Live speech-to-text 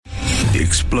The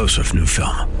explosive new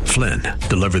film, Flynn,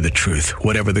 deliver the truth,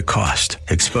 whatever the cost,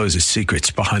 exposes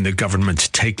secrets behind the government's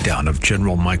takedown of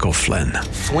General Michael Flynn.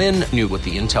 Flynn knew what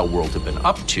the intel world had been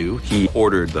up to. He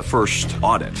ordered the first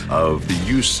audit of the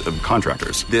use of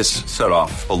contractors. This set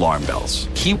off alarm bells.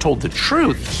 He told the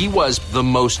truth. He was the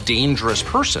most dangerous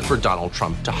person for Donald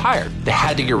Trump to hire. They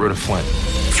had to get rid of Flynn.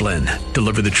 Flynn,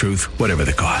 deliver the truth, whatever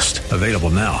the cost. Available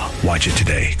now. Watch it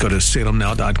today. Go to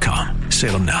salemnow.com.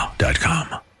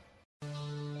 salemnow.com.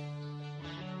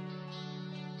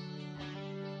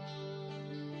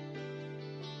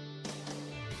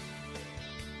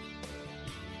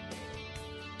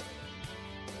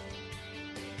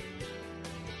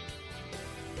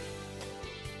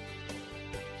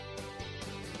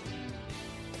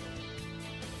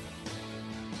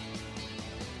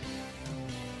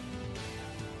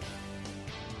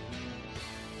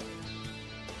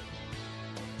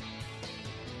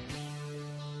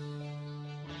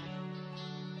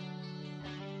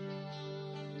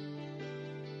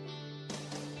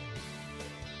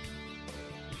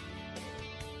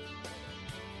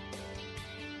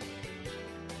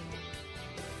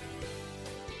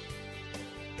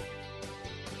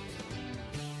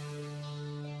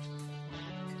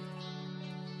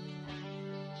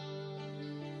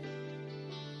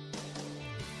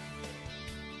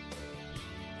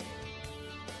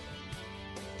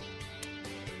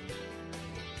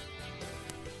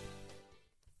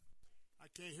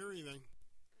 Can't hear anything.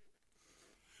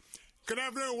 Good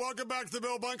afternoon. Welcome back to the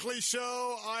Bill Bunkley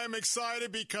Show. I am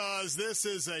excited because this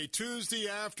is a Tuesday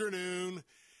afternoon.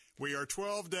 We are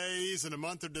 12 days in the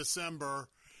month of December,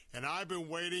 and I've been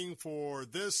waiting for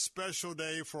this special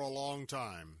day for a long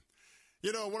time.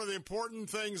 You know, one of the important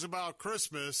things about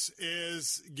Christmas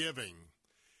is giving.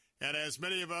 And as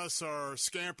many of us are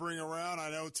scampering around,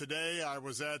 I know today I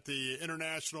was at the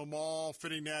International Mall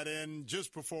fitting that in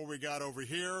just before we got over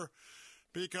here.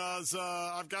 Because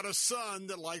I've got a son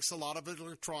that likes a lot of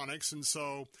electronics, and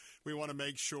so we want to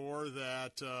make sure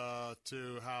that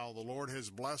to how the Lord has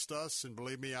blessed us, and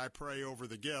believe me, I pray over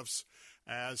the gifts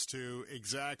as to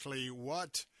exactly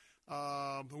what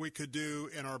we could do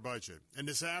in our budget. And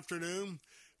this afternoon,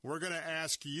 we're going to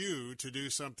ask you to do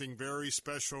something very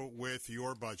special with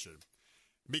your budget.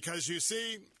 Because you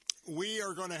see, we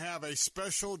are going to have a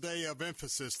special day of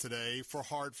emphasis today for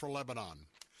Heart for Lebanon.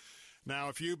 Now,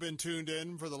 if you've been tuned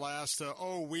in for the last,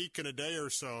 week and a day or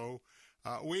so,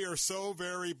 we are so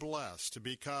very blessed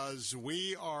because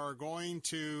we are going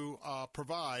to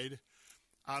provide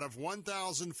out of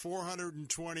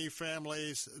 1,420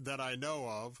 families that I know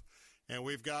of, and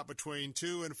we've got between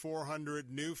 200 and 400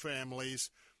 new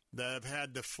families that have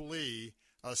had to flee,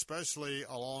 especially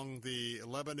along the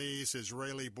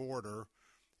Lebanese-Israeli border.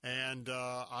 And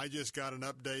I just got an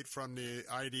update from the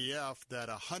IDF that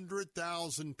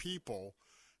 100,000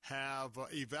 have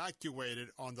evacuated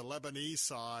on the Lebanese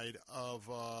side of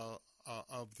the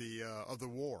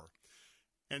war.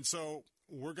 And so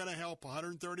we're going to help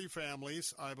 130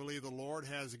 families. I believe the Lord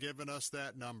has given us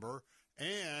that number,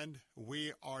 and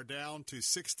we are down to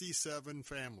 67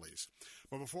 families.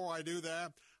 But before I do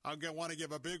that, I want to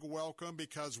give a big welcome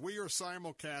because we are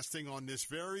simulcasting on this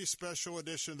very special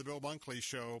edition of the Bill Bunkley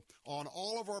Show on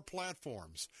all of our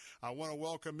platforms. I want to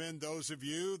welcome in those of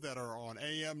you that are on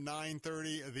AM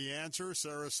 930 The Answer,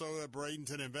 Sarasota,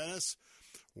 Bradenton, and Venice.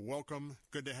 Welcome.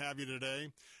 Good to have you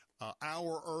today.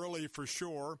 Hour early for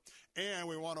sure. And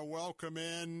we want to welcome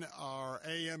in our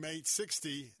AM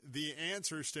 860, The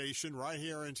Answer station right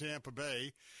here in Tampa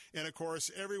Bay. And, of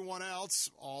course, everyone else,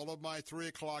 all of my 3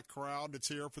 o'clock crowd that's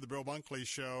here for the Bill Bunkley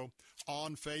Show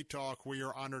on Faith Talk, we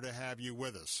are honored to have you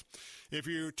with us. If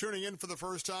you're tuning in for the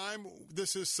first time,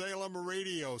 this is Salem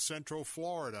Radio, Central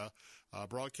Florida,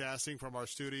 broadcasting from our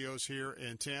studios here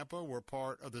in Tampa. We're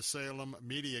part of the Salem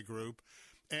Media Group.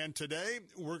 And today,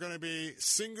 we're going to be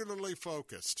singularly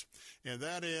focused, and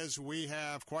that is we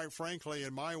have, quite frankly,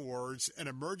 in my words, an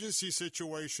emergency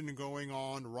situation going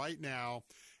on right now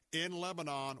in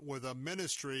Lebanon with a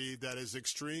ministry that is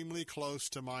extremely close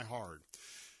to my heart.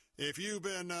 If you've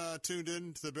been tuned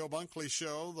in to the Bill Bunkley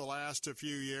Show the last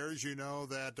few years, you know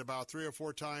that about 3 or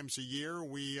 4 times a year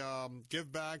we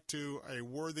give back to a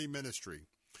worthy ministry.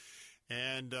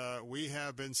 And we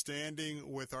have been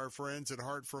standing with our friends at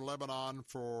Heart for Lebanon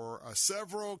for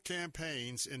several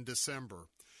campaigns in December.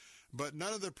 But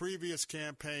none of the previous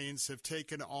campaigns have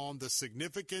taken on the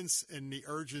significance and the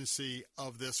urgency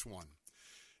of this one.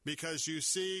 Because you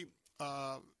see,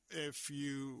 if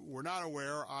you were not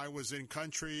aware, I was in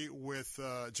country with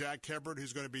Jack Hibbert,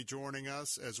 who's going to be joining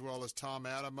us, as well as Tom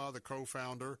Adama, the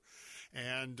co-founder.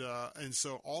 And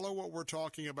so all of what we're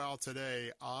talking about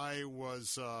today, I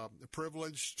was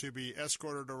privileged to be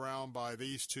escorted around by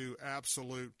these two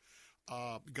absolute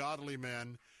godly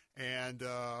men, and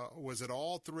was at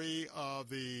all three of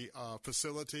the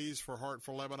facilities for Heart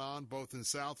for Lebanon, both in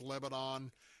South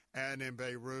Lebanon and in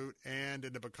Beirut and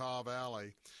in the Bekaa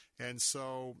Valley. And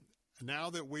so now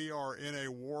that we are in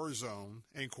a war zone,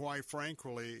 and quite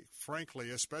frankly,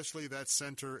 especially that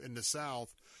center in the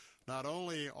south, not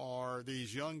only are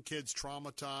these young kids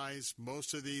traumatized,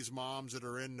 most of these moms that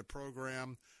are in the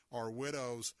program are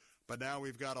widows, but now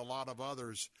we've got a lot of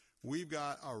others. We've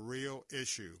got a real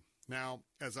issue. Now,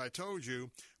 as I told you,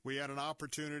 we had an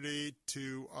opportunity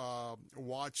to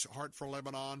watch Heart for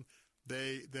Lebanon.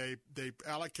 They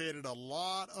allocated a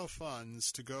lot of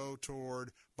funds to go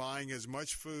toward buying as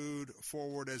much food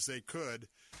forward as they could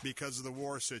because of the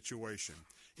war situation.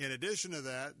 In addition to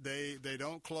that, they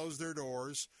don't close their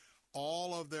doors.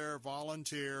 All of their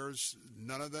volunteers,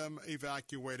 none of them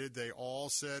evacuated. They all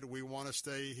said, we want to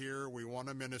stay here, we want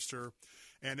to minister.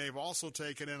 And they've also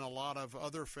taken in a lot of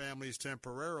other families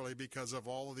temporarily because of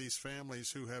all of these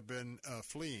families who have been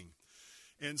fleeing.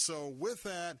 And so with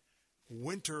that,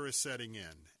 winter is setting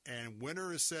in. And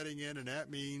winter is setting in, and that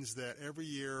means that every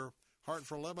year Heart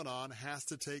for Lebanon has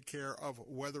to take care of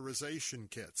weatherization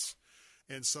kits.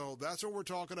 And so that's what we're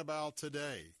talking about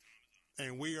today.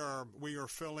 And we are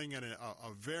filling in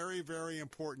a very, very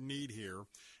important need here.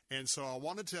 And so I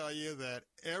want to tell you that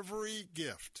every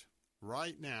gift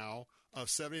right now of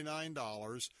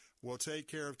 $79 will take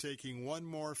care of taking one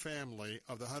more family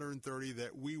of the 130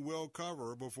 that we will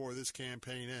cover before this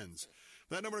campaign ends.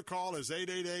 That number to call is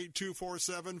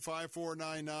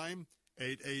 888-247-5499,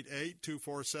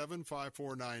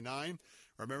 888-247-5499.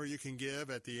 Remember, you can give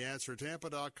at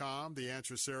theanswertampa.com,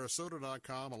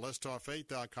 theanswersarasota.com, and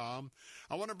letstalkfaith.com.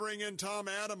 I want to bring in Tom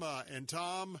Adama. And,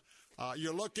 Tom,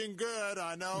 you're looking good.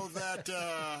 I know that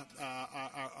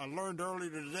I learned earlier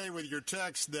today with your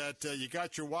text that you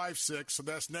got your wife sick, so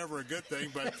that's never a good thing.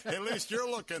 But at least you're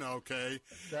looking okay.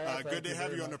 Good to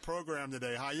have you on the program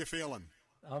today. How you feeling?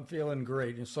 I'm feeling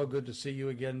great. It's so good to see you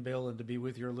again, Bill, and to be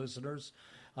with your listeners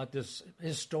at this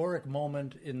historic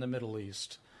moment in the Middle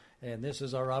East. And this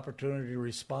is our opportunity to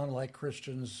respond like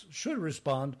Christians should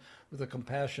respond, with a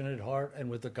compassionate heart and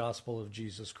with the gospel of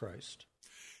Jesus Christ.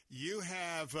 You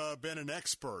have been an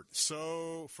expert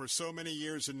for so many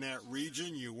years in that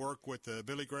region. You work with the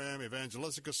Billy Graham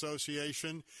Evangelistic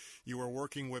Association. You were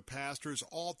working with pastors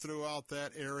all throughout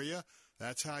that area.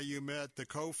 That's how you met the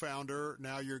co-founder,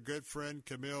 now your good friend,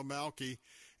 Camille Malky.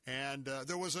 And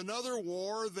there was another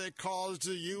war that caused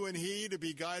you and he to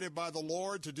be guided by the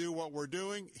Lord to do what we're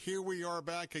doing. Here we are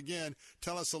back again.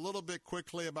 Tell us a little bit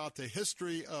quickly about the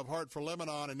history of Heart for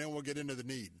Lebanon, and then we'll get into the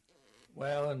need.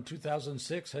 Well, in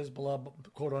 2006, Hezbollah,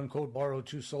 quote-unquote, borrowed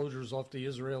 2 soldiers off the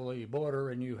Israeli border,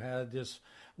 and you had this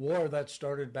war that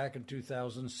started back in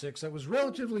 2006 that was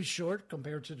relatively short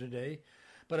compared to today,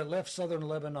 but it left southern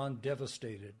Lebanon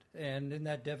devastated. And in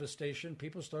that devastation,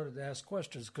 people started to ask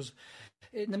questions, because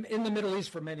in the Middle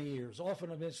East for many years,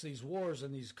 often amidst these wars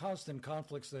and these constant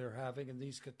conflicts they're having and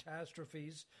these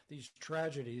catastrophes, these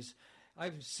tragedies,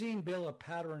 I've seen, Bill, a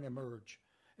pattern emerge.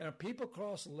 And people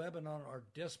across Lebanon are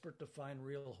desperate to find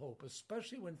real hope,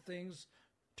 especially when things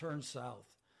turn south.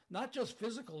 Not just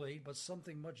physically, but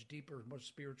something much deeper, much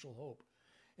spiritual hope.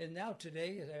 And now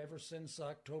today, ever since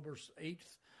October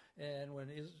 8th, and when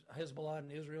Hezbollah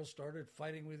and Israel started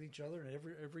fighting with each other, and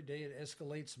every day it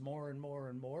escalates more and more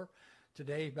and more.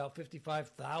 Today, about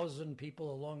 55,000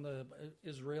 people along the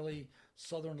Israeli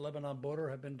southern Lebanon border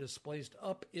have been displaced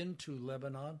up into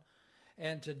Lebanon.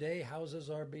 And today, houses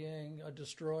are being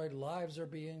destroyed, lives are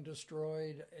being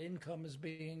destroyed, income is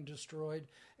being destroyed.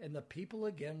 And the people,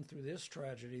 again, through this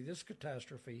tragedy, this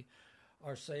catastrophe,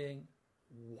 are saying,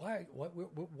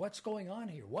 what's going on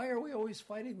here? Why are we always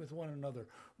fighting with one another?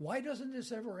 Why doesn't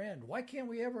this ever end? Why can't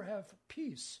we ever have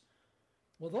peace?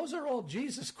 Well, those are all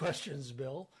Jesus questions,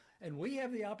 Bill. And we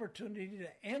have the opportunity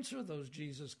to answer those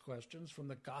Jesus questions from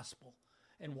the gospel.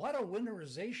 And what a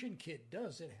winterization kit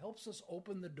does, it helps us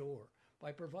open the door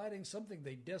by providing something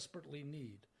they desperately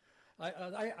need.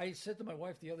 I said to my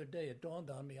wife the other day, it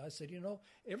dawned on me, I said,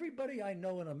 everybody I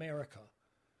know in America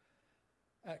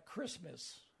at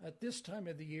Christmas, at this time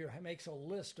of the year, makes a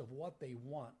list of what they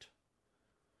want.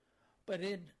 But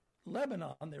in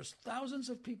Lebanon, there's thousands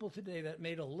of people today that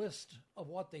made a list of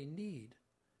what they need.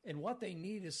 And what they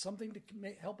need is something to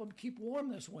help them keep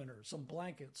warm this winter. Some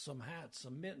blankets, some hats,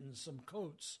 some mittens, some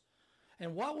coats.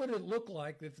 And what would it look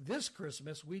like if this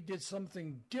Christmas we did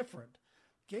something different,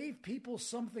 gave people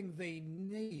something they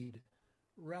need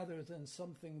rather than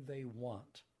something they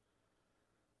want?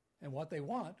 And what they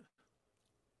want,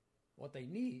 what they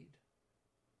need,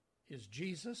 is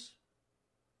Jesus,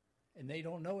 and they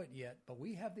don't know it yet, but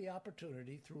we have the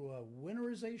opportunity through a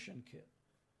winterization kit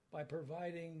by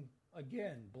providing,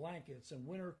 again, blankets and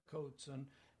winter coats and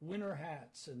winter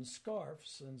hats and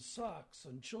scarves and socks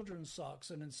and children's socks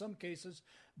and in some cases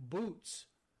boots.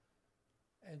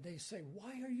 And they say,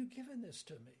 why are you giving this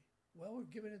to me? Well, we're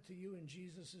giving it to you in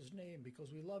Jesus' name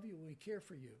because we love you and we care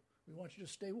for you. We want you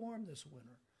to stay warm this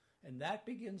winter. And that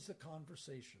begins the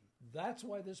conversation. That's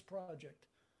why this project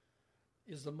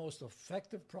is the most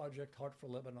effective project Heart for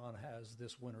Lebanon has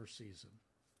this winter season.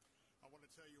 I want to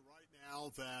tell you right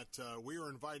now that we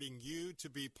are inviting you to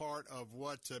be part of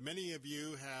what many of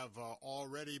you have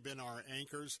already been our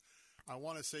anchors. I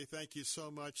want to say thank you so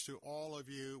much to all of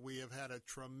you. We have had a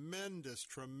tremendous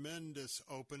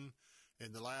open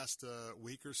in the last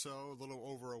week or so, a little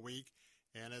over a week.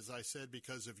 And as I said,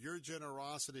 because of your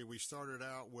generosity, we started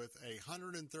out with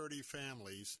 130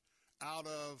 families out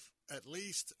of at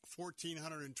least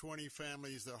 1,420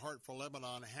 families that Heart for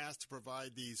Lebanon has to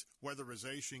provide these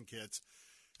weatherization kits.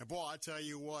 And boy, I tell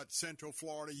you what, Central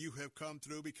Florida, you have come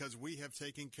through because we have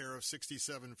taken care of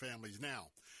 67 families. Now,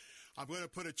 I'm going to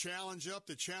put a challenge up.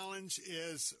 The challenge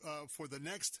is for the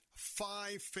next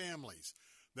 5 families.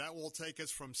 That will take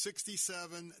us from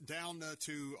 67 down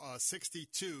to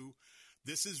 62.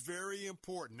 This is very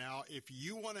important. Now, if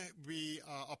you want to be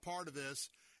a part of this,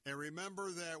 and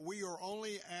remember that we are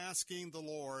only asking the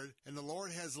Lord, and the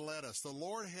Lord has led us. The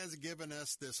Lord has given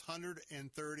us this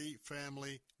 130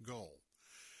 family goal.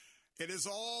 It is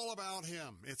all about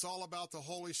Him. It's all about the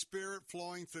Holy Spirit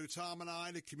flowing through Tom and I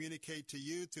to communicate to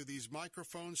you through these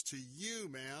microphones. To you,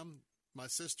 ma'am, my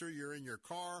sister, you're in your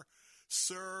car.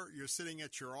 Sir, you're sitting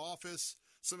at your office.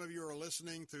 Some of you are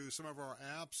listening through some of our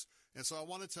apps. And so I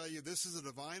want to tell you, this is a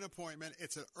divine appointment.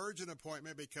 It's an urgent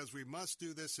appointment because we must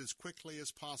do this as quickly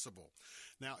as possible.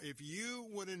 Now, if you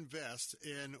would invest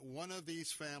in one of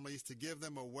these families to give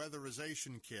them a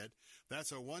weatherization kit,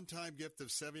 that's a one-time gift of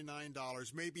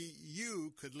 $79. Maybe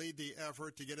you could lead the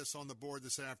effort to get us on the board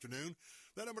this afternoon.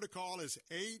 The number to call is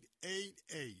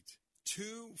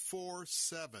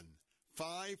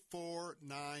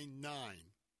 888-247-5499.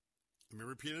 Let me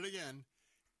repeat it again.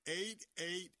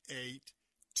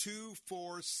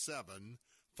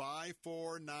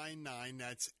 888-247-5499.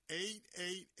 That's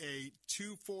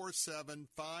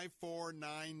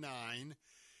 888-247-5499.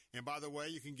 And by the way,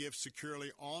 you can give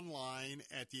securely online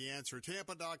at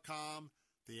theanswertampa.com,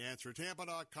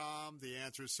 theanswertampa.com,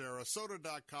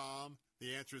 theanswersarasota.com,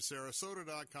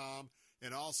 theanswersarasota.com,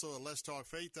 and also at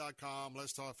letstalkfaith.com,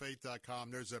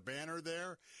 letstalkfaith.com. There's a banner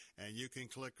there, and you can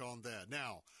click on that.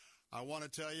 Now, I want to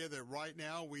tell you that right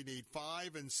now we need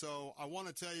 5, and so I want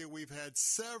to tell you we've had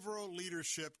several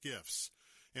leadership gifts.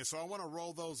 And so I want to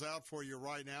roll those out for you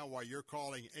right now while you're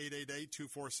calling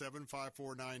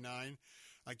 888-247-5499.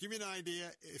 I'll give you an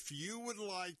idea. If you would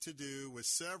like to do what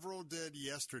several did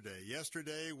yesterday.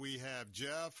 Yesterday we have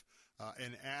Jeff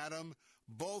and Adam,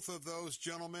 both of those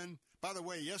gentlemen. By the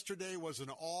way, yesterday was an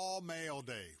all-male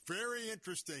day. Very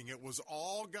interesting. It was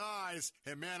all guys,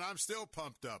 and man, I'm still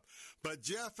pumped up. But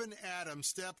Jeff and Adam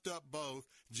stepped up both.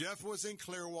 Jeff was in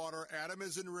Clearwater. Adam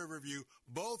is in Riverview.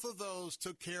 Both of those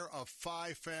took care of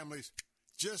 5 families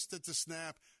just at the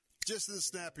snap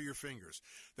of your fingers.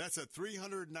 That's a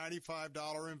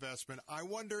 $395 investment. I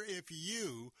wonder if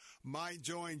you might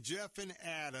join Jeff and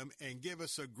Adam and give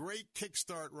us a great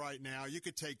kickstart right now. You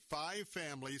could take 5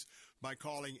 families by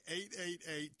calling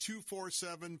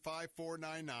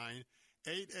 888-247-5499,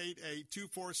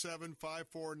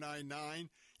 888-247-5499.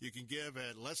 You can give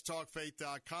at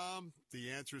letstalkfaith.com,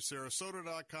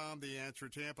 theanswersarasota.com,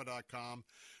 theanswertampa.com.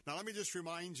 Now, let me just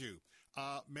remind you,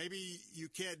 maybe you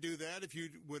can't do that. If you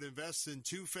would invest in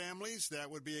 2 families, that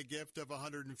would be a gift of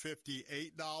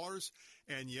 $158.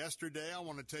 And yesterday, I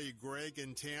want to tell you, Greg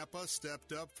in Tampa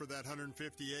stepped up for that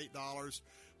 $158.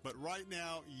 But right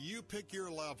now, you pick your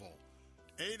level.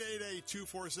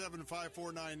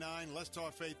 888-247-5499,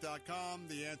 letstalkfaith.com,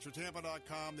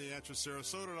 theanswertampa.com,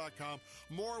 theanswersarasota.com.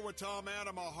 More with Tom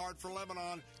Adam, A Heart for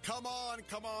Lebanon. Come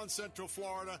on, Central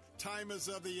Florida. Time is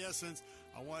of the essence.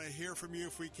 I want to hear from you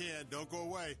if we can. Don't go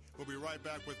away. We'll be right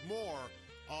back with more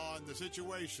on the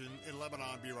situation in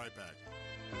Lebanon. Be right back.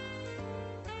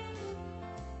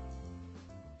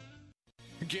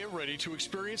 Get ready to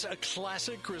experience a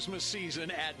classic Christmas season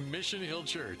at Mission Hill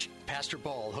Church. Pastor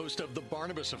Paul, host of The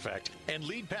Barnabas Effect and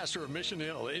lead pastor of Mission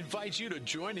Hill, invites you to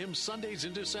join him Sundays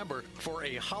in December for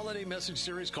a holiday message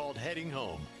series called Heading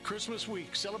Home. Christmas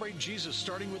week, celebrate Jesus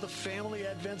starting with a family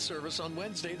Advent service on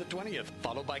Wednesday the 20th,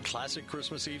 followed by classic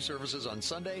Christmas Eve services on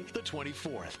Sunday the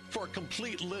 24th. For a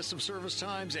complete list of service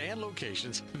times and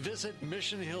locations, visit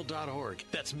missionhill.org.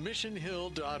 That's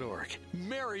missionhill.org.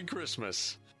 Merry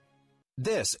Christmas.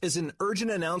 This is an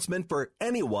urgent announcement for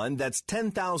anyone that's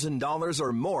 $10,000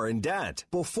 or more in debt.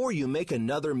 Before you make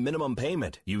another minimum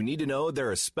payment, you need to know there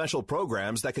are special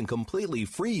programs that can completely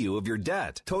free you of your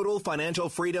debt. Total Financial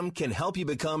Freedom can help you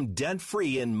become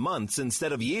debt-free in months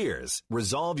instead of years.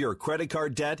 Resolve your credit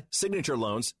card debt, signature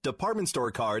loans, department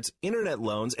store cards, internet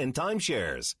loans, and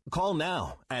timeshares. Call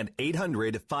now at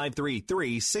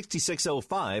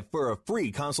 800-533-6605 for a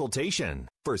free consultation.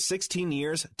 For 16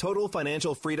 years, Total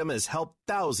Financial Freedom has helped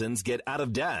thousands get out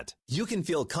of debt. You can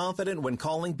feel confident when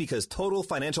calling because Total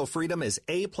Financial Freedom is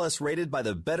A+ rated by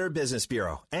the Better Business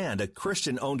Bureau and a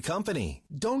Christian-owned company.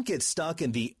 Don't get stuck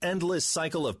in the endless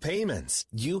cycle of payments.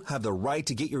 You have the right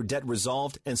to get your debt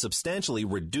resolved and substantially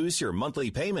reduce your monthly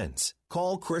payments.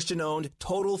 Call Christian-owned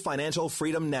Total Financial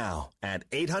Freedom now at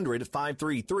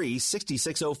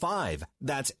 800-533-6605.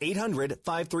 That's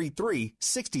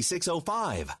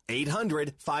 800-533-6605.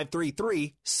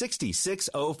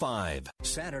 800-533-6605.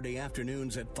 Saturday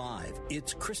afternoons at 5,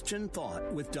 it's Christian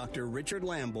Thought with Dr. Richard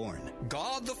Lamborn.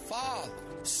 God the Father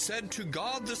said to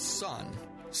God the Son,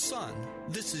 Son,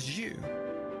 this is you.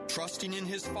 Trusting in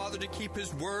his Father to keep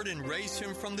his word and raise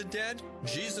him from the dead,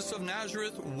 Jesus of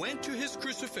Nazareth went to his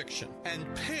crucifixion and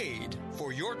paid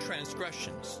for your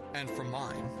transgressions and for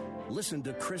mine. Listen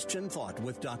to Christian Thought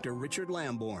with Dr. Richard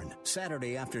Lamborn,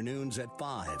 Saturday afternoons at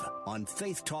 5 on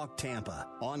Faith Talk Tampa,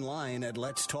 online at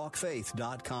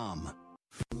letstalkfaith.com.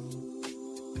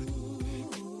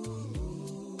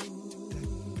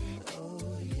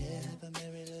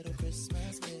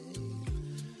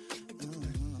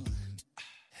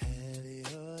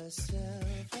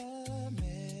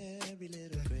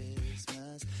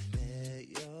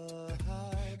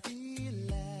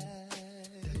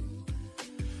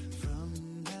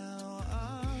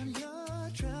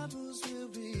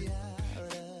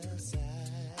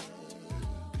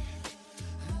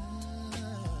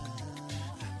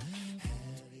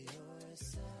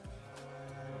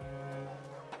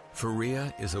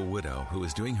 Faria is a widow who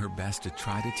is doing her best to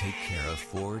try to take care of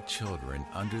 4 children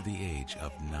under the age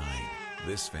of 9.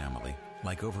 This family,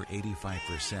 like over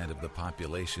 85% of the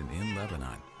population in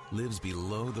Lebanon, lives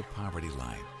below the poverty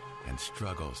line and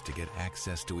struggles to get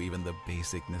access to even the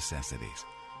basic necessities.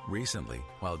 Recently,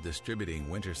 while distributing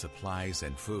winter supplies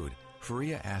and food,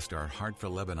 Faria asked our Heart for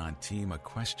Lebanon team a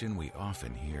question we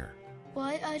often hear.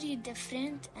 Why are you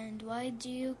different and why do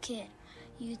you care?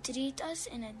 You treat us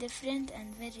in a different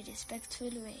and very respectful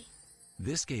way.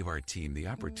 This gave our team the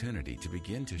opportunity to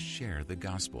begin to share the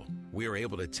gospel. We were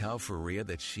able to tell Faria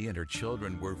that she and her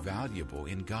children were valuable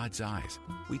in God's eyes.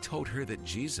 We told her that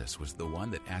Jesus was the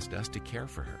one that asked us to care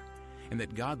for her, and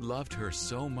that God loved her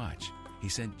so much, he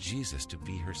sent Jesus to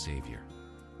be her Savior.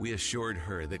 We assured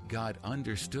her that God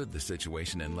understood the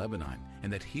situation in Lebanon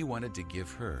and that he wanted to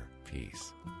give her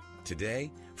peace.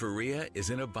 Today, Faria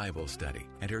is in a Bible study,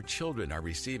 and her children are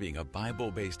receiving a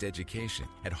Bible-based education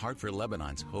at Heart for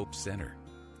Lebanon's Hope Center.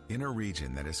 In a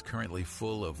region that is currently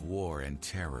full of war and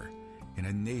terror, in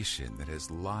a nation that has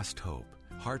lost hope,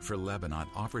 Heart for Lebanon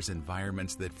offers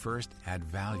environments that first add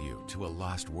value to a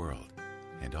lost world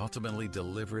and ultimately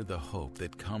deliver the hope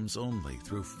that comes only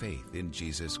through faith in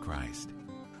Jesus Christ.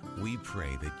 We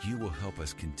pray that you will help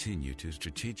us continue to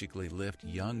strategically lift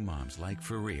young moms like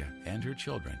Faria and her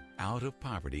children out of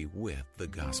poverty with the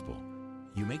gospel.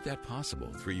 You make that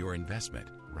possible through your investment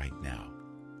right now.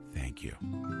 Thank you.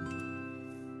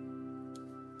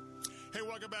 Hey,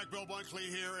 welcome back. Bill Bunkley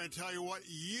here, and tell you what,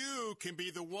 you can be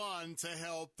the one to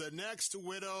help the next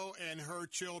widow and her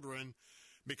children,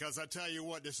 because I tell you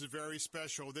what, this is very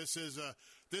special. This is an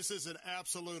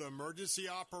absolute emergency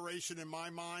operation in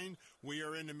my mind. We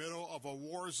are in the middle of a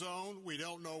war zone. We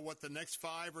don't know what the next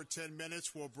 5 or 10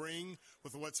 minutes will bring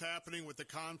with what's happening with the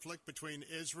conflict between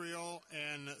Israel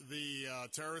and the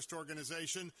terrorist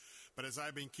organization. But as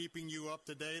I've been keeping you up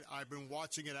to date, I've been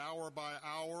watching it hour by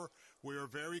hour. We are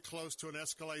very close to an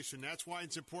escalation. That's why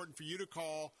it's important for you to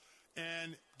call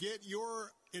and get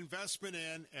your investment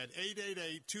in at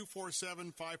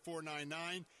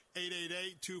 888-247-5499,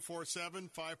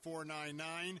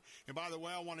 888-247-5499. And by the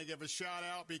way, I want to give a shout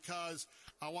out because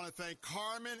I want to thank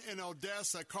Carmen in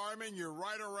Odessa. Carmen, you're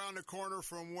right around the corner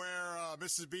from where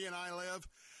Mrs. B and I live.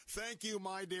 Thank you,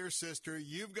 my dear sister.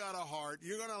 You've got a heart.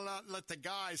 You're going to not let the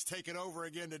guys take it over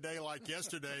again today like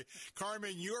yesterday.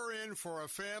 Carmen, you're in for a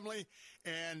family,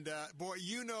 and boy,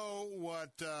 you know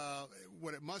what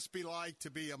it must be like to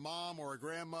be a mom or a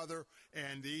grandmother,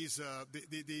 and these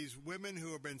women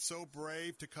who have been so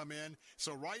brave to come in.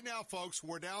 So right now, folks,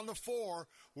 we're down to 4.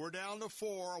 We're down to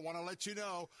 4. I want to let you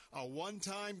know a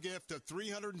one-time gift of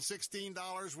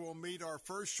 $316 will meet our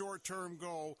first short-term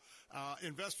goal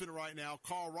investment right now.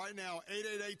 Call right now,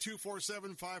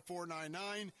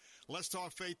 888-247-5499.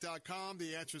 Let'sTalkFaith.com,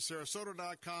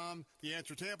 TheAnswerSarasota.com,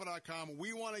 TheAnswerTampa.com.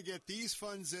 We want to get these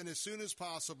funds in as soon as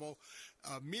possible,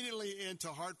 immediately into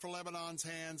Heart for Lebanon's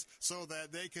hands so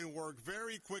that they can work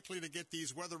very quickly to get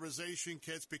these weatherization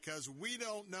kits, because we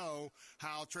don't know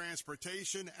how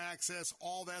transportation, access,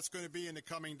 all that's going to be in the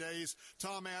coming days.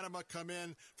 Tom Adama, come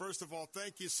in. First of all,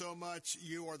 thank you so much.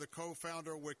 You are the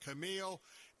co-founder with Camille.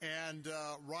 And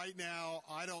right now,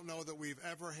 I don't know that we've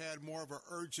ever had more of an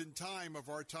urgent time of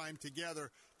our time together.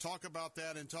 Talk about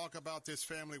that and talk about this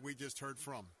family we just heard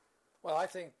from. Well, I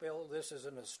think, Bill, this is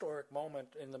an historic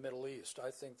moment in the Middle East.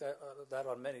 I think that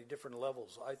on many different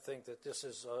levels. I think that this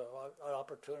is an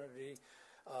opportunity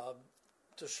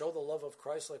to show the love of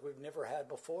Christ like we've never had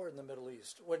before in the Middle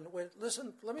East.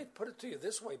 Listen, let me put it to you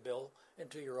this way, Bill,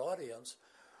 and to your audience.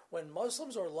 When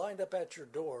Muslims are lined up at your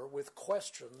door with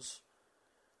questions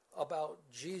about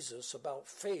Jesus, about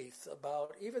faith,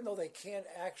 about, even though they can't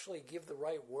actually give the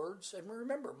right words. And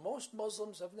remember, most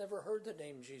Muslims have never heard the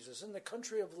name Jesus. In the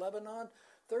country of Lebanon,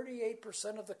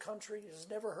 38% of the country has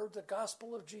never heard the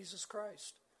gospel of Jesus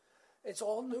Christ. It's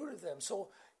all new to them. So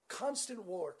constant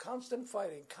war, constant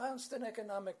fighting, constant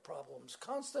economic problems,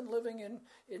 constant living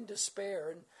in despair.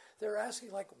 And they're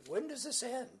asking, like, when does this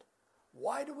end?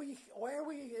 Why are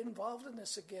we involved in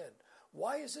this again?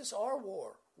 Why is this our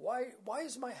war? Why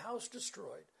is my house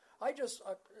destroyed?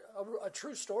 A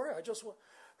true story. I just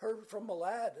heard from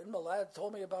Malad, and Malad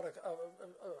told me about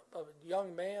a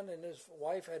young man and his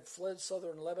wife had fled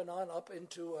southern Lebanon up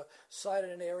into a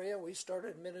Sidon area. We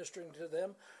started ministering to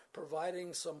them,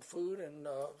 providing some food and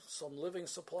some living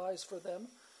supplies for them.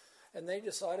 And they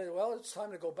decided, well, it's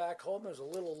time to go back home. There's a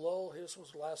little lull. This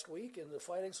was last week in the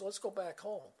fighting, so let's go back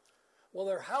home. Well,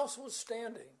 their house was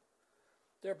standing.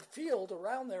 Their field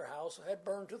around their house had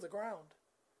burned to the ground.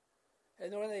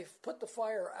 And when they put the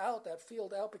fire out, that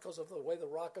field out, because of the way the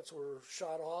rockets were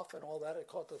shot off and all that, it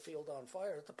caught the field on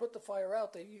fire. To put the fire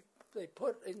out, they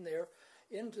put in there,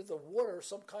 into the water,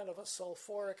 some kind of a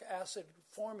sulfuric acid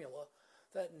formula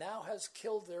that now has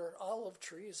killed their olive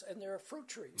trees and their fruit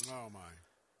trees. Oh, my.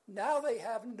 Now they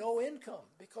have no income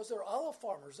because they're olive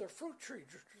farmers. They're fruit trees.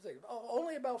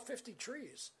 Only about 50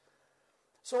 trees.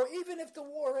 So even if the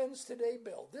war ends today,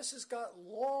 Bill, this has got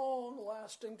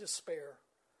long-lasting despair.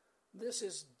 This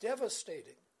is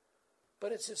devastating.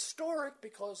 But it's historic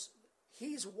because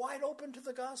he's wide open to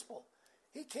the gospel.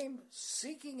 He came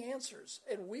seeking answers,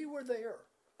 and we were there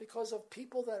because of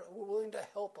people that were willing to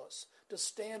help us, to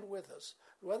stand with us,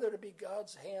 whether to be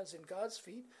God's hands and God's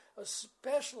feet,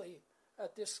 especially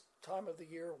at this time of the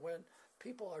year when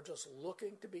people are just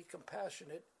looking to be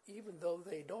compassionate, even though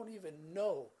they don't even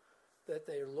know that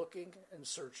they're looking and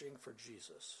searching for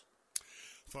Jesus.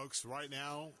 Folks, right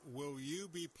now, will you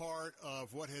be part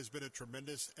of what has been a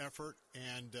tremendous effort,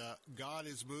 and God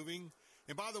is moving?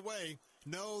 And by the way,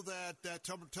 know that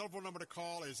telephone number to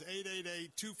call is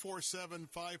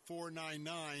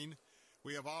 888-247-5499.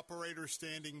 We have operators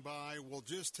standing by. We'll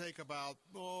just take about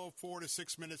 4 to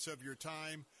 6 minutes of your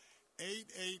time.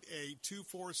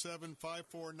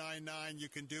 888-247-5499. You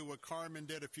can do what Carmen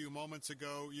did a few moments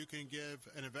ago. You can give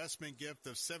an investment gift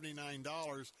of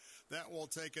 $79. That will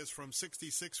take us from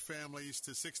 66 families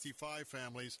to 65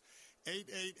 families.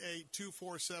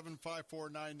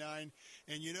 888-247-5499.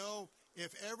 And you know,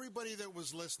 if everybody that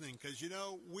was listening, because you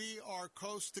know, we are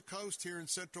coast to coast here in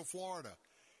Central Florida.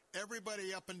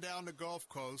 Everybody up and down the Gulf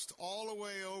Coast, all the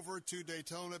way over to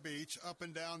Daytona Beach, up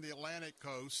and down the Atlantic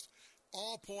coast,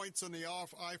 all points on the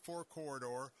I-4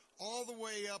 corridor, all the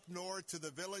way up north to the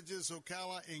villages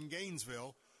Ocala and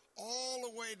Gainesville, all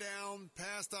the way down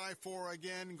past I-4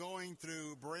 again, going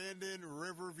through Brandon,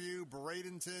 Riverview,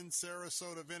 Bradenton,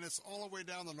 Sarasota, Venice, all the way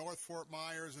down to North Fort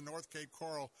Myers and North Cape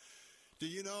Coral. Do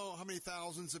you know how many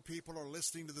thousands of people are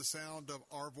listening to the sound of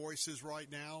our voices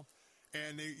right now?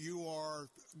 And you are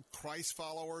Christ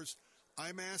followers.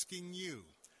 I'm asking you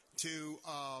to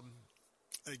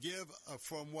give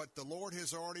from what the Lord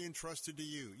has already entrusted to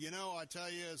you. You know, I tell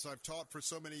you, as I've taught for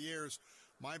so many years,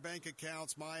 my bank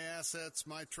accounts, my assets,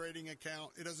 my trading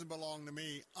account, it doesn't belong to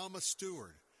me. I'm a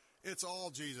steward. It's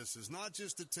all Jesus's, not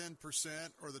just the 10%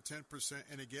 or the 10%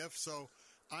 in a gift. So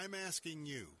I'm asking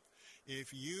you,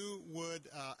 if you would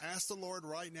ask the Lord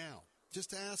right now,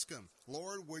 just ask him,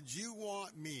 Lord, would you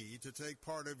want me to take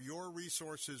part of your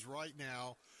resources right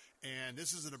now? And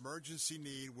this is an emergency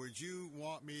need. Would you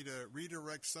want me to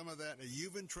redirect some of that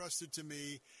you've entrusted to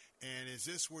me? And is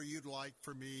this where you'd like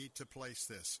for me to place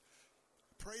this?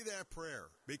 Pray that prayer,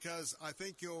 because I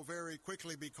think you'll very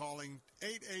quickly be calling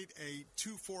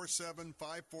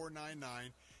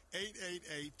 888-247-5499,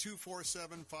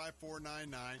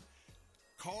 888-247-5499.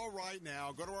 Call right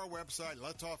now. Go to our website,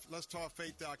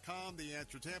 letstalkfaith.com,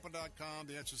 theanswertampa.com,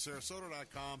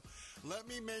 theanswersarasota.com. Let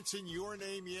me mention your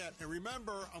name yet. And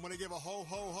remember, I'm going to give a ho,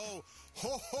 ho, ho,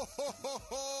 ho, ho, ho, ho,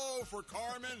 ho for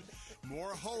Carmen. More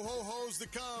ho, ho, ho's to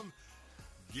come.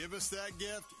 Give us that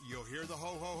gift. You'll hear the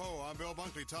ho, ho, ho. I'm Bill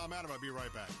Bunkley. Tom Adam. I'll be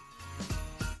right back.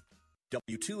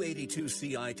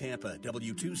 W282CI Tampa,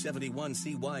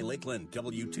 W271CY Lakeland,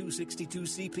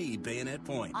 W262CP Bayonet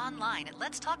Point. Online at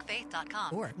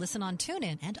letstalkfaith.com or listen on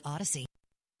TuneIn and Odyssey.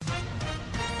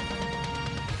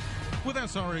 With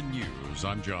SRN News,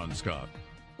 I'm John Scott.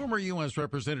 Former U.S.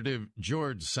 Representative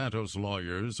George Santos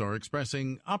lawyers are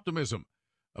expressing optimism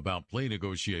about plea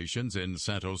negotiations in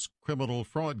Santos' criminal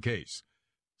fraud case,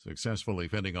 successfully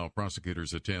fending off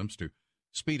prosecutors' attempts to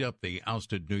speed up the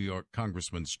ousted New York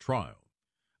congressman's trial.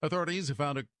 Authorities have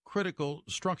found a critical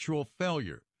structural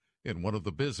failure in one of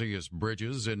the busiest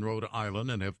bridges in Rhode Island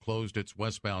and have closed its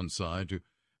westbound side to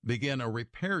begin a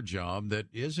repair job that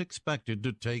is expected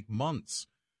to take months.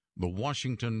 The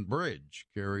Washington Bridge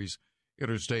carries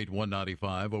Interstate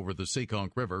 195 over the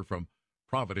Seekonk River from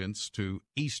Providence to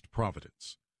East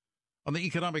Providence. On the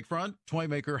economic front, toy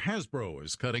maker Hasbro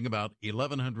is cutting about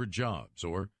 1,100 jobs,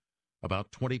 or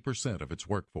about 20% of its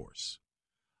workforce.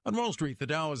 On Wall Street, the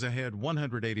Dow is ahead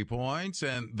 180 points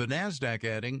and the Nasdaq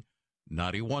adding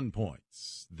 91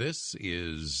 points. This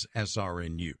is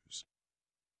SRN News.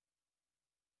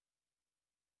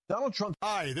 Donald Trump.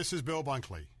 Hi, this is Bill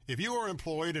Bunkley. If you are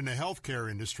employed in the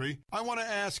healthcare industry, I want to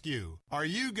ask you, are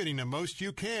you getting the most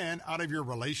you can out of your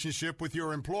relationship with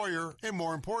your employer and,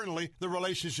 more importantly, the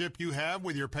relationship you have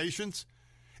with your patients?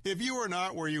 If you are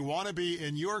not where you want to be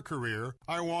in your career,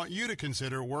 I want you to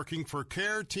consider working for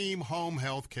Care Team Home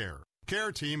Health Care.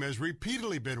 Care Team has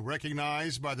repeatedly been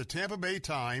recognized by the Tampa Bay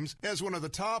Times as one of the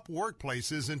top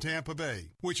workplaces in Tampa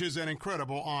Bay, which is an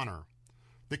incredible honor.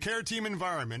 The Care Team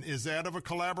environment is that of a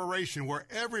collaboration where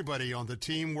everybody on the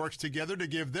team works together to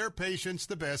give their patients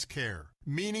the best care.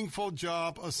 Meaningful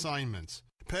job assignments.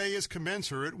 Pay is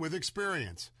commensurate with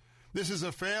experience. This is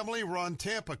a family-run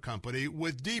Tampa company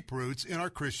with deep roots in our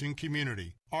Christian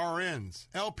community. RNs,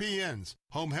 LPNs,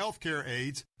 home health care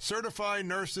aides, certified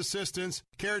nurse assistants,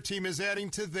 Care Team is adding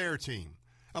to their team.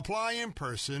 Apply in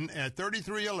person at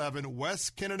 3311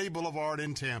 West Kennedy Boulevard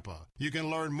in Tampa. You can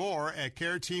learn more at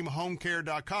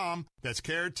careteamhomecare.com. That's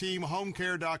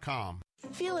careteamhomecare.com.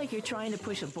 Feel like you're trying to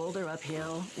push a boulder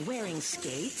uphill wearing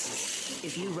skates?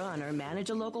 If you run or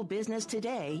manage a local business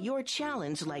today, you're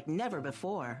challenged like never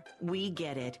before. We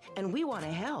get it, and we want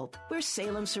to help. We're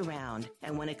Salem Surround,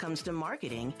 and when it comes to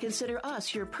marketing, consider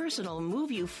us your personal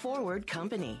Move You Forward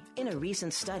company. In a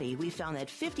recent study, we found that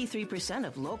 53%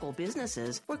 of local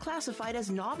businesses were classified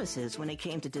as novices when it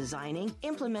came to designing,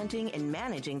 implementing, and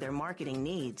managing their marketing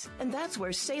needs. And that's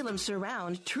where Salem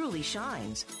Surround truly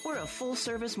shines. We're a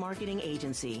full-service marketing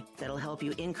agency that'll help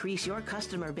you increase your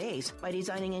customer base by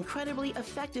designing incredibly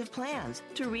effective plans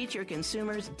to reach your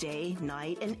consumers day,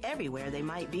 night, and everywhere they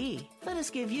might be. Let us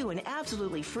give you an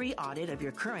absolutely free audit of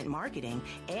your current marketing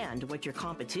and what your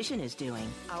competition is doing.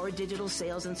 Our digital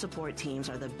sales and support teams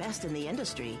are the best in the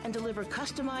industry and deliver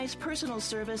customized personal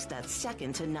service that's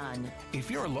second to none.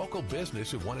 If you're a local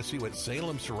business who want to see what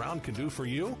Salem Surround can do for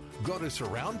you, go to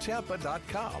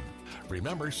surroundtampa.com.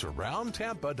 Remember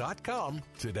surroundtampa.com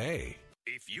today.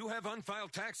 If you have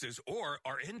unfiled taxes or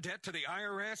are in debt to the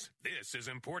IRS, this is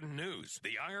important news.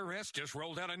 The IRS just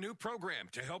rolled out a new program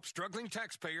to help struggling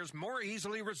taxpayers more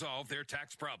easily resolve their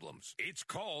tax problems. It's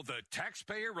called the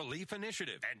Taxpayer Relief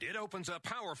Initiative, and it opens up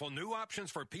powerful new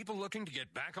options for people looking to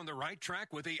get back on the right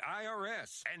track with the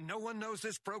IRS. And no one knows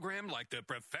this program like the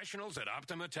professionals at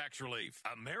Optima Tax Relief,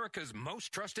 America's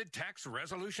most trusted tax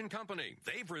resolution company.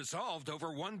 They've resolved over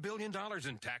 $1 billion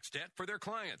in tax debt for their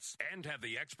clients and have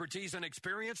the expertise and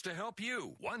experience to help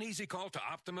you. One easy call to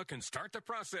Optima can start the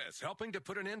process, helping to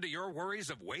put an end to your worries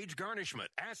of wage garnishment,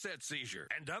 asset seizure,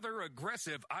 and other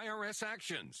aggressive IRS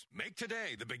actions. Make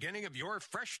today the beginning of your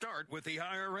fresh start with the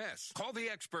IRS. Call the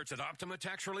experts at Optima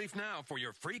Tax Relief now for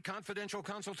your free confidential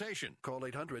consultation. Call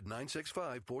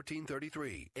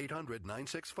 800-965-1433.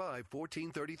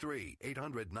 800-965-1433.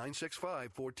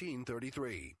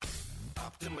 800-965-1433.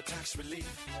 Optima Tax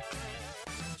Relief.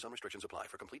 Some restrictions apply.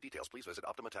 For complete details, please visit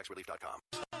OptimaTaxRelief.com.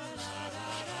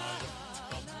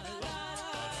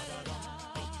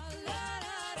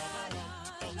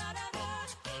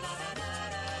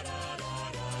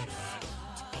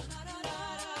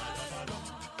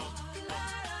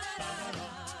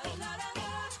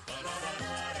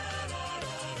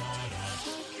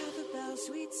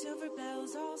 Sweet silver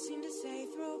bells all seem to say,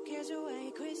 throw cares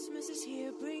away, Christmas is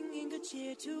here, bringing good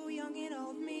cheer to young and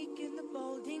old, meek and the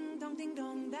bold. Ding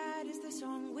dong, that is the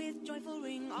song with joyful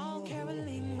ring, all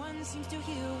caroling. One seems to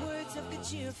hear words of good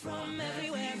cheer from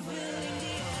everywhere, filling the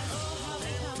air. Oh, how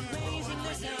they come, raising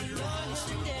their sound, Hill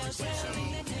and Dale,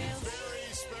 telling their tales.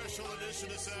 Very special edition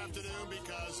this afternoon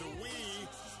because we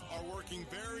are working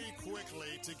very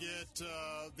quickly to get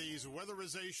these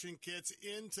weatherization kits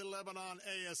into Lebanon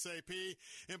ASAP.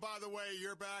 And by the way,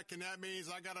 you're back, and that means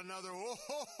I got another. Oh,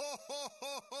 ho, ho, ho,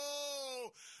 ho,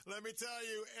 ho. Let me tell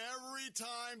you, every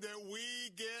time that we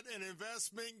get an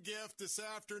investment gift this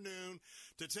afternoon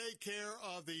to take care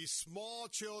of these small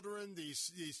children,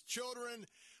 these children,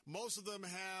 most of them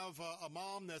have a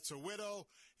mom that's a widow.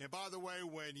 And by the way,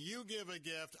 when you give a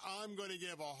gift, I'm going to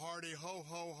give a hearty ho,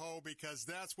 ho, ho, because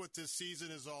that's what this season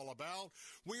is all about.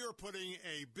 We are putting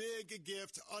a big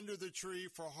gift under the tree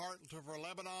for Heart for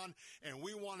Lebanon, and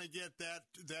we want to get that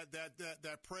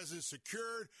present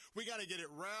secured. We got to get it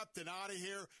wrapped and out of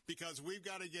here because we've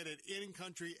got to get it in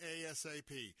country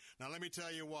ASAP. Now, let me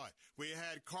tell you what. We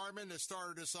had Carmen that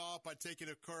started us off by taking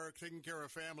care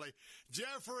of family.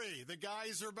 Jeffrey, the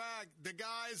guys are back. The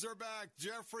guys are back.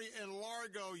 Jeffrey and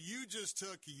Largo, you just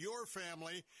took your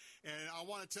family, and I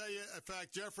want to tell you, in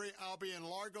fact, Jeffrey, I'll be in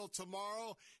Largo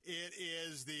tomorrow. It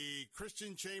is the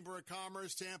Christian Chamber of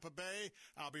Commerce, Tampa Bay.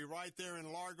 I'll be right there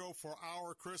in Largo for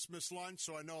our Christmas lunch,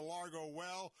 so I know Largo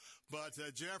well. But,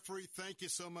 Jeffrey, thank you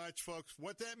so much, folks.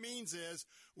 What that means is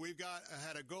we've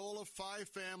had a goal of 5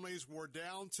 families. We're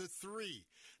down to 3.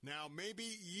 Now,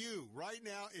 maybe you, right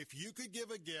now, if you could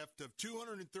give a gift of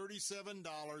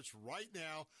 $237 right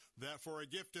now, that for a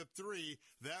gift of 3,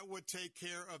 that would take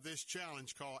care of this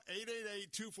challenge. Call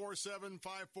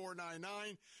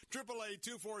 888-247-5499,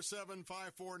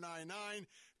 888-247-5499,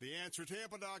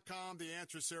 TheAnswerTampa.com,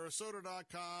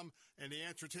 TheAnswerSarasota.com, and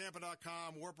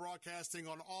TheAnswerTampa.com. We're broadcasting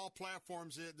on all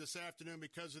platforms this afternoon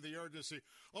because of the urgency.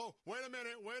 Oh, wait a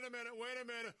minute.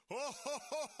 Oh, ho,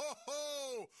 ho, ho,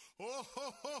 ho. Oh,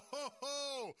 ho, ho, ho,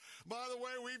 ho. By the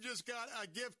way, we've just got a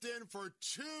gift in for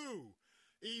 2.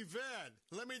 Yvette,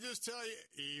 let me just tell you,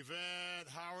 Yvette,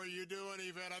 how are you doing,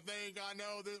 Yvette? I think I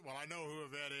know this. Well, I know who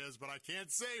Yvette is, but I can't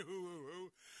say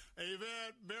who.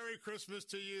 Yvette, Merry Christmas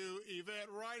to you. Yvette,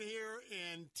 right here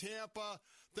in Tampa,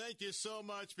 thank you so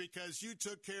much because you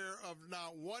took care of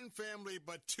not one family,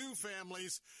 but 2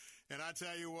 families. And I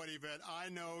tell you what, Yvette, I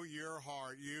know your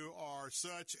heart. You are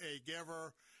such a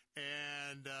giver.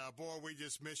 And, boy, we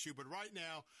just miss you. But right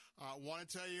now, I want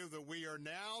to tell you that we are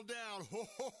now down. Ho,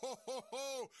 ho, ho, ho,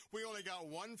 ho. We only got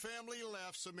 1 family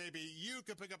left, so maybe you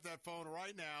can pick up that phone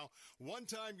right now.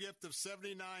 One-time gift of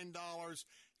 $79.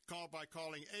 Call by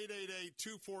calling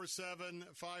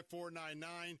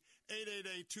 888-247-5499,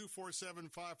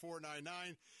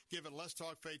 888-247-5499. Give it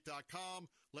letstalkfaith.com,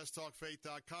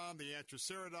 letstalkfaith.com,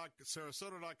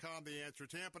 TheAnswerSarasota.com,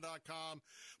 TheAnswerTampa.com.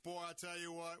 Boy, I tell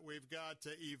you what, we've got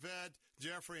Yvette,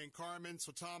 Jeffrey, and Carmen.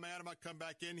 So, Tom Adama, come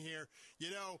back in here.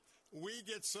 You know, we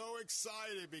get so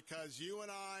excited because you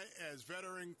and I, as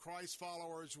veteran Christ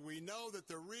followers, we know that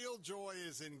the real joy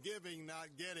is in giving,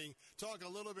 not getting. Talk a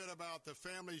little bit about the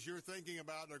families you're thinking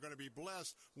about that are going to be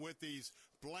blessed with these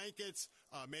blankets,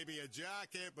 maybe a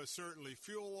jacket, but certainly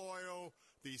fuel oil.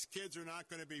 These kids are not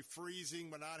going to be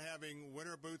freezing but not having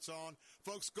winter boots on.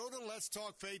 Folks, go to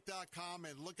letstalkfaith.com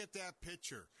and look at that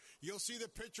picture. You'll see the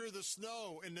picture of the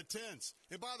snow in the tents.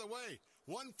 And by the way,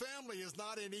 one family is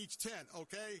not in each tent,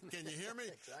 okay? Can you hear me?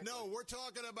 Exactly. No, we're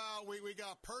talking about we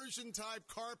got Persian-type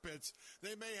carpets.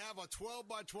 They may have a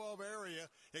 12-by-12 area.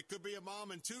 It could be a mom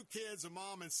and 2 kids, a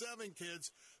mom and 7 kids.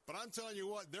 But I'm telling you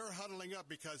what, they're huddling up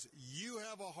because you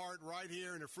have a heart right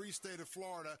here in the free state of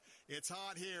Florida. It's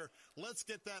hot here. Let's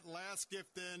get that last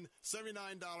gift in,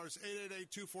 $79,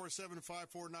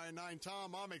 888-247-5499.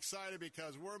 Tom, I'm excited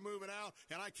because we're moving out,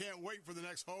 and I can't wait for the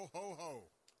next ho-ho-ho.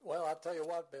 Well, I'll tell you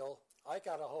what, Bill. I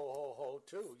got a ho-ho-ho,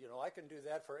 too. You know, I can do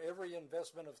that for every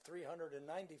investment of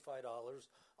 $395.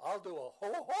 I'll do a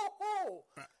ho-ho-ho,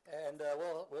 and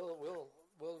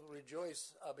we'll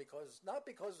rejoice not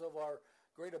because of our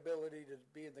great ability to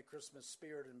be in the Christmas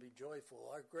spirit and be joyful.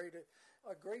 Our great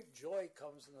joy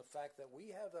comes in the fact that we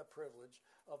have the privilege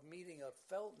of meeting a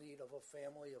felt need of a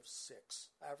family of 6,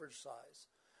 average size.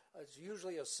 It's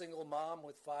usually a single mom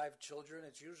with 5 children.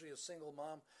 It's usually a single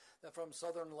mom from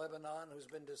southern Lebanon who's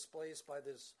been displaced by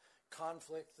this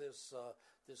conflict, this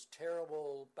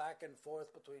terrible back and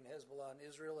forth between Hezbollah and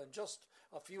Israel. And just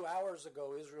a few hours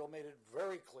ago, Israel made it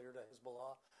very clear to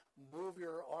Hezbollah, move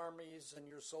your armies and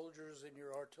your soldiers and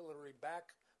your artillery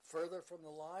back further from the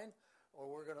line,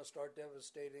 or we're going to start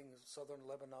devastating southern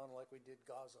Lebanon like we did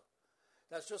Gaza.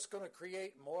 That's just going to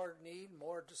create more need,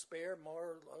 more despair,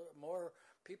 more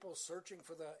people searching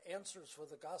for the answers for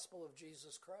the gospel of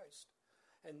Jesus Christ.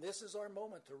 And this is our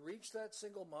moment to reach that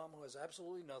single mom who has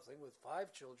absolutely nothing, with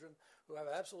 5 children, who have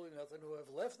absolutely nothing, who have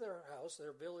left their house,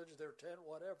 their village, their tent,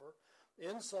 whatever,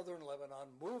 in southern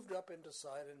Lebanon, moved up into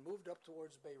Sidon, moved up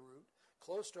towards Beirut,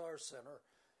 close to our center.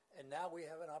 And now we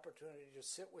have an opportunity to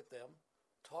sit with them,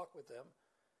 talk with them,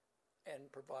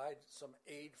 and provide some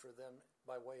aid for them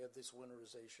by way of this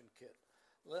winterization kit.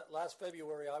 Last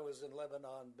February, I was in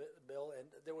Lebanon, Bill,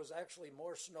 and there was actually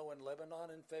more snow in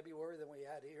Lebanon in February than we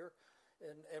had here,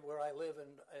 and where I live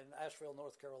in Asheville,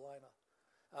 North Carolina.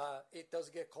 It does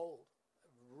get cold,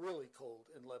 really cold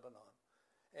in Lebanon.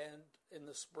 And in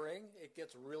the spring, it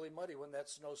gets really muddy when that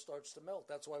snow starts to melt.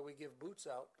 That's why we give boots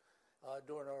out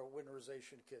during our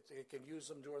winterization kits. They can use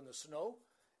them during the snow,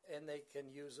 and they can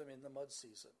use them in the mud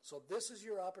season. So this is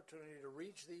your opportunity to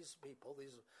reach these people,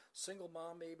 these single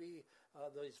mom maybe,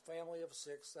 these family of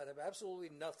 6 that have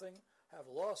absolutely nothing, have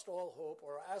lost all hope,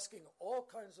 or are asking all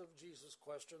kinds of Jesus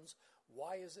questions.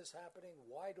 Why is this happening?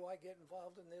 Why do I get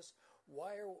involved in this?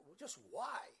 Why?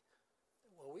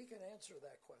 Well, we can answer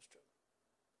that question.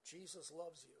 Jesus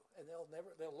loves you, and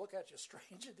they'll look at you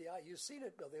strange in the eye. You've seen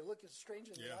it, Bill. They look at you strange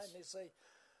in the eye, and they say,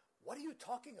 what are you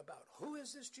talking about? Who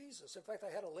is this Jesus? In fact, I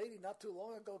had a lady not too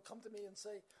long ago come to me and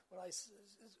say, when I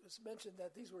mentioned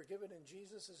that these were given in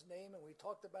Jesus' name, and we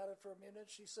talked about it for a minute,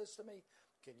 she says to me,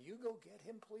 can you go get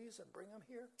him, please, and bring him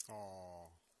here?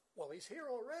 Oh. Well, he's here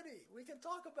already. We can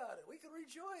talk about it. We can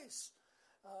rejoice.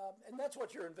 And that's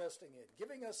what you're investing in,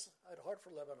 giving us at Heart for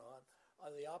Lebanon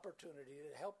the opportunity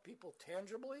to help people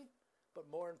tangibly, but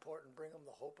more important, bring them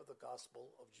the hope of the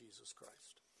gospel of Jesus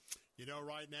Christ. You know,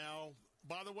 right now,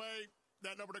 by the way,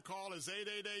 that number to call is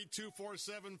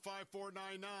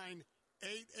 888-247-5499,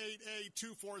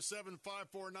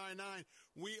 888-247-5499.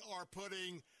 We are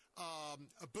putting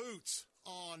boots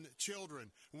on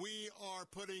children. We are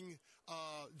putting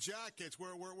jackets.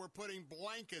 We're putting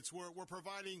blankets. We're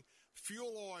providing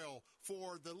fuel oil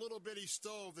for the little bitty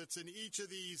stove that's in each of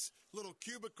these little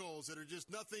cubicles that are just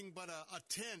nothing but a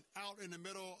tent out in the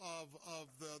middle of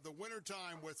the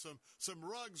wintertime with some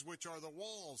rugs, which are the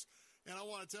walls. And I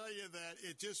want to tell you that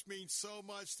it just means so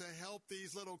much to help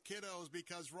these little kiddos,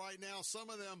 because right now some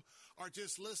of them are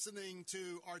just listening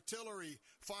to artillery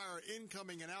fire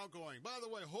incoming and outgoing. By the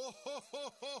way, ho, ho,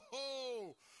 ho, ho,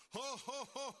 ho, ho, ho,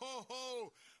 ho, ho,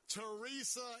 ho,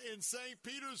 Teresa in St.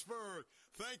 Petersburg.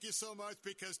 Thank you so much,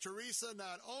 because Teresa,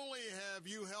 not only have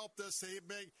you helped us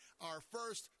make our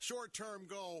first short-term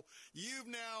goal, you've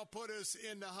now put us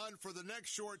in the hunt for the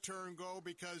next short-term goal,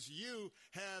 because you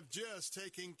have just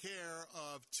taken care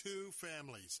of 2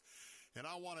 families. And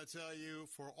I want to tell you,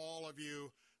 for all of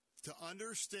you, to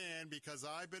understand, because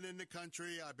I've been in the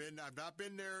country, I've not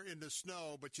been there in the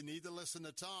snow, but you need to listen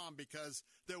to Tom, because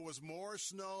there was more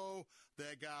snow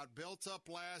that got built up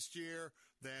last year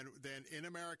than in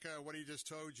America, what he just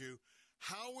told you.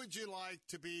 How would you like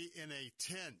to be in a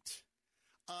tent?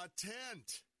 A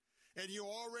tent. And you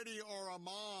already are a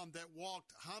mom that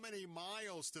walked how many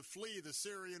miles to flee the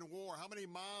Syrian war? How many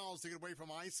miles to get away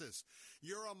from ISIS?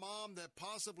 You're a mom that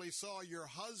possibly saw your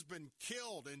husband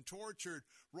killed and tortured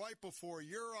right before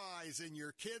your eyes and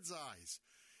your kids' eyes.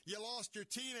 You lost your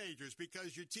teenagers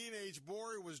because your teenage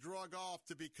boy was drug off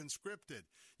to be conscripted.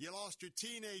 You lost your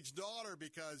teenage daughter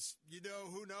because,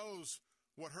 who knows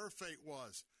what her fate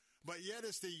was. But yet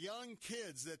it's the young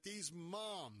kids that these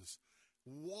moms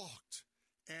walked.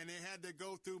 And they had to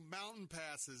go through mountain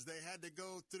passes. They had to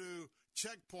go through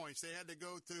checkpoints. They had to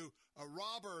go through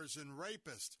robbers and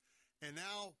rapists. And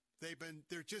now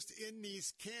they're just in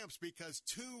these camps because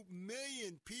 2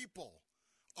 million people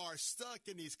are stuck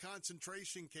in these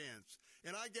concentration camps.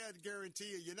 And I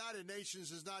guarantee you, United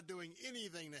Nations is not doing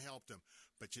anything to help them.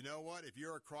 But you know what? If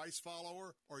you're a Christ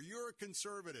follower or you're a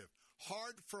conservative,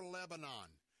 Heart for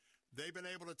Lebanon, they've been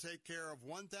able to take care of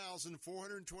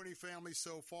 1,420 families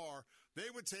so far. They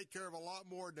would take care of a lot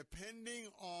more depending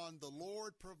on the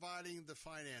Lord providing the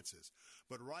finances.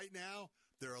 But right now,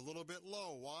 they're a little bit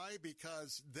low. Why?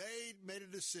 Because they made a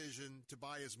decision to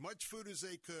buy as much food as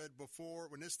they could before,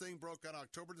 when this thing broke on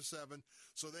October the 7th,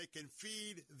 so they can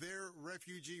feed their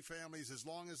refugee families as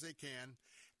long as they can.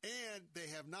 And they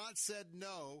have not said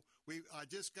no. I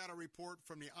just got a report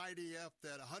from the IDF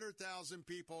that 100,000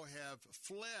 people have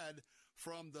fled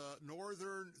from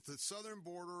the southern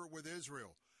border with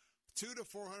Israel. 200 to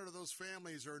 400 of those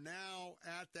families are now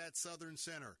at that southern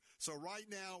center. So right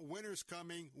now, winter's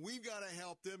coming. We've got to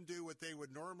help them do what they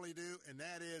would normally do, and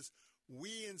that is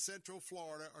we in Central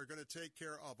Florida are going to take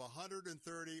care of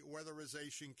 130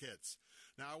 weatherization kits.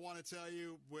 Now, I want to tell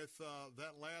you with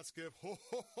that last gift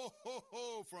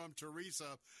from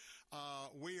Teresa,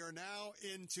 we are now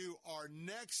into our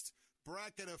next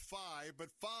bracket of 5,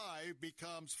 but 5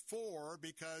 becomes 4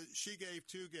 because she gave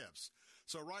 2 gifts.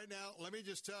 So right now, let me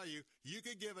just tell you, you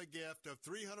could give a gift of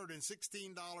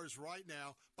 $316 right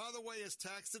now. By the way, it's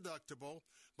tax deductible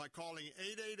by calling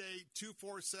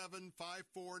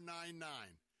 888-247-5499.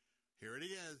 Here it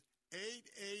is,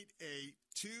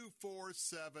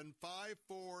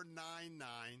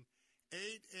 888-247-5499,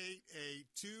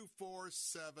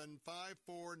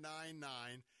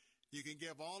 888-247-5499. You can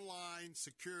give online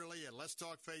securely at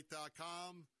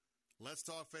letstalkfaith.com.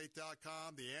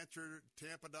 LetsTalkFaith.com,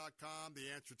 TheAnswerTampa.com,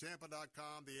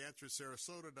 TheAnswerTampa.com,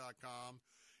 TheAnswerSarasota.com,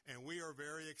 and we are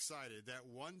very excited. That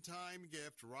one-time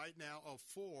gift right now of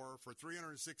 4 for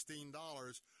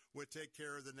 $316 would take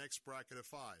care of the next bracket of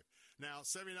 5. Now,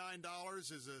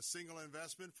 $79 is a single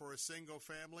investment for a single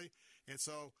family, and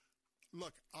so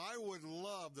look, I would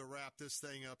love to wrap this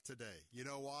thing up today. You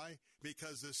know why?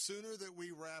 Because the sooner that we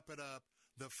wrap it up,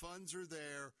 the funds are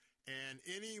there. And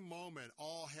any moment,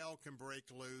 all hell can break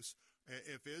loose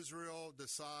if Israel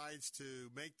decides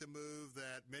to make the move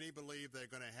that many believe they're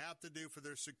going to have to do for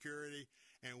their security.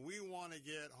 And we want to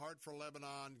get Heart for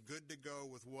Lebanon good to go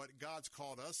with what God's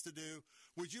called us to do.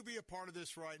 Would you be a part of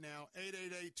this right now?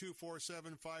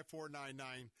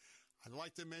 888-247-5499. I'd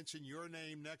like to mention your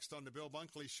name next on the Bill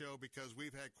Bunkley Show because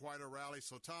we've had quite a rally.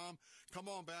 So, Tom, come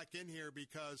on back in here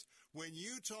because when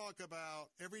you talk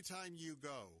about every time you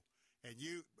go, and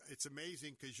it's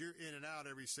amazing because you're in and out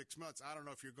every 6 months. I don't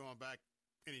know if you're going back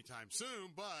anytime soon,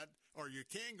 or you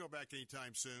can go back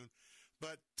anytime soon.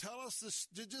 But tell us this,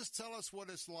 just tell us what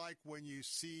it's like when you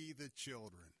see the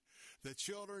children. The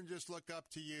children just look up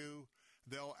to you.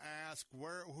 They'll ask,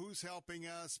 who's helping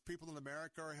us? People in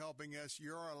America are helping us.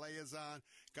 You're our liaison.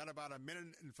 Got about a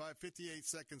minute and 58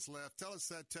 seconds left. Tell us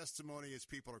that testimony as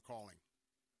people are calling.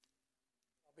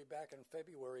 I'll be back in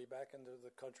February, back into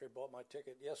the country. Bought my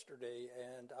ticket yesterday,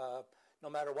 and no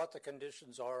matter what the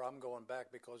conditions are, I'm going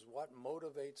back because what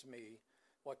motivates me,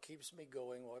 what keeps me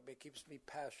going, what keeps me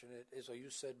passionate is, as you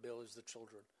said, Bill, is the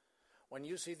children. When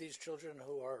you see these children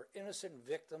who are innocent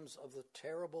victims of the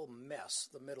terrible mess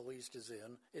the Middle East is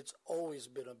in, it's always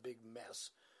been a big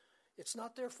mess. It's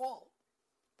not their fault,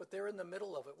 but they're in the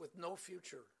middle of it with no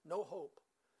future, no hope.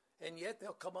 And yet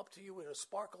they'll come up to you with a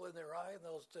sparkle in their eye, and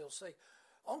they'll say,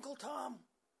 Uncle Tom,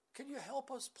 can you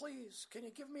help us, please? Can you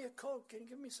give me a Coke? Can you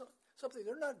give me something?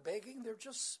 They're not begging. They're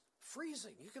just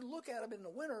freezing. You can look at them in the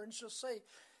winter and just say,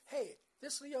 hey,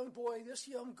 this young boy, this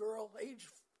young girl, age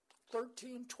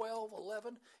 13, 12,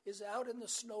 11, is out in the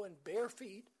snow in bare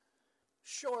feet,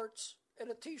 shorts,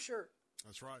 and a T-shirt.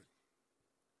 That's right.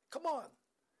 Come on.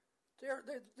 They're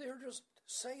just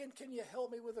saying, can you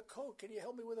help me with a coat? Can you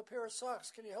help me with a pair of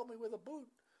socks? Can you help me with a boot?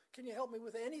 Can you help me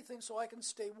with anything so I can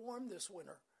stay warm this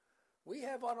winter? We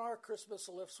have on our Christmas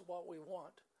list what we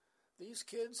want. These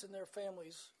kids and their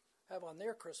families have on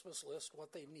their Christmas list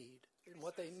what they need. And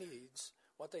what they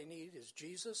need is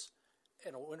Jesus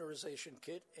and a winterization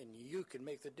kit, and you can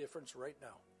make the difference right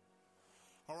now.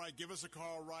 All right, give us a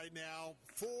call right now.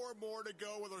 4 more to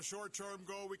go with our short-term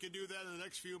goal. We can do that in the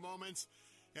next few moments.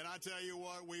 And I tell you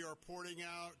what, we are pouring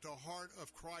out the heart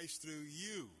of Christ through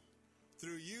you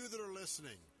that are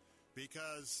listening,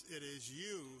 because it is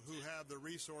you who have the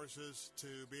resources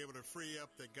to be able to free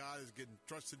up that God is getting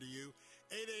trusted to you.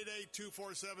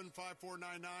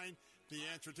 888-247-5499,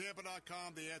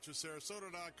 TheAnswerTampa.com,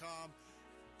 TheAnswerSarasota.com.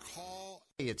 Call.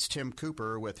 Hey, it's Tim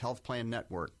Cooper with Health Plan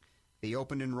Network. The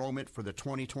open enrollment for the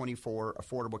 2024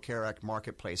 Affordable Care Act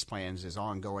Marketplace plans is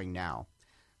ongoing now.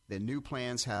 The new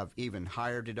plans have even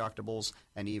higher deductibles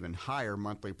and even higher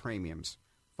monthly premiums.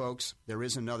 Folks, there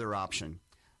is another option.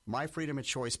 My Freedom of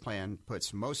Choice plan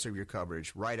puts most of your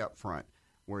coverage right up front,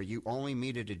 where you only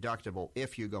meet a deductible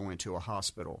if you go into a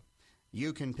hospital.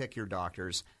 You can pick your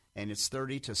doctors, and it's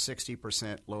 30 to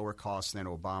 60% lower cost than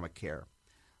Obamacare.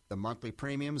 The monthly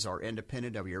premiums are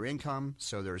independent of your income,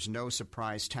 so there's no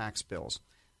surprise tax bills.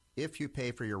 If you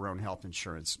pay for your own health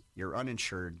insurance, you're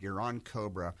uninsured, you're on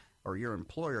COBRA, or your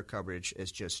employer coverage is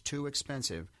just too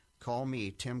expensive, call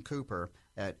me, Tim Cooper,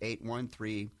 at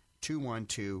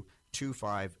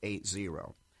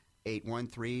 813-212-2580.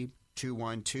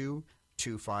 813-212-2580.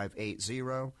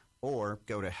 888-2580 or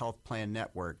go to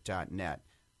healthplannetwork.net.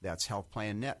 That's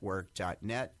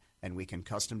healthplannetwork.net, and we can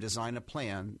custom design a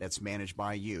plan that's managed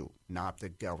by you, not the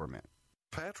government.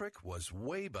 Patrick was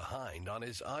way behind on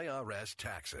his IRS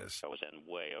taxes. I was in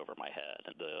way over my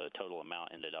head. The total amount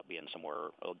ended up being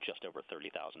somewhere just over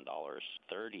 $30,000.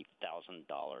 $30,000.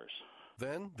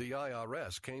 Then the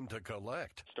IRS came to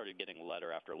collect. Started getting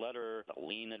letter after letter. A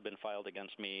lien had been filed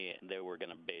against me. They were going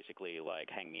to basically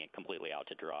hang me completely out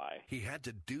to dry. He had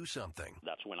to do something.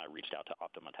 That's when I reached out to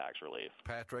Optima Tax Relief.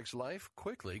 Patrick's life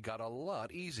quickly got a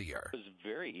lot easier. It was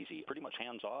very easy. Pretty much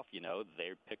hands off,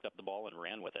 They picked up the ball and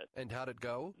ran with it. And how'd it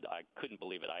go? I couldn't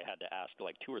believe it. I had to ask 2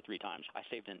 or 3 times. I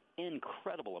saved an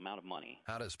incredible amount of money.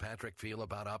 How does Patrick feel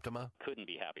about Optima? Couldn't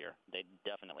be happier. They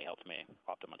definitely helped me.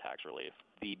 Optima Tax Relief.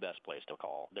 The best place to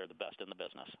call. They're the best in the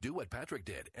business. Do what Patrick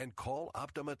did and call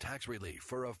Optima Tax Relief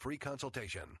for a free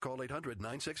consultation. Call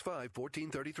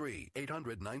 800-965-1433.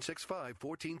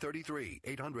 800-965-1433.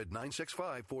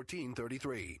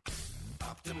 800-965-1433.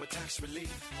 Optima Tax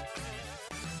Relief.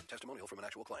 Testimonial from an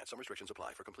actual client. Some restrictions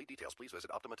apply. For complete details, please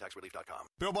visit OptimaTaxRelief.com.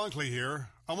 Bill Bunkley here.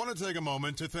 I want to take a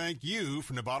moment to thank you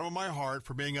from the bottom of my heart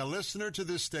for being a listener to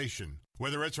this station.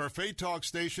 Whether it's our Faith Talk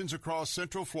stations across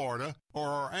Central Florida or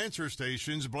our answer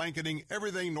stations blanketing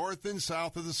everything north and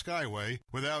south of the Skyway,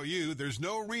 without you, there's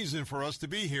no reason for us to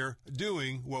be here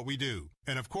doing what we do.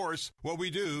 And of course, what we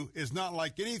do is not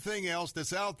like anything else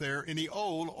that's out there in the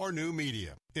old or new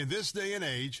media. In this day and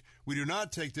age, we do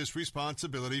not take this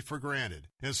responsibility for granted.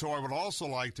 And so I would also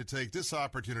like to take this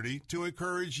opportunity to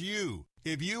encourage you.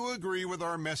 If you agree with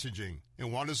our messaging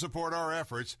and want to support our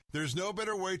efforts, there's no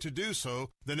better way to do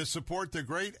so than to support the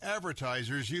great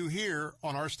advertisers you hear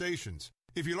on our stations.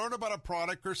 If you learn about a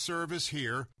product or service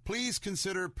here, please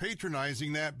consider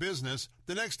patronizing that business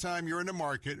the next time you're in the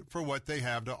market for what they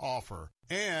have to offer.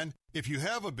 And if you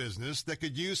have a business that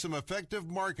could use some effective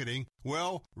marketing,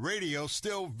 well, radio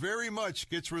still very much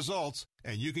gets results,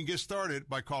 and you can get started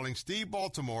by calling Steve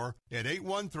Baltimore at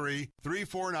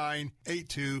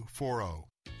 813-349-8240.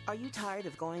 Are you tired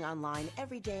of going online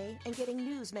every day and getting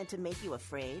news meant to make you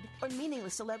afraid? Or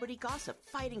meaningless celebrity gossip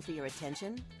fighting for your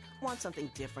attention? Want something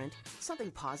different?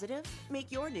 Something positive?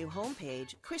 Make your new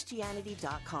homepage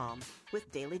Christianity.com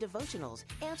with daily devotionals,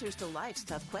 answers to life's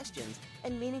tough questions,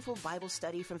 and meaningful Bible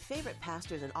study from favorite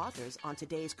pastors and authors on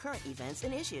today's current events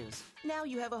and issues. Now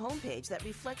you have a homepage that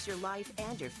reflects your life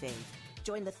and your faith.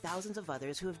 Join the thousands of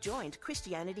others who have joined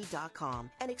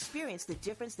Christianity.com and experience the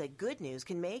difference that good news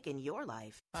can make in your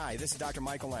life. Hi, this is Dr.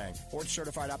 Michael Lang,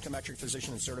 board-certified optometric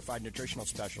physician and certified nutritional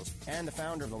specialist, and the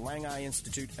founder of the Lang Eye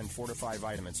Institute and Fortify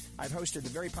Vitamins. I've hosted the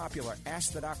very popular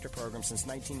Ask the Doctor program since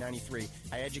 1993.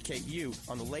 I educate you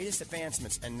on the latest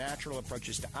advancements and natural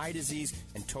approaches to eye disease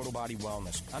and total body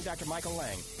wellness. I'm Dr. Michael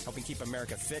Lang, helping keep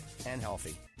America fit and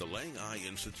healthy. The Lang Eye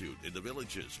Institute in the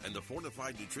Villages and the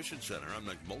Fortified Nutrition Center on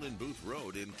McMullen Booth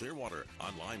Road in Clearwater.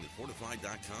 Online at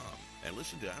fortified.com. And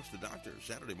listen to Ask the Doctor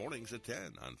Saturday mornings at 10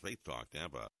 on Faith Talk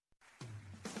Tampa.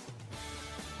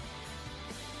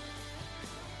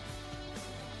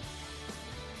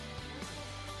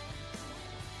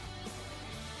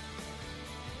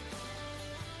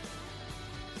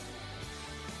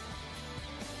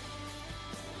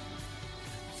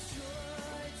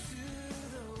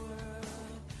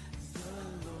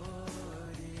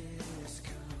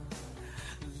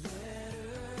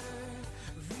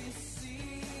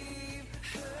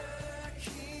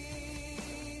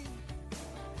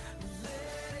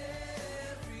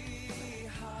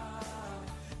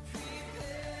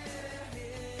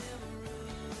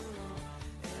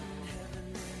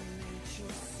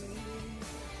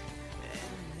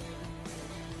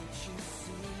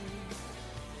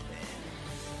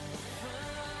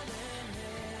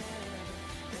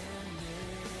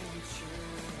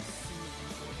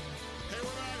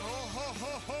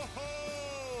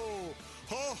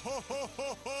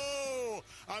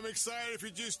 I'm excited if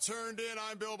you just turned in.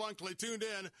 I'm Bill Bunkley. Tuned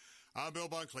in. I'm Bill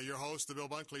Bunkley, your host, The Bill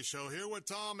Bunkley Show, here with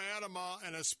Tom Adama,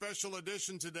 and a special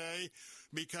edition today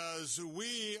because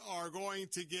we are going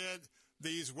to get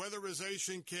these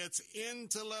weatherization kits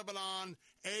into Lebanon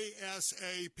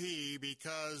ASAP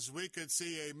because we could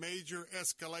see a major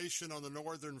escalation on the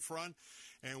northern front,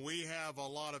 and we have a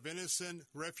lot of innocent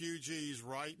refugees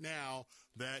right now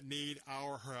that need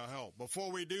our help.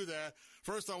 Before we do that,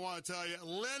 first I want to tell you,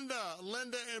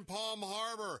 Linda in Palm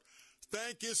Harbor,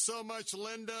 thank you so much,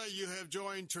 Linda. You have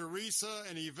joined Teresa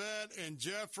and Yvette and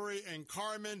Jeffrey and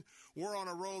Carmen. We're on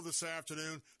a roll this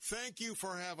afternoon. Thank you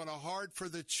for having a heart for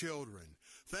the children.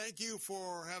 Thank you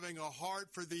for having a heart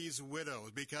for these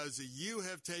widows, because you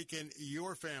have taken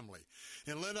your family.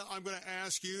 And Linda, I'm going to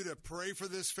ask you to pray for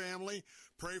this family.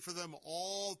 Pray for them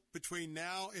all between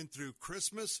now and through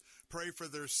Christmas. Pray for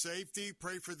their safety.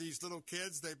 Pray for these little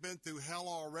kids. They've been through hell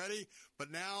already,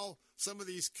 but now some of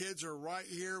these kids are right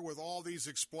here with all these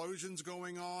explosions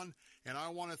going on. And I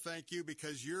want to thank you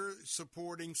because you're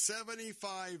supporting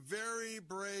 75 very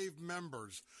brave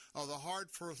members of the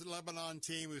Heart for Lebanon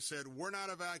team who said, we're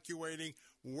not evacuating,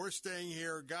 we're staying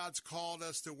here. God's called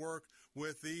us to work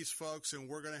with these folks, and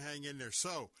we're going to hang in there.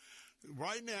 So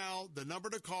right now, the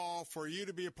number to call for you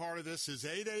to be a part of this is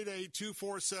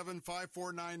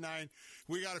 888-247-5499.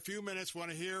 We got a few minutes.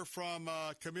 Want to hear from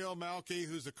Camille Malky,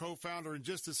 who's the co-founder, in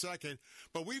just a second.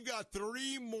 But we've got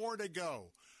 3 more to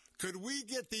go. Could we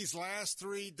get these last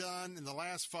 3 done in the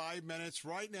last 5 minutes?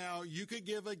 Right now, you could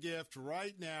give a gift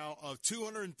right now of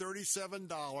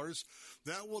 $237.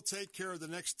 That will take care of the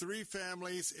next 3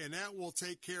 families, and that will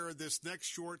take care of this next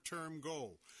short-term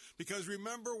goal. Because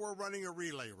remember, we're running a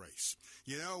relay race.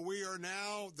 You know, we are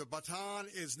now, the baton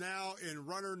is now in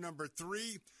runner number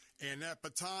 3, and that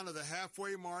baton of the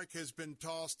halfway mark has been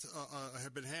tossed,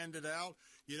 have been handed out.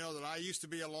 You know that I used to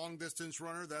be a long-distance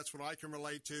runner. That's what I can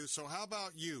relate to. So how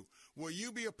about you? Will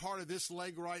you be a part of this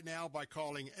leg right now by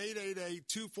calling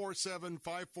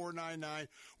 888-247-5499?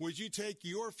 Would you take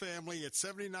your family at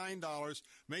 $79?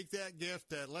 Make that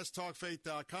gift at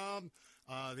letstalkfaith.com.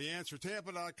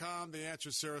 TheAnswerTampa.com,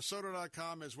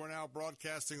 TheAnswerSarasota.com, as we're now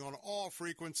broadcasting on all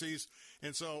frequencies.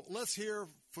 And so let's hear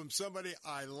from somebody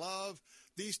I love.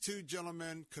 These 2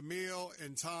 gentlemen, Camille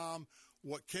and Tom,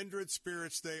 what kindred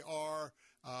spirits they are.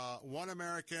 One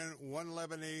American, one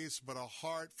Lebanese, but a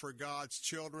heart for God's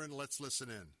children. Let's listen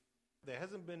in. There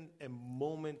hasn't been a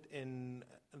moment in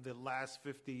the last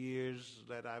 50 years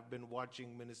that I've been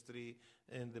watching ministry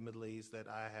in the Middle East that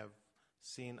I have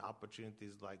seen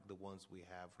opportunities like the ones we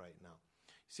have right now.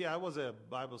 See, I was a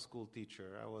Bible school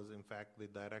teacher. I was, in fact, the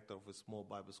director of a small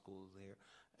Bible school here.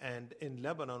 And in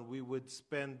Lebanon, we would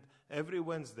spend every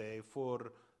Wednesday for a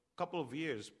couple of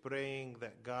years praying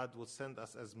that God would send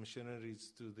us as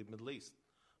missionaries to the Middle East.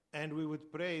 And we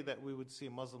would pray that we would see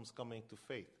Muslims coming to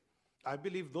faith. I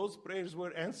believe those prayers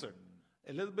were answered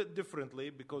a little bit differently,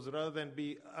 because rather than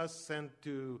be us sent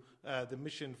to the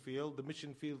mission field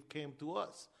came to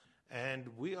us. And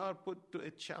we are put to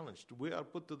a challenge. We are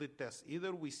put to the test.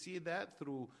 Either we see that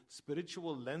through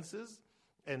spiritual lenses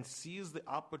and seize the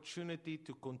opportunity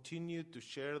to continue to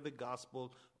share the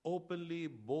gospel openly,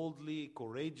 boldly,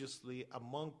 courageously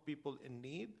among people in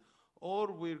need, or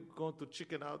we're going to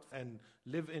chicken out and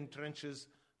live in trenches,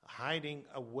 hiding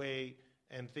away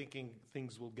and thinking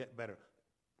things will get better.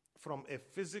 From a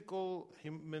physical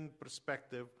human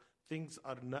perspective, things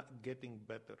are not getting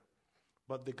better.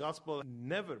 But the gospel has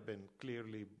never been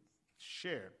clearly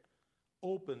shared,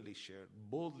 openly shared,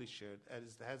 boldly shared,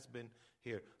 as it has been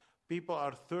here. People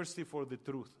are thirsty for the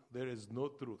truth. There is no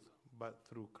truth but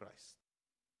through Christ.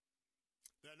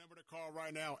 That number to call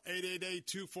right now,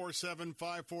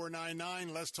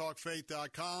 888-247-5499,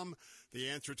 letstalkfaith.com,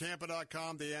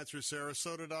 TheAnswerTampa.com,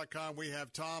 TheAnswerSarasota.com. We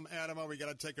have Tom Adama. We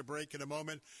got to take a break in a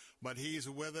moment, but he's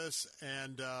with us,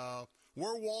 and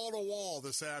we're wall-to-wall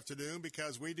this afternoon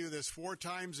because we do this 4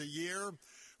 times a year.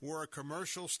 We're a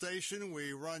commercial station.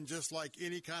 We run just like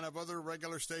any kind of other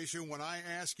regular station. When I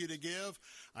ask you to give,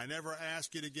 I never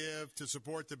ask you to give to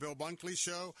support the Bill Bunkley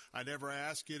Show. I never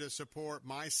ask you to support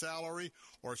my salary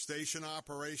or station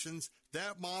operations.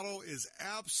 That model is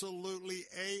absolutely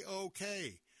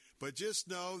A-OK. But just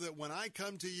know that when I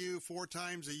come to you 4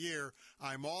 times a year,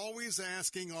 I'm always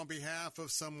asking on behalf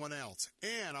of someone else.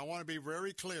 And I want to be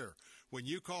very clear. When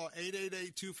you call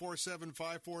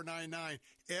 888-247-5499,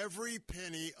 every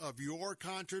penny of your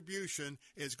contribution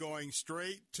is going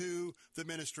straight to the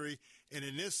ministry. And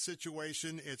in this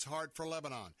situation, it's Heart for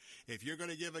Lebanon. If you're going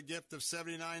to give a gift of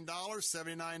 $79,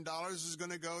 $79 is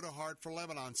going to go to Heart for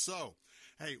Lebanon. So,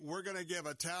 hey, we're going to give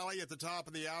a tally at the top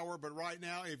of the hour. But right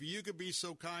now, if you could be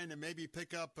so kind and maybe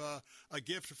pick up a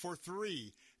gift for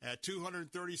 3 at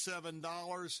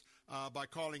 $237 by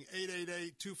calling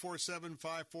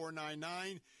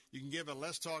 888-247-5499. You can give at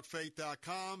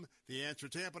letstalkfaith.com,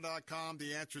 TheAnswerTampa.com,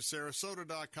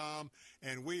 TheAnswerSarasota.com,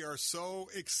 and we are so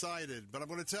excited. But I'm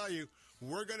going to tell you,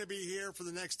 we're going to be here for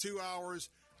the next 2 hours,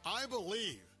 I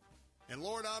believe. And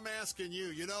Lord, I'm asking you,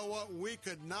 you know what? We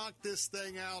could knock this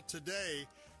thing out today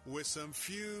with a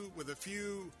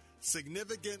few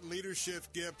significant leadership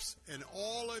gifts, and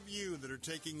all of you that are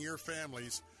taking your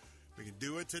families, We can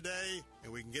do it today,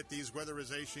 and we can get these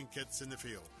weatherization kits in the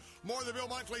field. More of the Bill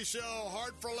Bunkley Show,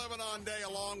 Heart for Lebanon Day,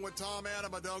 along with Tom Adam.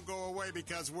 But don't go away,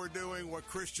 because we're doing what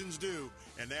Christians do,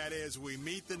 and that is we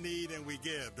meet the need and we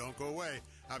give. Don't go away.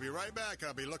 I'll be right back.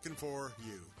 I'll be looking for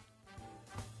you.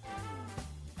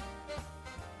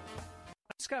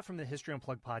 Scott from the History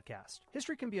Unplugged podcast.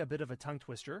 History can be a bit of a tongue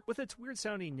twister with its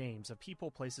weird-sounding names of people,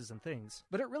 places, and things,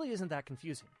 but it really isn't that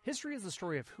confusing. History is the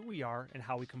story of who we are and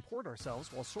how we comport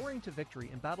ourselves while soaring to victory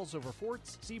in battles over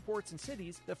forts, seaports, and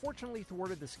cities that fortunately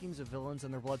thwarted the schemes of villains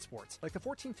and their blood sports, like the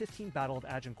 1415 Battle of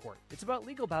Agincourt. It's about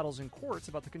legal battles in courts,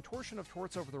 about the contortion of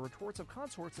torts over the retorts of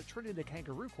consorts that turned into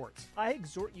kangaroo courts. I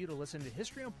exhort you to listen to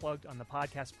History Unplugged on the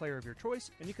podcast player of your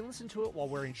choice, and you can listen to it while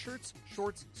wearing shirts,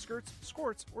 shorts, skirts,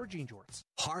 skirts, or jean jorts.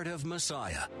 Heart of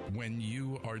Messiah. When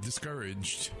you are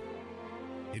discouraged,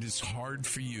 it is hard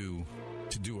for you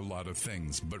to do a lot of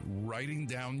things, but writing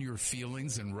down your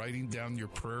feelings and writing down your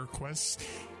prayer requests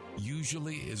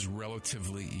usually is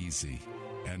relatively easy.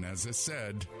 And as I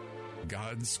said,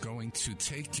 God's going to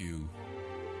take you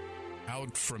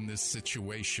out from this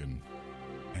situation,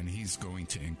 and He's going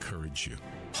to encourage you.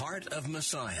 Heart of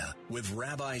Messiah with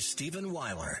Rabbi Stephen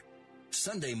Weiler.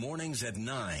 Sunday mornings at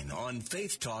 9 on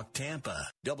Faith Talk Tampa,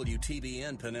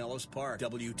 WTBN Pinellas Park,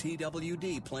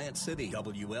 WTWD Plant City,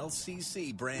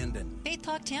 WLCC Brandon. Faith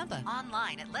Talk Tampa.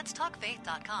 Online at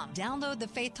letstalkfaith.com. Download the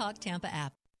Faith Talk Tampa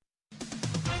app.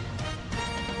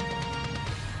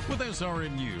 With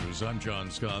SRN News, I'm John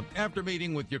Scott. After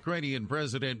meeting with Ukrainian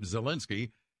President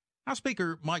Zelensky, House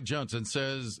Speaker Mike Johnson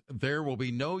says there will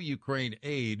be no Ukraine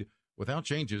aid without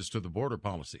changes to the border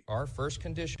policy. Our first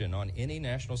condition on any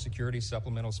national security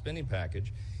supplemental spending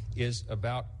package is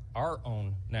about our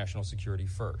own national security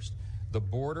first. The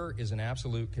border is an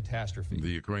absolute catastrophe. The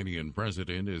Ukrainian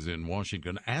president is in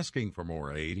Washington asking for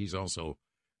more aid. He's also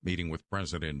meeting with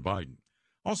President Biden.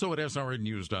 Also at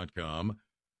srnnews.com,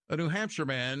 a New Hampshire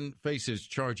man faces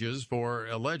charges for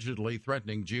allegedly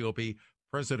threatening GOP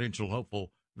presidential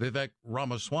hopeful Vivek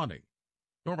Ramaswamy.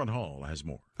 Norman Hall has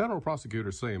more. Federal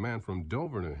prosecutors say a man from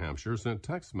Dover, New Hampshire, sent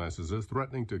text messages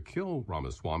threatening to kill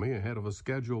Ramaswamy ahead of a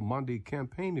scheduled Monday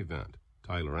campaign event.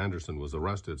 Tyler Anderson was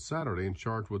arrested Saturday and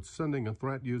charged with sending a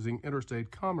threat using interstate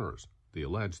commerce. The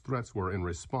alleged threats were in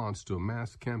response to a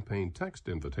mass campaign text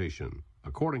invitation.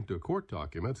 According to court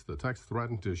documents, the text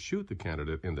threatened to shoot the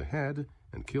candidate in the head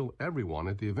and kill everyone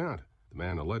at the event. The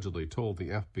man allegedly told the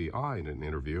FBI in an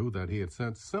interview that he had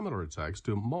sent similar texts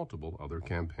to multiple other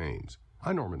campaigns.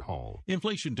 I'm Norman Hall.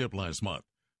 Inflation dipped last month,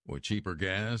 with cheaper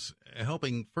gas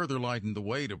helping further lighten the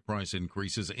weight of price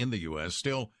increases in the U.S.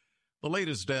 Still, the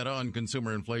latest data on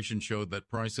consumer inflation showed that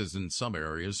prices in some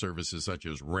areas, services such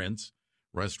as rents,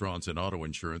 restaurants, and auto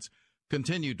insurance,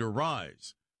 continued to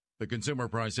rise. The Consumer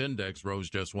Price Index rose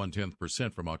just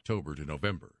 0.1% from October to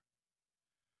November.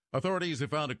 Authorities have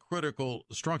found a critical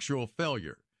structural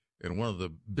failure in one of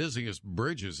the busiest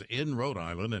bridges in Rhode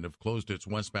Island and have closed its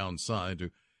westbound side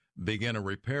to begin a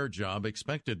repair job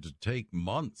expected to take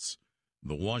months.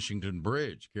 The Washington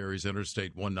Bridge carries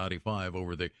Interstate 195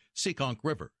 over the Seekonk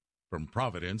River from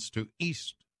Providence to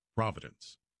East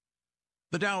Providence.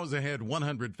 The Dow is ahead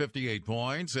 158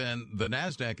 points and the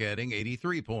NASDAQ adding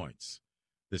 83 points.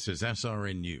 This is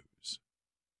SRN News.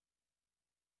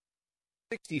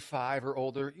 65 or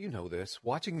older, you know this.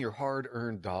 Watching your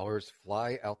hard-earned dollars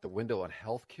fly out the window on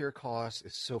health care costs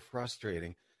is so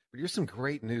frustrating. But here's some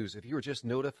great news. If you were just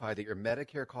notified that your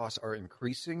Medicare costs are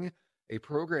increasing, a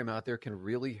program out there can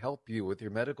really help you with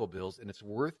your medical bills, and it's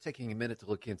worth taking a minute to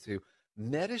look into.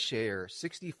 Medishare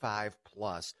 65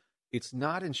 Plus. It's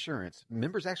not insurance.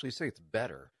 Members actually say it's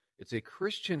better. It's a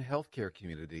Christian healthcare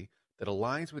community that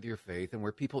aligns with your faith and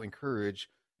where people encourage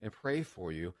and pray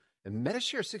for you. And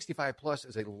Medishare 65 Plus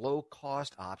is a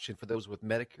low-cost option for those with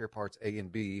Medicare Parts A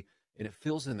and B, and it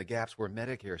fills in the gaps where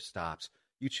Medicare stops.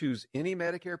 You choose any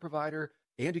Medicare provider,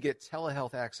 and you get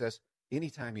telehealth access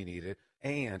anytime you need it.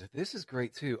 And this is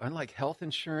great, too. Unlike health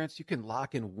insurance, you can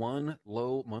lock in one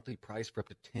low monthly price for up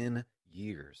to 10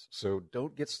 years. So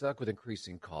don't get stuck with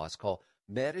increasing costs. Call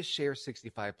Medishare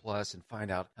 65 Plus and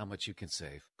find out how much you can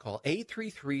save. Call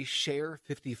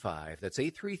 833-SHARE-55. That's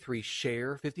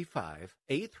 833-SHARE-55.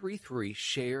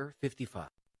 833-SHARE-55.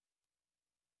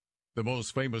 The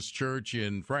most famous church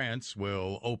in France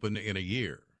will open in a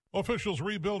year. Officials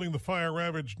rebuilding the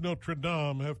fire-ravaged Notre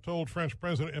Dame have told French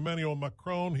President Emmanuel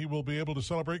Macron he will be able to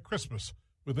celebrate Christmas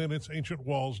within its ancient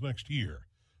walls next year.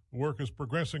 The work is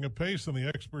progressing apace, and the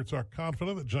experts are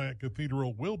confident the giant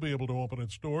cathedral will be able to open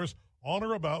its doors on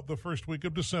or about the first week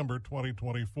of December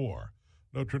 2024.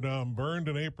 Notre Dame burned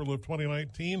in April of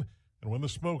 2019, and when the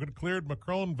smoke had cleared,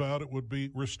 Macron vowed it would be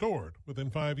restored within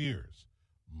 5 years.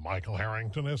 Michael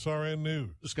Harrington, SRN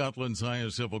News. Scotland's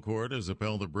highest civil court has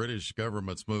upheld the British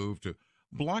government's move to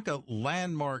block a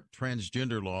landmark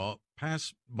transgender law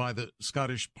passed by the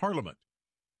Scottish Parliament.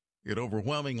 It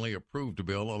overwhelmingly approved a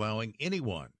bill allowing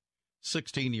anyone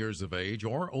 16 years of age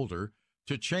or older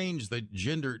to change the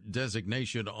gender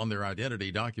designation on their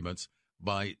identity documents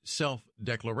by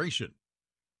self-declaration,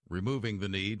 removing the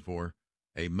need for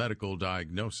a medical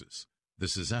diagnosis.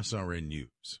 This is SRN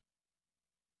News.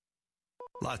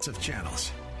 Lots of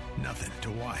channels, nothing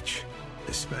to watch,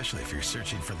 especially if you're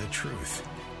searching for the truth.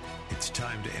 It's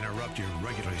time to interrupt your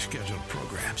regularly scheduled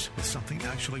programs with something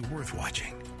actually worth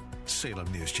watching.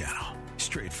 Salem News Channel.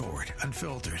 Straightforward,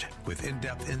 unfiltered, with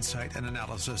in-depth insight and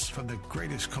analysis from the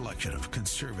greatest collection of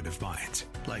conservative minds,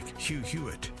 like Hugh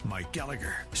Hewitt, Mike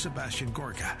Gallagher, Sebastian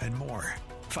Gorka, and more.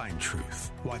 Find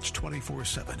truth. Watch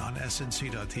 24/7 on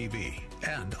SNC.TV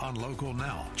and on Local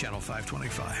Now, Channel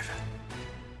 525.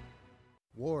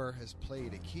 War has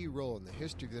played a key role in the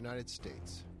history of the United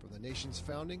States, from the nation's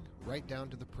founding right down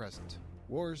to the present.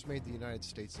 Wars made the United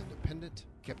States independent,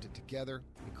 kept it together,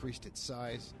 increased its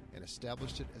size, and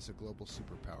established it as a global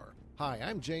superpower. Hi,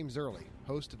 I'm James Early,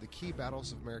 host of the Key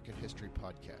Battles of American History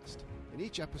podcast. In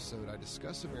each episode, I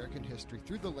discuss American history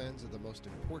through the lens of the most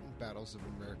important battles of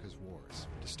America's wars.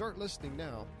 To start listening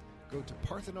now, go to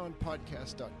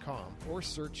ParthenonPodcast.com or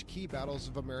search Key Battles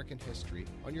of American History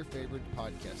on your favorite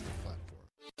podcasting platform.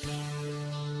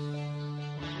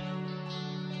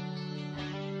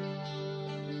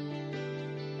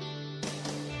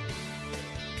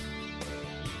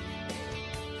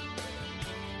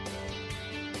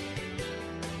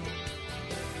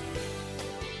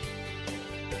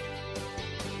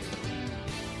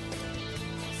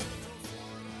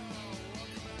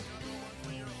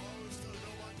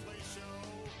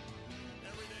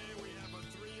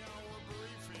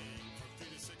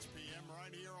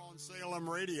 Salem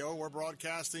Radio. We're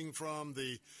broadcasting from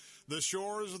the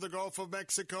shores of the Gulf of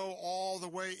Mexico all the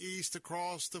way east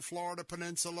across the Florida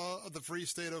Peninsula of the free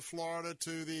state of Florida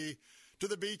to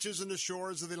the beaches and the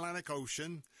shores of the Atlantic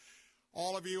Ocean.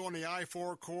 All of you on the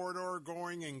I-4 corridor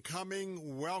going and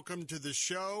coming, welcome to the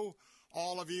show.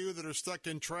 All of you that are stuck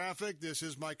in traffic, this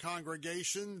is my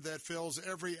congregation that fills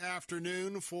every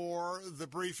afternoon for the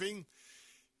briefing.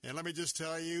 And let me just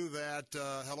tell you that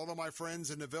hello to my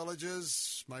friends in the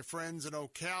villages, my friends in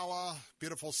Ocala,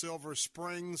 beautiful Silver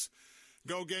Springs.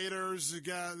 Go Gators,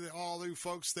 got all you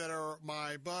folks that are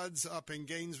my buds up in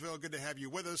Gainesville. Good to have you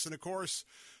with us. And, of course,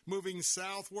 moving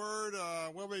southward,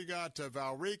 we got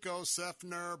Valrico,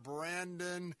 Seffner,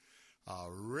 Brandon,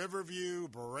 Riverview,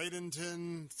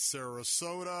 Bradenton,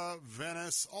 Sarasota,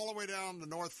 Venice, all the way down to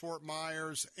North Fort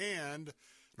Myers and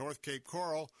North Cape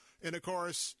Coral. And, of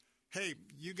course, hey,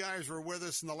 you guys were with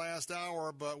us in the last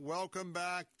hour, but welcome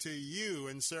back to you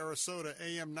in Sarasota,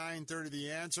 AM 930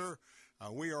 The Answer.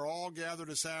 We are all gathered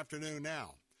this afternoon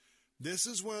now. This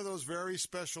is one of those very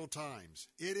special times.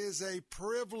 It is a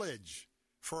privilege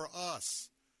for us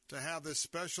to have this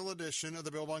special edition of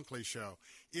the Bill Bunkley Show.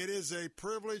 It is a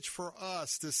privilege for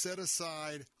us to set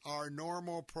aside our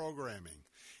normal programming.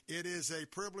 It is a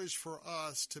privilege for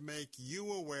us to make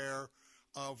you aware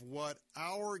of what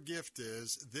our gift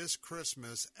is this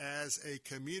Christmas as a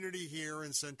community here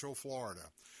in Central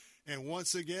Florida. And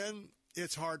once again,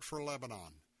 it's Heart for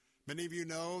Lebanon. Many of you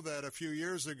know that a few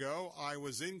years ago, I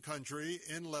was in country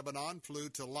in Lebanon, flew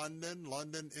to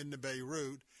London into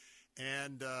Beirut,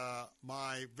 and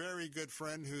my very good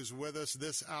friend who's with us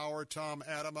this hour, Tom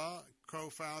Adama,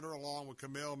 co-founder along with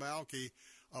Camille Malky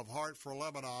of Heart for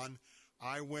Lebanon,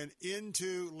 I went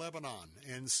into Lebanon,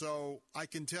 and so I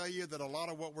can tell you that a lot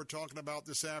of what we're talking about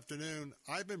this afternoon,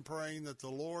 I've been praying that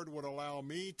the Lord would allow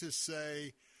me to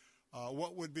say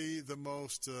what would be the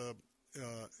most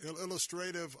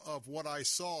illustrative of what I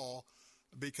saw,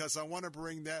 because I want to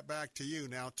bring that back to you.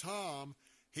 Now, Tom,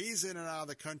 he's in and out of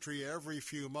the country every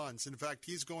few months. In fact,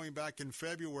 he's going back in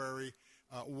February,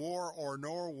 war or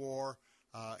no war.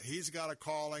 He's got a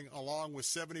calling along with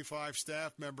 75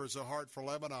 staff members of Heart for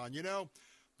Lebanon. You know,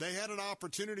 they had an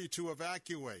opportunity to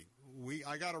evacuate.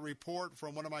 I got a report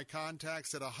from one of my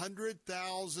contacts that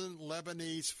 100,000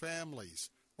 Lebanese families,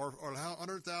 or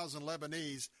 100,000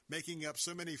 Lebanese making up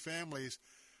so many families,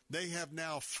 they have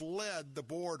now fled the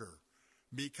border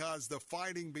because the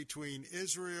fighting between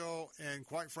Israel and,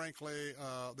 quite frankly,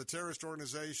 the terrorist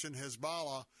organization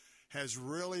Hezbollah has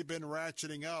really been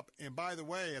ratcheting up. And by the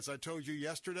way, as I told you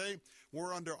yesterday,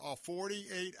 we're under a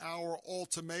 48-hour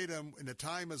ultimatum, and the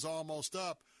time is almost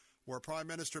up, where Prime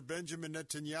Minister Benjamin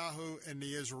Netanyahu and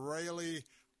the Israeli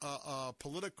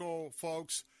political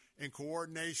folks, in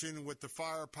coordination with the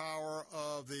firepower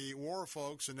of the war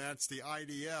folks, and that's the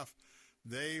IDF,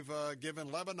 they've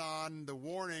given Lebanon the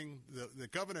warning, the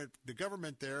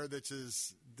government there that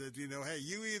says that, hey,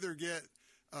 you either get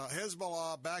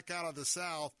Hezbollah back out of the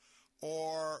south,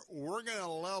 or we're going to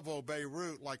level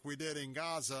Beirut like we did in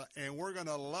Gaza, and we're going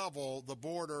to level the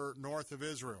border north of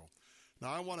Israel.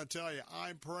 Now, I want to tell you,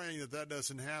 I'm praying that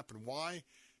doesn't happen. Why?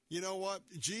 You know what?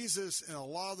 Jesus and a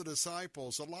lot of the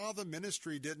disciples, a lot of the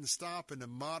ministry didn't stop in the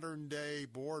modern-day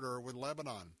border with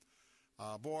Lebanon.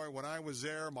 Boy, when I was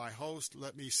there, my host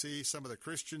let me see some of the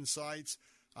Christian sites.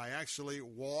 I actually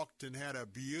walked and had a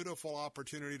beautiful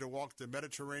opportunity to walk the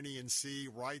Mediterranean Sea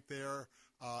right there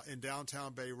in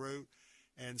downtown Beirut.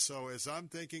 And so as I'm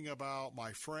thinking about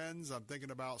my friends, I'm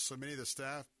thinking about so many of the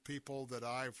staff people that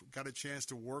I've got a chance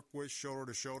to work with shoulder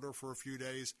to shoulder for a few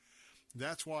days.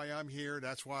 That's why I'm here.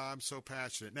 That's why I'm so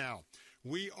passionate. Now,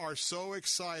 we are so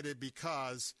excited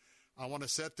because I want to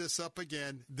set this up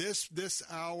again. This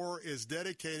hour is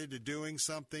dedicated to doing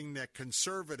something that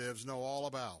conservatives know all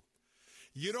about.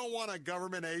 You don't want a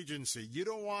government agency. You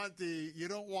don't want the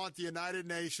United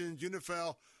Nations,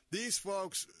 UNIFIL. These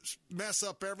folks mess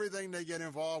up everything they get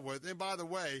involved with. And by the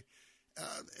way,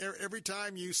 every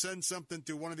time you send something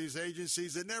to one of these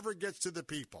agencies, it never gets to the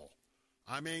people.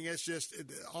 I mean, it's just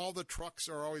all the trucks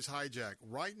are always hijacked.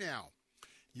 Right now,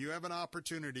 you have an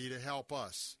opportunity to help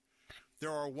us.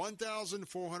 There are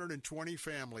 1,420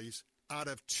 families out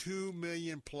of 2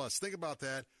 million plus. Think about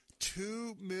that,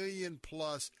 2 million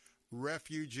plus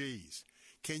refugees.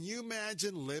 Can you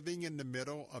imagine living in the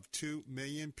middle of 2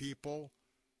 million people?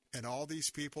 And all these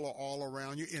people are all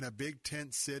around you in a big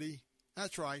tent city?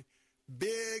 That's right,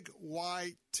 big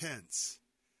white tents.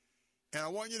 And I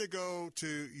want you to go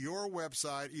to your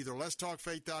website, either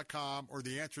letstalkfaith.com or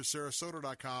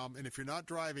theanswersarasota.com. And if you're not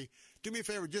driving, do me a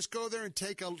favor, just go there and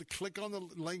click on the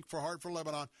link for Heart for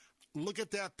Lebanon. Look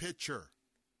at that picture,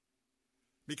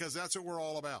 because that's what we're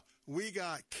all about. We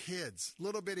got kids,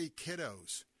 little bitty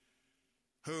kiddos,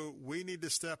 who we need to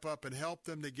step up and help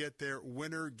them to get their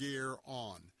winter gear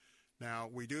on. Now,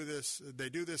 they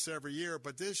do this every year,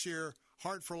 but this year,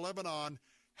 Heart for Lebanon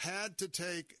had to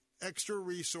take extra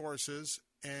resources,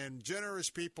 and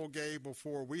generous people gave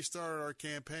before we started our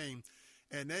campaign,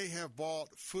 and they have bought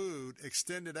food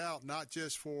extended out, not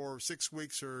just for 6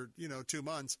 weeks or 2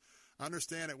 months. I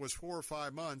understand it was 4 or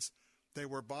 5 months. They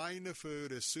were buying the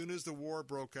food as soon as the war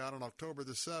broke out on October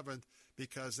the 7th,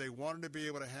 because they wanted to be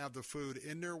able to have the food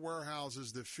in their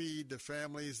warehouses to feed the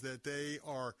families that they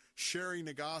are sharing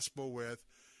the gospel with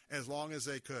as long as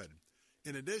they could.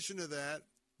 In addition to that,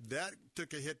 that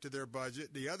took a hit to their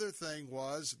budget. The other thing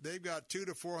was they've got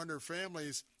 200 to 400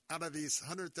 families out of these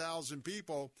 100,000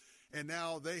 people, and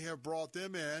now they have brought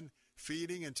them in,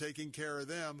 feeding and taking care of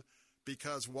them,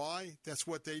 because why? That's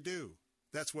what they do.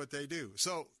 That's what they do.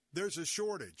 So there's a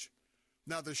shortage.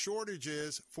 Now, the shortage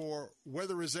is for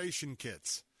weatherization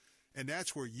kits, and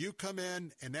that's where you come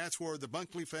in, and that's where the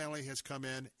Bunkley family has come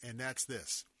in, and that's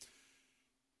this.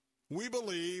 We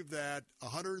believe that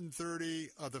 130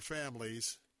 of the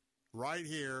families right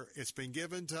here, it's been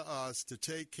given to us to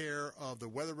take care of the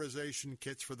weatherization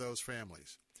kits for those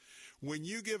families. When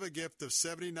you give a gift of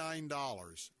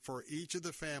 $79 for each of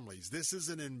the families, this is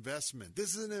an investment.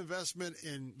 This is an investment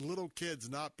in little kids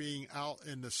not being out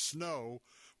in the snow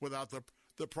without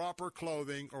the proper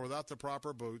clothing or without the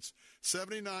proper boots.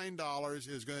 $79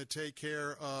 is going to take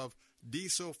care of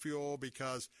diesel fuel,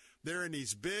 because they're in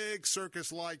these big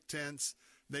circus-like tents.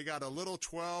 They got a little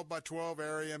 12 by 12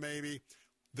 area maybe.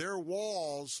 Their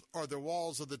walls are the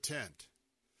walls of the tent.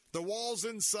 The walls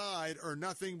inside are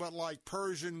nothing but like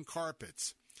Persian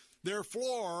carpets. Their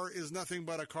floor is nothing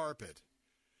but a carpet.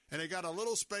 And they got a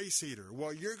little space heater.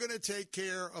 Well, you're going to take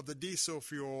care of the diesel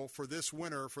fuel for this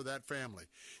winter for that family.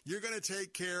 You're going to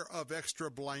take care of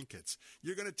extra blankets.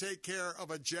 You're going to take care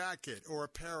of a jacket or a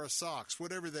pair of socks,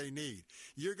 whatever they need.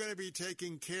 You're going to be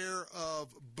taking care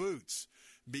of boots,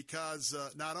 because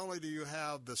not only do you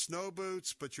have the snow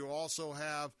boots, but you also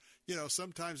have,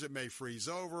 sometimes it may freeze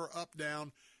over, up,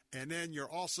 down, and then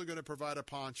you're also going to provide a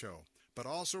poncho. But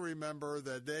also remember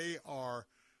that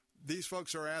these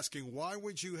folks are asking, why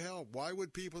would you help? Why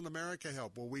would people in America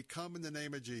help? Well, we come in the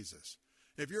name of Jesus.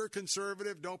 If you're a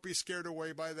conservative, don't be scared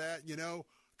away by that.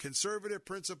 Conservative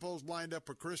principles lined up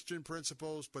with Christian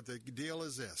principles, but the deal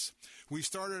is this. We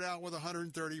started out with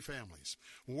 130 families.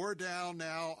 We're down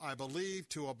now, I believe,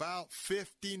 to about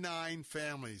 59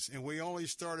 families, and we only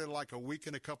started like a week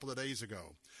and a couple of days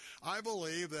ago. I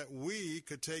believe that we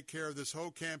could take care of this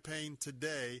whole campaign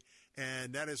today,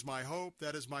 and that is my hope,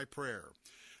 that is my prayer.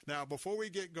 Now, before we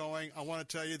get going, I want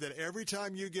to tell you that every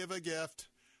time you give a gift,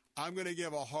 I'm going to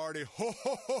give a hearty ho,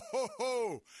 ho, ho, ho,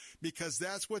 ho, because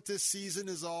that's what this season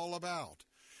is all about.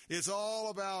 It's all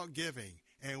about giving.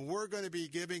 And we're going to be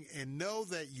giving, and know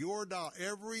that your dollar,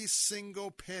 every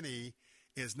single penny,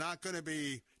 is not going to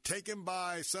be taken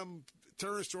by some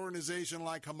terrorist organization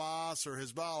like Hamas or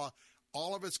Hezbollah.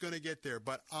 All of it's going to get there.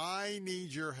 But I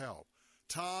need your help.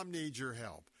 Tom needs your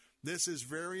help. This is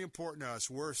very important to us.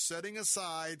 We're setting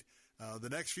aside the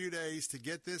next few days to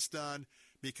get this done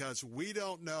because we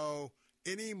don't know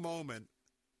any moment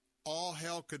all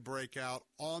hell could break out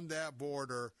on that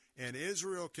border, and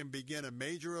Israel can begin a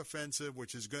major offensive,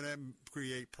 which is going to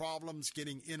create problems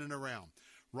getting in and around.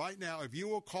 Right now, if you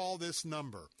will call this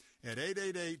number at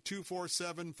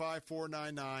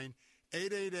 888-247-5499,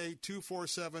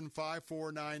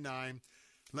 888-247-5499,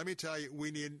 let me tell you,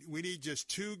 we need just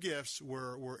 2 gifts.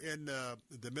 We're in the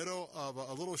middle of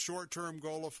a little short-term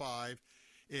goal of 5.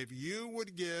 If you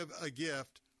would give a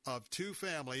gift of 2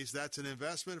 families, that's an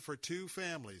investment for 2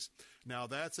 families. Now,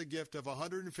 that's a gift of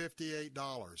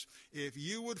 $158. If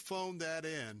you would phone that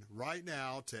in right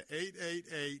now to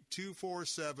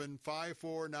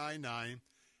 888-247-5499,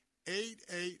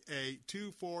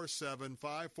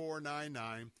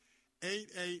 888-247-5499,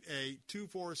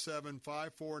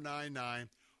 888-247-5499,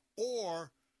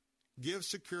 or give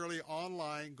securely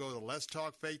online. Go to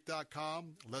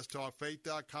letstalkfaith.com,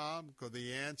 letstalkfaith.com, go to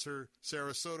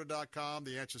theanswersarasota.com,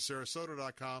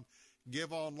 theanswersarasota.com,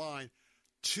 give online.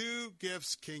 2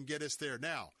 gifts can get us there.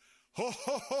 Now,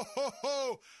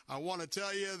 I want to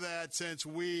tell you that since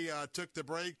we took the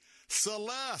break,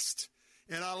 Celeste,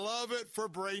 and I love it for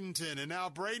Bradenton. And now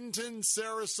Bradenton,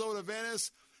 Sarasota, Venice,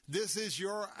 this is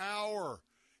your hour.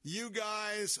 You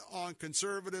guys on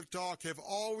Conservative Talk have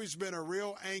always been a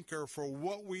real anchor for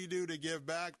what we do to give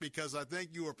back, because I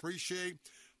think you appreciate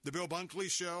the Bill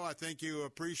Bunkley Show. I think you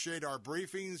appreciate our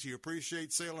briefings. You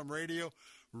appreciate Salem Radio.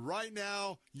 Right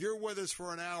now, you're with us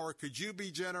for an hour. Could you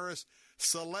be generous?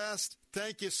 Celeste,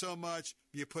 thank you so much.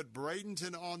 You put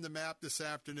Bradenton on the map this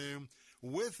afternoon.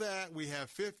 With that, we have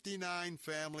 59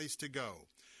 families to go.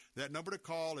 That number to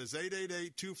call is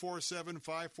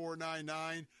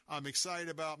 888-247-5499. I'm excited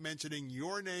about mentioning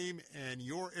your name and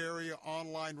your area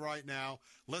online right now.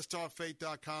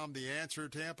 Let'sTalkFaith.com,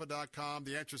 TheAnswerTampa.com,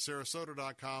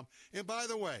 TheAnswerSarasota.com. And by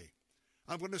the way,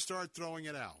 I'm going to start throwing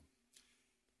it out.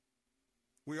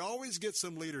 We always get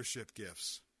some leadership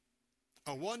gifts.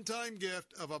 A one-time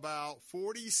gift of about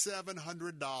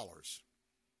 $4,700.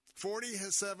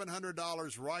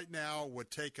 $4,700 right now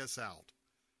would take us out.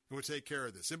 It would take care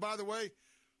of this. And by the way,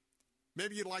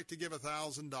 maybe you'd like to give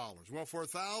 $1,000. Well, for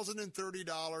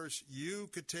 $1,030, you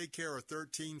could take care of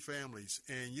 13 families,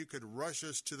 and you could rush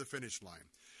us to the finish line.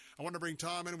 I want to bring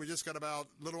Tom in. We just got about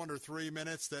a little under 3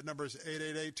 minutes. That number is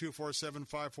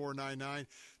 888-247-5499.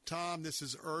 Tom, this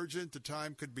is urgent. The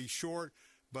time could be short,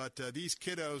 but these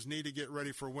kiddos need to get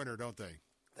ready for winter, don't they?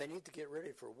 They need to get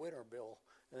ready for winter, Bill,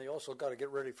 and they also got to get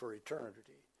ready for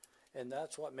eternity. And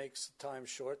that's what makes the time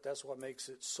short. That's what makes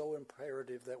it so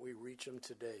imperative that we reach them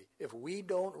today. If we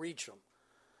don't reach them,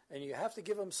 and you have to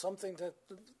give them something that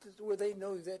where they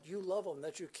know that you love them,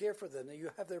 that you care for them, that you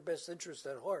have their best interest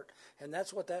at heart. And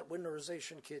that's what that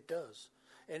winterization kit does.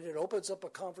 And it opens up a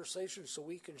conversation so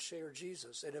we can share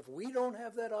Jesus. And if we don't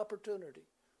have that opportunity,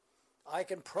 I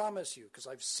can promise you, because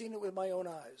I've seen it with my own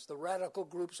eyes, the radical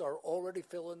groups are already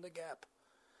filling the gap.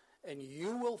 And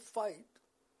you will fight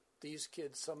these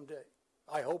kids someday.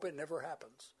 I hope it never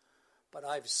happens. But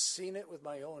I've seen it with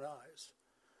my own eyes,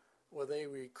 where they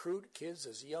recruit kids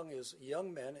young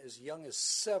men as young as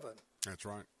 7. That's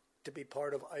right. To be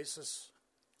part of ISIS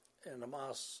and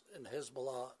Hamas and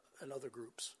Hezbollah and other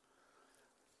groups.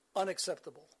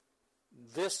 Unacceptable.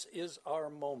 This is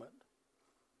our moment.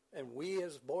 And we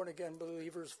as born-again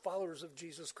believers, followers of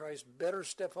Jesus Christ, better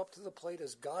step up to the plate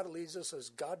as God leads us, as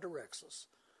God directs us,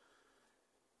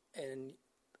 and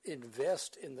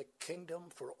invest in the kingdom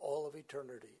for all of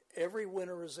eternity. Every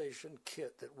winterization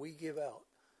kit that we give out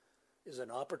is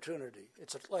an opportunity.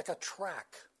 It's like a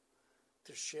track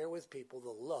to share with people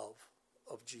the love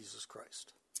of Jesus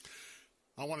Christ.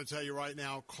 I want to tell you right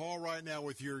now, call right now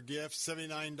with your gift.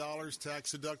 $79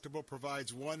 tax deductible,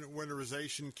 provides one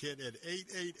winterization kit at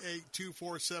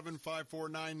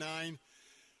 888-247-5499.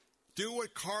 Do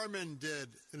what Carmen did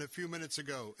a few minutes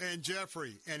ago, and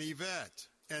Jeffrey, and Yvette,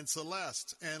 and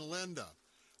Celeste, and Linda.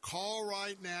 Call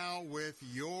right now with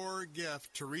your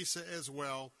gift. Teresa as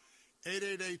well.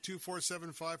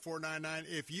 888-247-5499.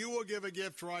 If you will give a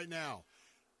gift right now,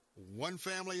 one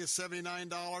family is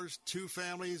 $79, 2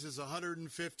 families is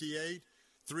 $158,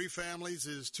 3 families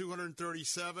is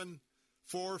 $237,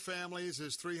 4 families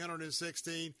is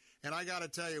 $316, and I got to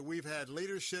tell you, we've had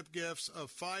leadership gifts of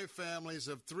 5 families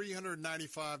of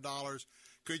 $395.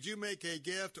 Could you make a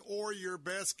gift or your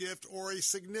best gift or a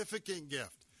significant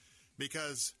gift?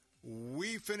 Because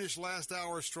we finished last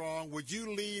hour strong. Would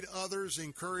you lead others,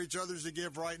 encourage others to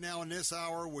give right now in this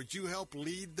hour? Would you help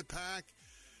lead the pack?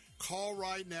 Call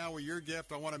right now with your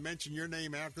gift. I want to mention your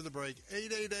name after the break.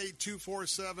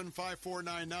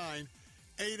 888-247-5499.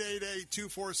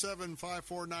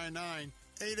 888-247-5499.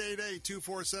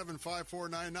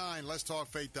 888-247-5499.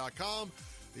 Let'sTalkFaith.com.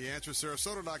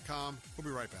 TheAnswerSarasota.com. We'll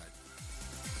be right back.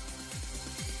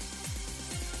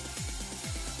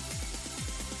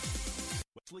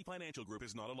 Wesley Financial Group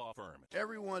is not a law firm.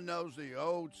 Everyone knows the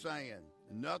old saying,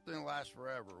 nothing lasts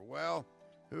forever. Well,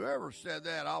 whoever said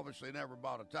that obviously never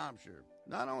bought a timeshare.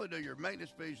 Not only do your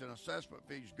maintenance fees and assessment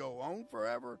fees go on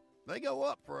forever, they go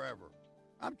up forever.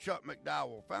 I'm Chuck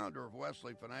McDowell, founder of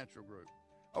Wesley Financial Group.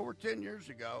 Over 10 years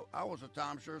ago, I was a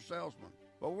timeshare salesman.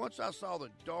 But once I saw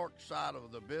the dark side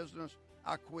of the business,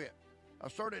 I quit. I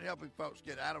started helping folks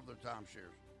get out of their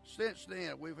timeshares. Since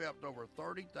then, we've helped over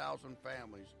 30,000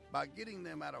 families by getting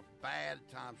them out of bad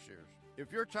timeshares.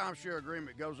 If your timeshare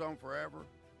agreement goes on forever,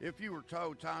 if you were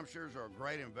told timeshares are a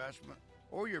great investment,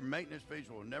 or your maintenance fees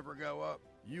will never go up,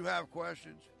 you have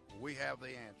questions, we have the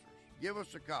answers. Give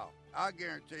us a call. I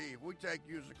guarantee if we take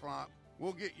you as a client,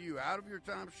 we'll get you out of your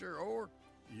timeshare or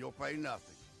you'll pay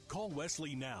nothing. Call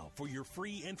Wesley now for your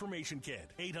free information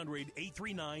kit.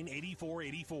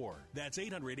 800-839-8484. That's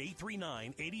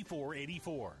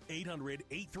 800-839-8484.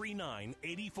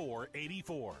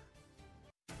 800-839-8484.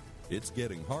 It's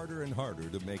getting harder and harder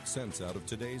to make sense out of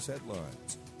today's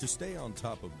headlines. To stay on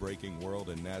top of breaking world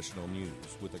and national news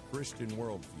with a Christian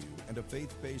worldview and a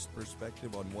faith-based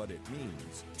perspective on what it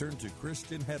means, turn to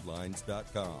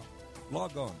ChristianHeadlines.com.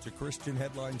 Log on to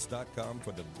ChristianHeadlines.com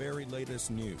for the very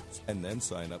latest news, and then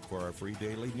sign up for our free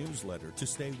daily newsletter to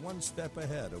stay one step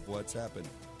ahead of what's happening.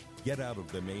 Get out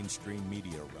of the mainstream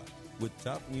media rut with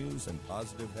top news and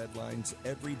positive headlines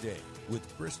every day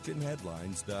with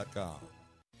ChristianHeadlines.com.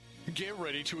 Get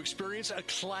ready to experience a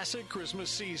classic Christmas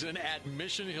season at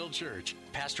Mission Hill Church.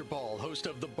 Pastor Paul, host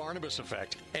of The Barnabas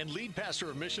Effect and lead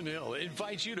pastor of Mission Hill,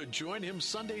 invites you to join him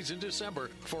Sundays in December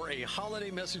for a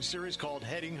holiday message series called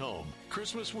Heading Home.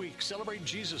 Christmas week, celebrate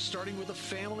Jesus starting with a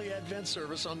family Advent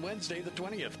service on Wednesday the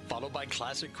 20th, followed by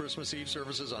classic Christmas Eve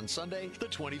services on Sunday the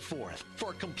 24th.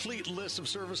 For a complete list of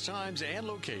service times and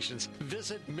locations,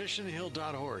 visit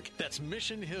missionhill.org. That's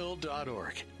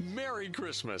missionhill.org. Merry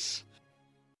Christmas.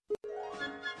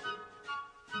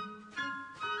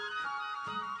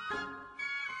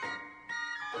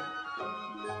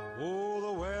 Oh,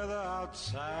 the weather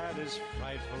outside is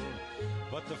frightful,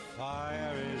 but the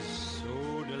fire is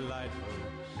so delightful.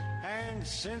 And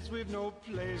since we've no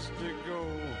place to go,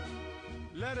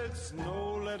 let it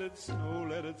snow, let it snow,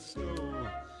 let it snow.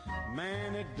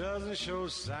 Man, it doesn't show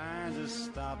signs of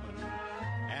stopping,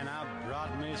 and I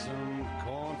brought me some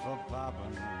corn for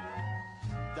popping.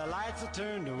 The lights are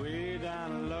turned way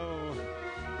down low.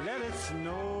 Let it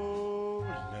snow,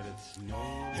 let it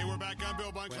snow. Hey, we're back. I'm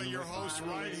Bill Bunkley, your host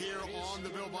right here on The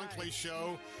Bill Bunkley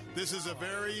Show. This is a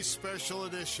very special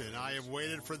edition. I have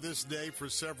waited for this day for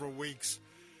several weeks.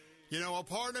 You know, a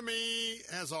part of me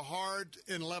has a heart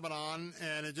in Lebanon,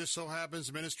 and it just so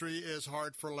happens ministry is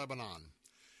Heart for Lebanon.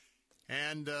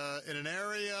 And in an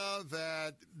area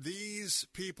that these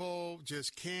people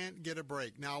just can't get a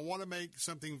break. Now, I want to make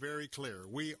something very clear.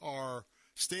 We are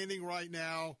standing right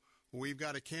now. We've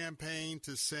got a campaign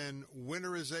to send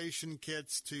winterization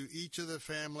kits to each of the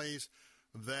families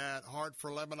that Heart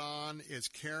for Lebanon is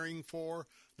caring for.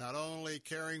 Not only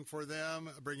caring for them,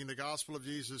 bringing the gospel of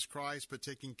Jesus Christ, but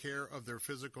taking care of their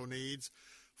physical needs.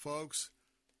 Folks,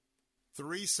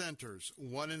 3 centers,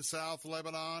 one in South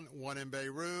Lebanon, one in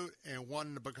Beirut, and one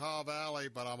in the Bekaa Valley.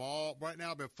 But right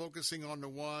now I've been focusing on the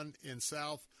one in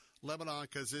South Lebanon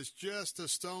because it's just a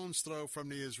stone's throw from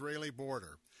the Israeli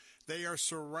border. They are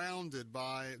surrounded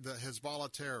by the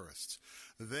Hezbollah terrorists.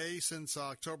 They, since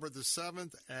October the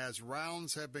 7th, as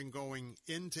rounds have been going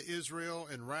into Israel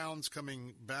and rounds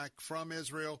coming back from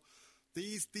Israel,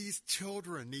 these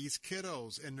children, these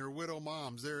kiddos and their widow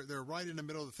moms, they're right in the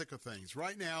middle of the thick of things.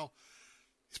 Right now,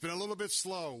 it's been a little bit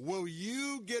slow. Will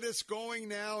you get us going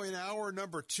now in hour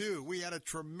number 2? We had a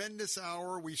tremendous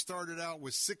hour. We started out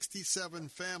with 67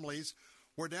 families.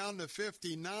 We're down to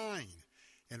 59.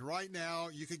 And right now,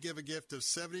 you could give a gift of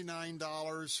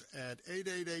 $79 at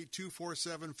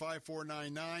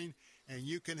 888-247-5499, and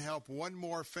you can help one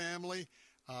more family.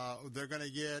 They're going to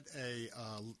get a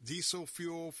diesel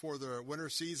fuel for the winter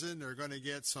season. They're going to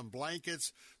get some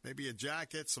blankets, maybe a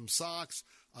jacket, some socks.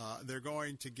 They're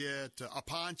going to get a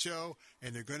poncho,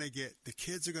 and the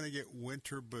kids are going to get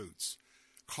winter boots.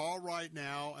 Call right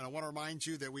now, and I want to remind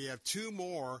you that we have two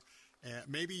more.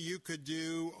 Maybe you could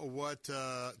do what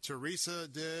Teresa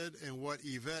did and what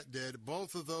Yvette did.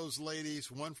 Both of those ladies,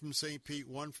 one from St. Pete,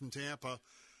 one from Tampa,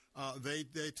 they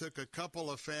took a couple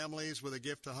of families with a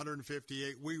gift of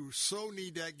 $158. We so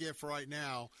need that gift right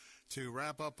now to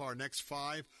wrap up our next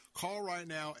 5. Call right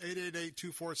now,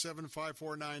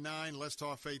 888-247-5499,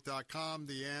 letstalkfaith.com,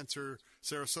 The Answer,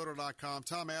 Sarasota.com.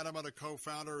 Tom Adama, the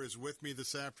co-founder, is with me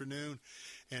this afternoon.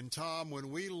 And, Tom,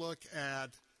 when we look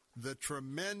at the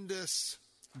tremendous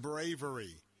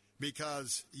bravery,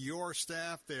 because your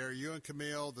staff there, you and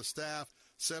Camille, the staff,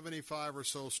 75 or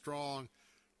so strong,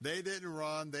 they didn't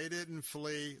run, they didn't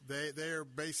flee. They're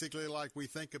basically like we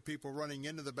think of people running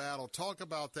into the battle. Talk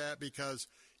about that, because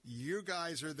you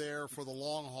guys are there for the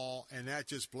long haul, and that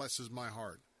just blesses my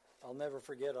heart. I'll never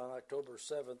forget on October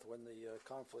 7th when the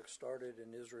conflict started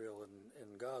in Israel and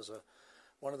in Gaza,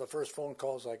 one of the first phone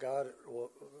calls I got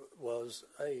was,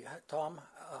 "Hey, Tom,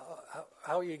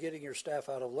 how are you getting your staff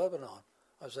out of Lebanon?"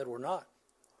 I said, "We're not.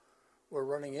 We're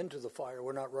running into the fire.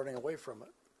 We're not running away from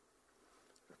it."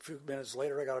 A few minutes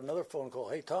later, I got another phone call.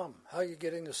 "Hey, Tom, how are you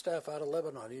getting the staff out of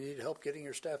Lebanon? You need help getting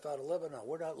your staff out of Lebanon.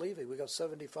 We're not leaving. We got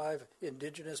 75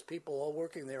 indigenous people all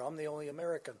working there. I'm the only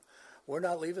American. We're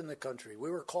not leaving the country. We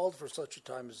were called for such a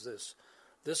time as this.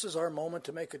 This is our moment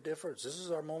to make a difference. This is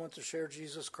our moment to share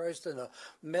Jesus Christ in a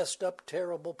messed up,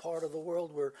 terrible part of the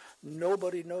world where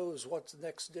nobody knows what the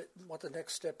next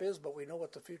step is, but we know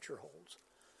what the future holds.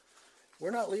 We're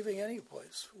not leaving any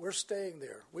place. We're staying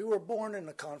there. We were born in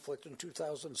a conflict in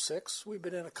 2006. We've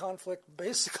been in a conflict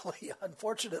basically,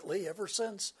 unfortunately, ever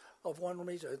since, of one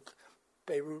reason.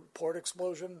 Beirut port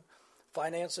explosion,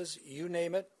 finances, you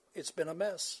name it, it's been a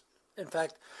mess. In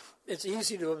fact, it's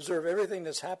easy to observe everything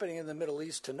that's happening in the Middle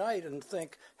East tonight and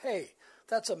think, hey,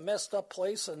 that's a messed up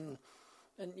place, and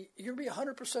you'll be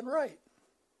 100% right.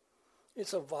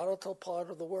 It's a volatile part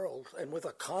of the world. And with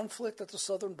a conflict at the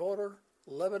southern border,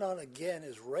 Lebanon, again,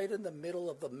 is right in the middle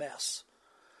of the mess.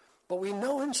 But we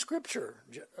know in Scripture,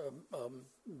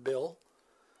 Bill,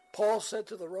 Paul said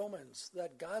to the Romans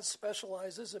that God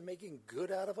specializes in making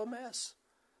good out of a mess.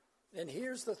 And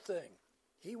here's the thing.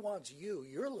 He wants you,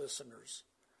 your listeners,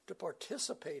 to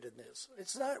participate in this.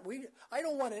 It's not I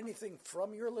don't want anything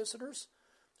from your listeners.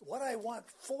 What I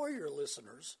want for your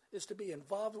listeners is to be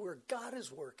involved where God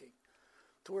is working,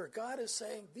 to where God is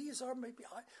saying, these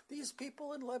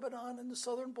people in Lebanon and the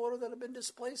southern border that have been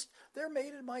displaced, they're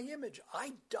made in my image.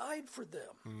 I died for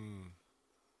them.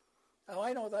 Now,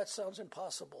 I know that sounds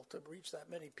impossible to reach that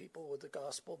many people with the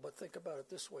gospel, but think about it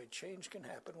this way. Change can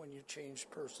happen when you change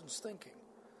person's thinking.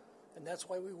 And that's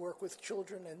why we work with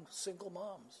children and single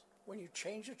moms. When you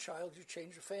change a child, you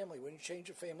change a family. When you change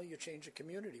a family, you change a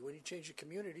community. When you change a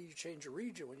community, you change a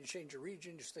region. When you change a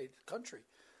region, you stay the country.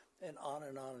 And on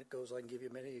it goes. I can give you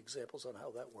many examples on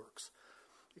how that works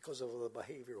because of the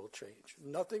behavioral change.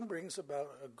 Nothing brings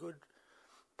about a good,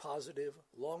 positive,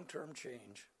 long-term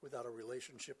change without a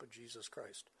relationship with Jesus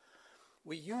Christ.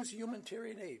 We use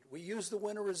humanitarian aid. We use the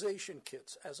winterization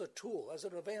kits as a tool, as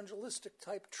an evangelistic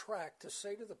type track to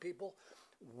say to the people,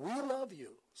 we love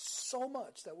you so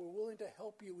much that we're willing to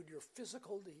help you with your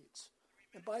physical needs.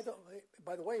 And by the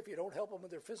way, if you don't help them with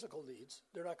their physical needs,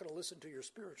 they're not going to listen to your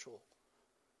spiritual.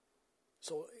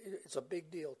 So it's a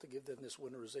big deal to give them this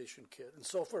winterization kit. And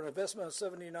so for an investment of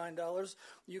 $79,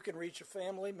 you can reach a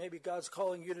family. Maybe God's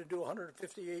calling you to do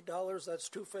 $158. That's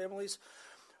 2 families.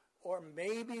 Or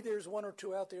maybe there's 1 or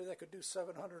 2 out there that could do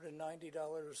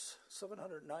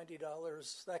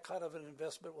 $790. That kind of an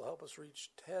investment will help us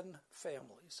reach 10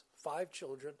 families, 5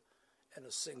 children, and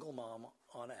a single mom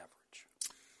on average.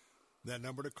 That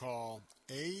number to call,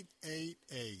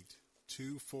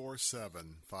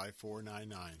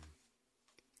 888-247-5499.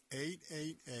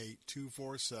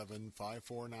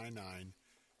 888-247-5499.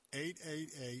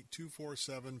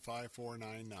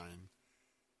 888-247-5499.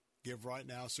 Give right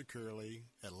now securely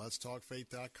at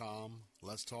letstalkfaith.com,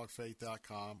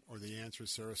 letstalkfaith.com, or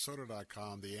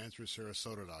theanswersarasota.com,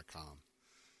 theanswersarasota.com.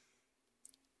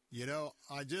 You know,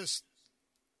 I just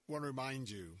want to remind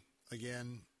you,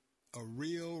 again, a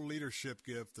real leadership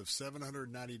gift of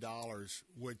 $790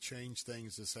 would change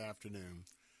things this afternoon.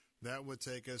 That would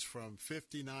take us from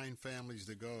 59 families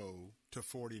to go to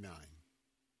 49.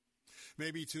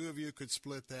 Maybe 2 of you could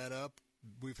split that up.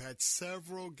 We've had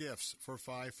several gifts for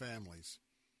 5 families.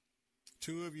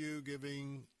 2 of you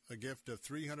giving a gift of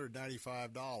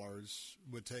 $395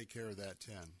 would take care of that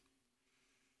 10.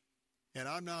 And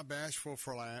I'm not bashful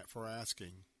for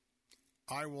asking.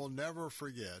 I will never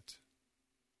forget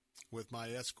with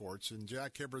my escorts, and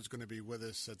Jack Hibbard's going to be with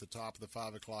us at the top of the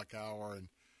 5 o'clock hour, and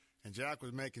And Jack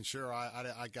was making sure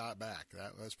I got back.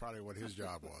 That's probably what his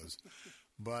job was.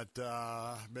 But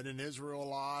been in Israel a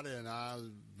lot, and I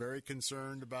was very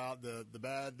concerned about the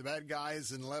bad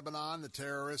guys in Lebanon, the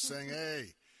terrorists saying, hey,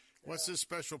 what's this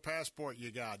special passport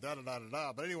you got?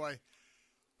 Da-da-da-da-da. But anyway,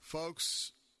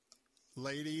 folks,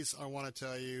 ladies, I want to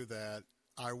tell you that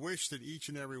I wish that each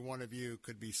and every one of you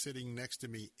could be sitting next to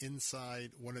me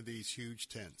inside one of these huge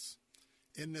tents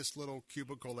in this little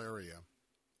cubicle area,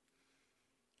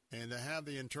 and to have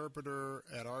the interpreter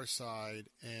at our side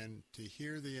and to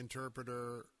hear the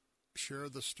interpreter share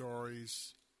the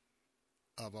stories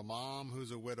of a mom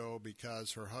who's a widow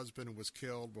because her husband was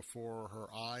killed before her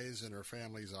eyes and her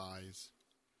family's eyes.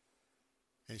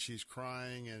 And she's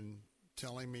crying and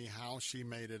telling me how she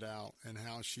made it out and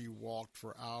how she walked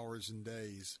for hours and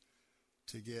days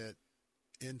to get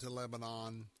into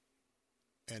Lebanon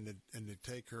and to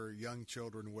take her young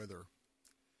children with her.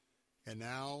 And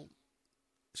now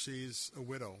she's a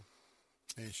widow,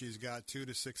 and she's got 2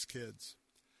 to 6 kids.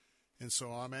 And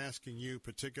so I'm asking you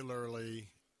particularly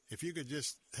if you could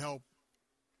just help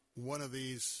one of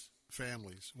these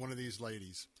families, one of these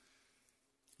ladies.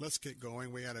 Let's get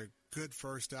going. We had a good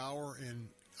first hour, and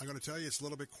I'm going to tell you it's a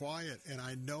little bit quiet, and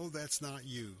I know that's not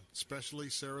you, especially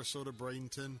Sarasota,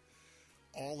 Bradenton,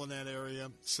 all in that area.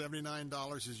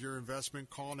 $79 is your investment.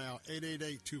 Call now,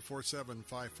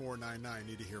 888-247-5499.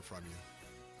 Need to hear from you.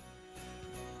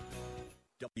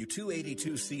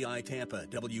 W282CI Tampa,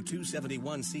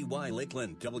 W271CY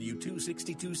Lakeland,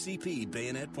 W262CP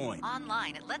Bayonet Point.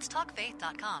 Online at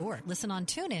letstalkfaith.com or listen on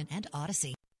TuneIn and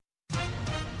Odyssey.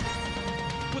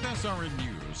 With SRN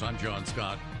News, I'm John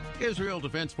Scott. Israel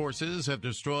Defense Forces have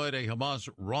destroyed a Hamas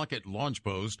rocket launch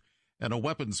post and a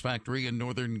weapons factory in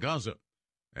northern Gaza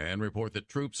and report that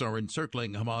troops are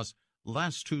encircling Hamas'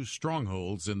 last 2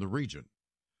 strongholds in the region.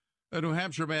 A New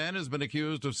Hampshire man has been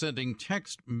accused of sending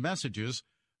text messages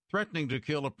threatening to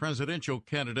kill a presidential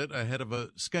candidate ahead of a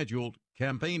scheduled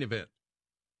campaign event.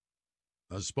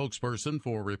 A spokesperson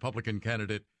for Republican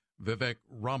candidate Vivek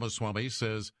Ramaswamy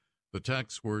says the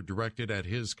texts were directed at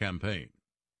his campaign.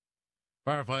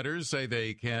 Firefighters say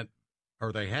they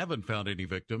haven't found any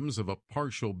victims of a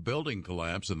partial building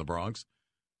collapse in the Bronx.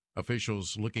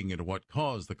 Officials looking into what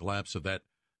caused the collapse of that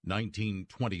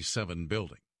 1927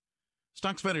 building.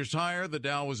 Stocks finished higher. The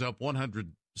Dow was up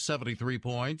 173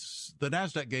 points. The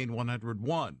Nasdaq gained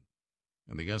 101,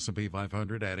 and the S&P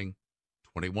 500 adding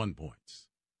 21 points.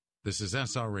 This is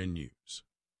SRN News.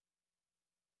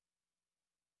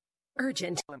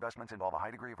 Urgent. Investments involve a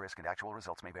high degree of risk and actual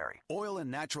results may vary. Oil and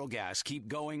natural gas keep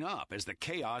going up as the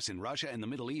chaos in Russia and the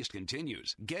Middle East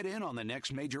continues. Get in on the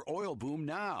next major oil boom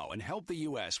now and help the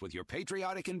U.S. with your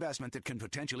patriotic investment that can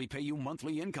potentially pay you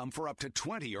monthly income for up to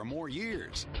 20 or more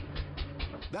years.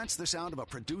 That's the sound of a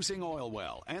producing oil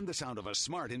well and the sound of a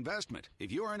smart investment.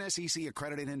 If you're an SEC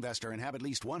accredited investor and have at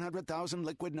least $100,000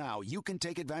 liquid now, you can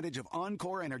take advantage of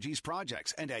Encore Energy's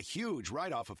projects and a huge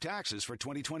write-off of taxes for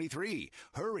 2023.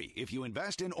 Hurry. If you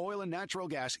invest in oil and natural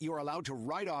gas, you're allowed to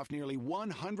write off nearly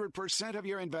 100% of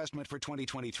your investment for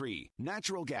 2023.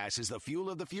 Natural gas is the fuel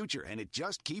of the future, and it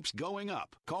just keeps going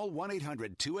up. Call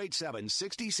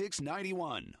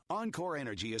 1-800-287-6691. Encore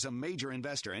Energy is a major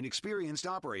investor and experienced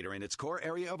operator in its core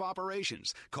area of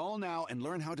operations. Call now and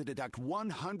learn how to deduct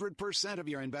 100% of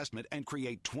your investment and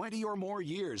create 20 or more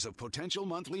years of potential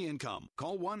monthly income.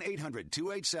 Call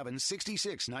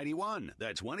 1-800-287-6691.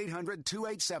 That's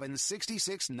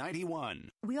 1-800-287-6691.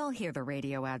 We all hear the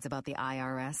radio ads about the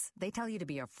IRS. They tell you to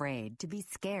be afraid, to be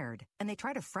scared, and they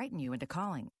try to frighten you into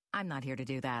calling. I'm not here to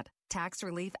do that. Tax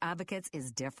Relief Advocates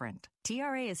is different.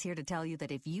 TRA is here to tell you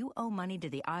that if you owe money to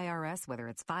the IRS, whether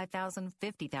it's $5,000,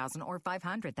 $50,000, or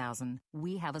 $500,000,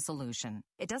 we have a solution.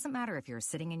 It doesn't matter if you're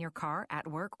sitting in your car, at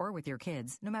work, or with your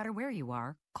kids. No matter where you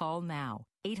are, call now.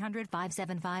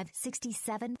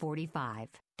 800-575-6745.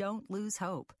 Don't lose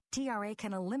hope. TRA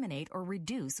can eliminate or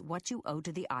reduce what you owe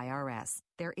to the IRS.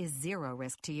 There is zero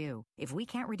risk to you. If we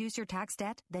can't reduce your tax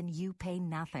debt, then you pay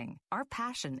nothing. Our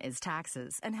passion is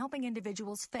taxes and helping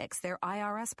individuals fix their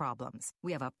IRS problems.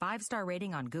 We have a 5-star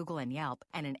rating on Google and Yelp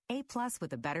and an A+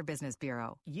 with the Better Business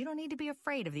Bureau. You don't need to be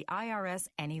afraid of the IRS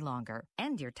any longer.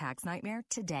 End your tax nightmare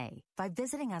today by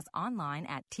visiting us online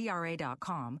at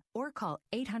TRA.com or call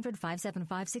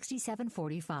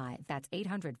 800-575-6745. That's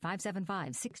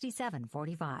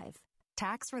 800-575-6745.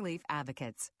 Tax Relief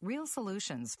Advocates. Real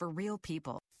solutions for real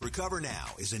people. Recover Now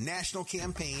is a national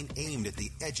campaign aimed at the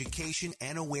education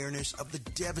and awareness of the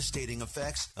devastating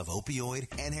effects of opioid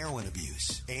and heroin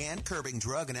abuse and curbing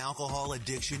drug and alcohol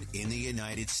addiction in the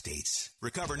United States.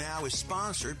 Recover Now is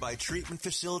sponsored by treatment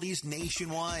facilities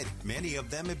nationwide. Many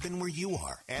of them have been where you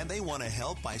are, and they want to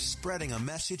help by spreading a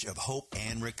message of hope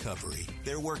and recovery.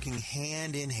 They're working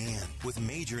hand in hand with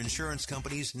major insurance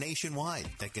companies nationwide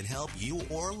that can help you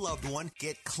or a loved one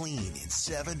get clean in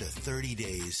 7 to 30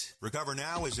 days. Recover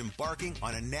Now is embarking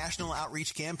on a national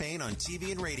outreach campaign on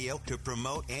TV and radio to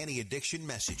promote anti-addiction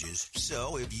messages.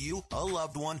 So if you, a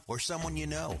loved one, or someone you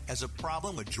know has a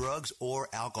problem with drugs or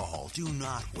alcohol, do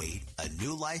not wait. A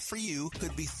new life for you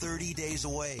could be 30 days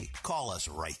away. Call us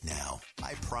right now.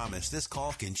 I promise this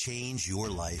call can change your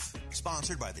life.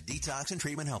 Sponsored by the Detox and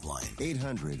Treatment Helpline.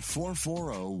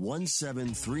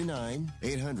 800-440-1739.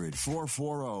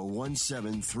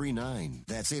 800-440-1739.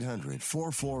 That's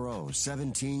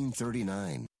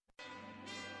 800-440-1739.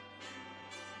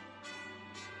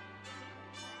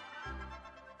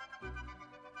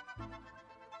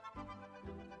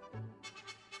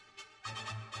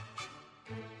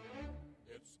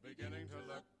 It's beginning to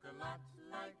look a lot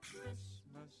like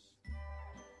Christmas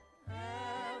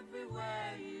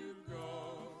everywhere you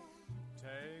go.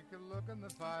 Take a look in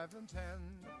the 5 and 10.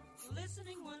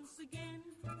 Listening once again.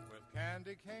 With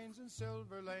candy canes and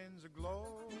silver lanes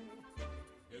aglow.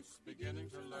 It's beginning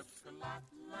to look a lot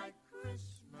like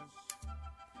Christmas.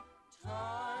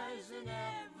 Toys in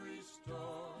every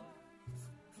store.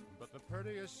 But the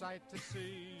prettiest sight to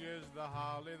see is the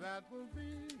holly that will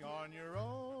be on your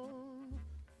own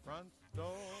front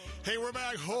door. Hey, we're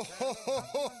back. Ho, ho, ho,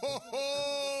 ho, ho,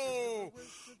 ho.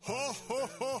 Ho, ho,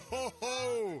 ho, ho,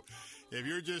 ho. If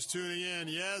you're just tuning in,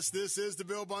 yes, this is the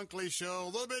Bill Bunkley Show.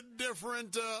 A little bit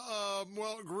different,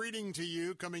 greeting to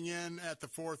you coming in at the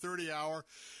 4:30 hour.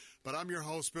 But I'm your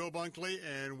host, Bill Bunkley,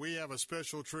 and we have a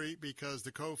special treat because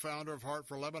the co-founder of Heart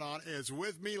for Lebanon is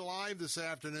with me live this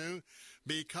afternoon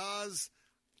because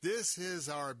this is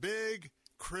our big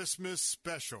Christmas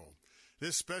special.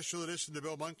 This special edition of the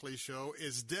Bill Bunkley Show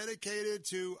is dedicated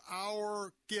to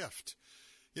our gift.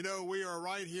 You know, we are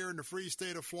right here in the free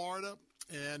state of Florida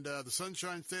and the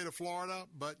sunshine state of Florida,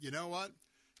 but you know what?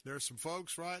 There's some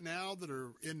folks right now that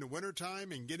are in the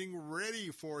wintertime and getting ready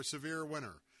for a severe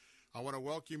winter. I want to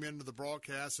welcome you into the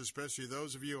broadcast, especially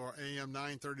those of you who are AM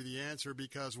 930 The Answer,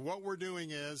 because what we're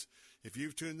doing is, if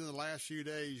you've tuned in the last few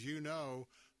days, you know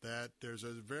that there's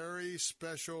a very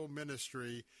special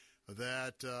ministry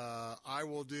that I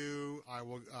will do. I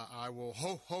will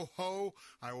ho, ho, ho.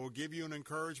 I will give you an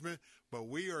encouragement, but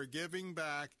we are giving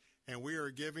back, and we are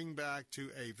giving back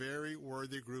to a very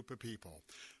worthy group of people.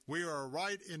 We are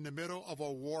right in the middle of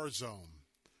a war zone.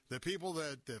 The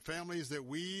families that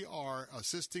we are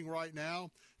assisting right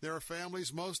now, there are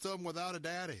families, most of them without a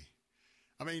daddy.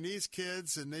 I mean, these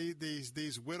kids and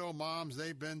these widow moms,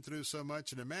 they've been through so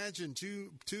much. And imagine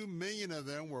 2 million of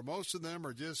them, where most of them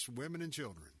are just women and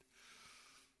children.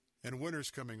 And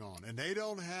winter's coming on. And they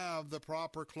don't have the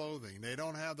proper clothing. They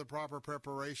don't have the proper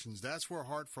preparations. That's where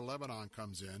Heart for Lebanon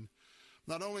comes in.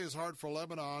 Not only has Heart for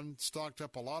Lebanon stocked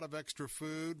up a lot of extra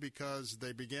food because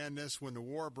they began this when the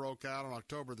war broke out on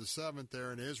October the 7th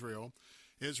there in Israel.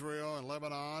 Israel and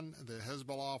Lebanon, the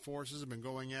Hezbollah forces have been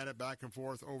going at it back and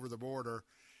forth over the border.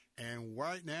 And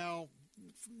right now,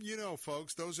 you know,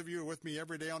 folks, those of you who are with me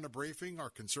every day on the briefing, our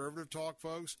conservative talk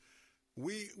folks,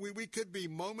 we could be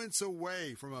moments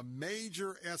away from a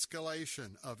major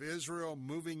escalation of Israel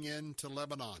moving into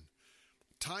Lebanon.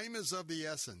 Time is of the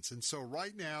essence. And so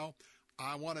right now,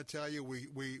 I want to tell you,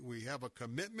 we have a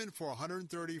commitment for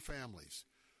 130 families.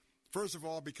 First of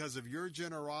all, because of your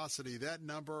generosity, that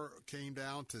number came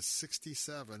down to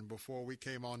 67 before we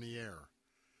came on the air.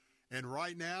 And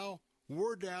right now,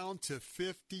 we're down to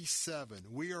 57.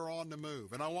 We are on the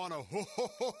move. And I want to ho,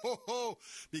 ho, ho, ho, ho,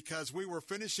 because we were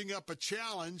finishing up a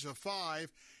challenge of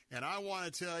 5. And I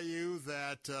want to tell you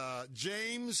that,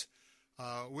 James,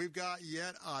 we've got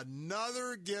yet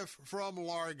another gift from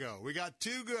Largo. We got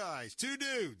 2 guys, 2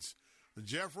 dudes.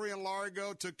 Jeffrey in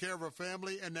Largo took care of a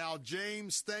family. And now,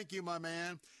 James, thank you, my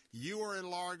man. You are in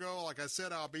Largo. Like I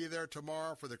said, I'll be there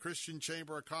tomorrow for the Christian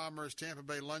Chamber of Commerce Tampa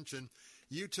Bay Luncheon.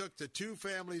 You took the 2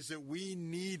 families that we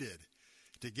needed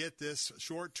to get this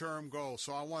short-term goal.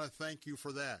 So I want to thank you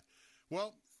for that.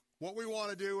 Well, what we want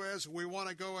to do is we want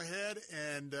to go ahead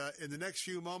and in the next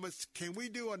few moments, can we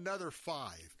do another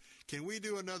 5? Can we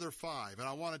do another 5? And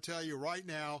I want to tell you right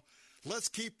now, let's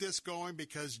keep this going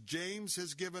because James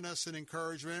has given us an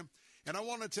encouragement. And I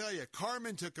want to tell you,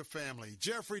 Carmen took a family.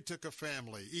 Jeffrey took a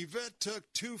family. Yvette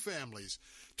took 2 families.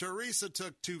 Teresa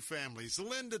took 2 families.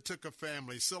 Linda took a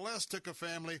family. Celeste took a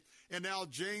family. And now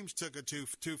James took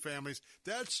two families.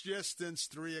 That's just since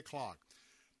 3 o'clock.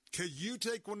 Could you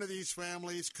take one of these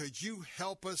families? Could you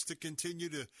help us to continue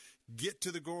to get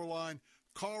to the goal line?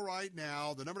 Call right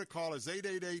now. The number to call is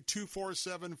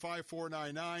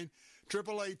 888-247-5499,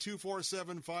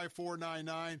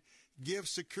 888-247-5499. Give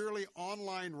securely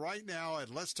online right now at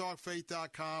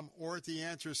letstalkfaith.com or at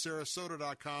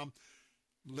theanswersarasota.com.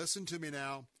 Listen to me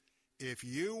now. If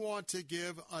you want to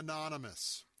give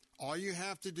anonymous, all you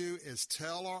have to do is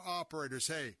tell our operators,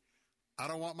 hey, I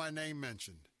don't want my name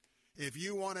mentioned. If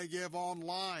you want to give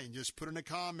online, just put in the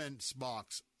comments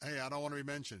box, hey, I don't want to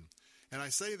be mentioned. And I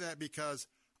say that because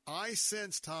I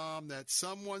sense, Tom, that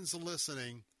someone's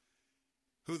listening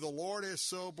who the Lord has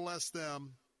so blessed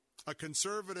them, a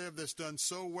conservative that's done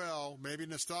so well, maybe in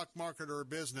the stock market or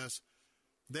business,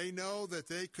 they know that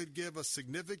they could give a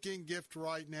significant gift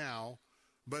right now,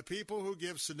 but people who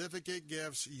give significant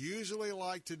gifts usually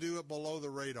like to do it below the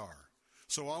radar.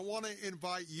 So I want to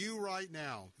invite you right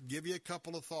now, give you a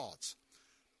couple of thoughts.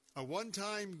 A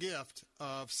one-time gift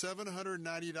of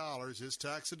 $790 is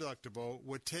tax deductible,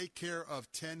 would take care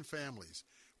of 10 families.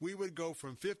 We would go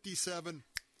from 57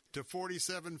 to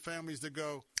 47 families to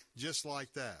go just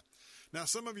like that. Now,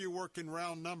 some of you work in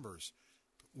round numbers.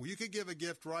 You could give a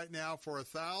gift right now for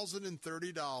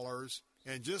 $1,030,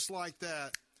 and just like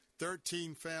that,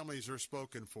 13 families are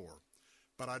spoken for.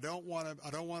 But I don't want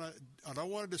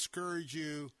to discourage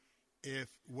you if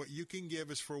what you can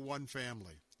give is for one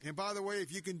family. And by the way,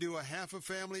 if you can do a half a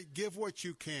family, give what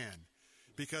you can,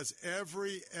 because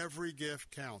every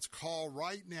gift counts. Call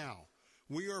right now.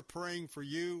 We are praying for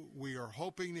you. We are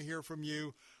hoping to hear from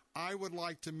you. I would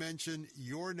like to mention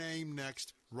your name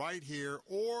next right here,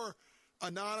 or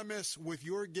anonymous with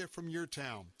your gift from your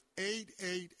town.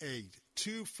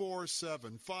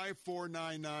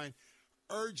 888-247-5499.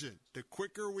 Urgent. The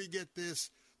quicker we get these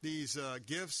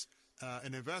gifts,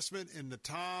 an investment in the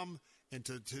Tom and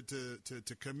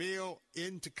to Camille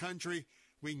into country,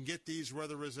 we can get these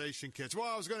weatherization kits. Well,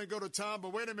 I was going to go to Tom,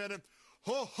 but wait a minute.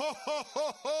 Ho, ho, ho,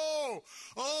 ho, ho.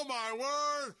 Oh, my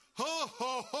word. Ho,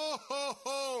 ho, ho, ho,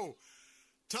 ho.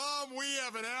 Tom, we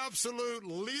have an absolute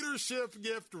leadership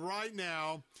gift right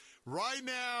now. Right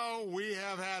now, we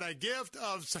have had a gift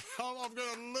of, I'm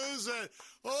going to lose it.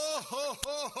 Oh, ho,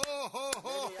 ho, ho, ho,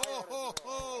 ho, ho, ho,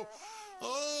 ho.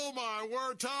 Oh, my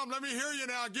word. Tom, let me hear you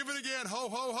now. Give it again. Ho,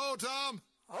 ho, ho, Tom.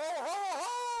 Ho, ho,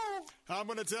 ho. I'm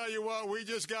going to tell you what, we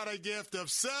just got a gift of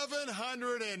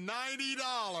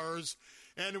 $790,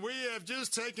 and we have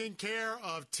just taken care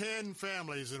of 10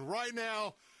 families. And right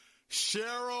now,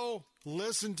 Cheryl,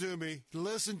 listen to me.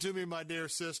 Listen to me, my dear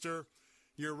sister.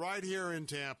 You're right here in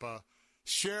Tampa.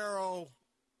 Cheryl,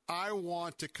 I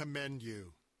want to commend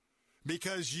you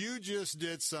because you just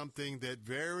did something that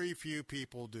very few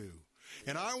people do.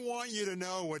 And I want you to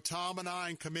know with Tom and I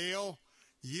and Camille,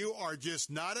 you are just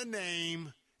not a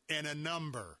name and a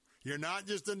number. You're not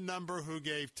just a number who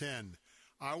gave 10.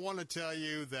 I want to tell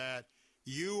you that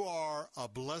you are a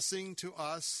blessing to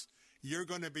us. You're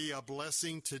going to be a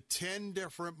blessing to 10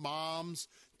 different moms,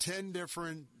 10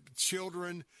 different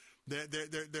children.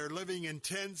 They're living in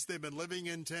tents. They've been living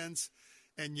in tents.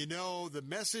 And, you know, the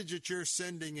message that you're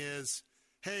sending is,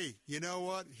 hey, you know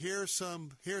what? Here's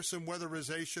some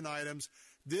weatherization items.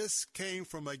 This came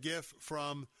from a gift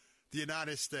from the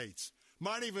United States.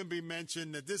 Might even be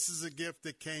mentioned that this is a gift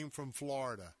that came from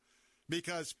Florida,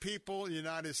 because people in the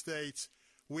United States,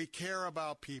 we care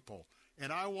about people.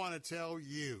 And I want to tell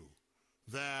you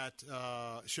that,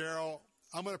 Cheryl,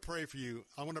 I'm going to pray for you.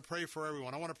 I want to pray for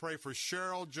everyone. I want to pray for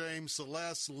Cheryl, James,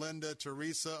 Celeste, Linda,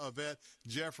 Teresa, Yvette,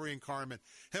 Jeffrey, and Carmen.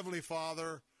 Heavenly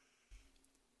Father,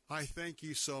 I thank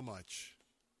you so much.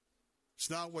 It's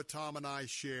not what Tom and I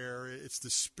share. It's the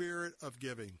spirit of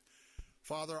giving.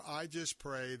 Father, I just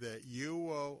pray that you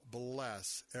will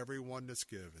bless everyone that's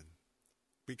given,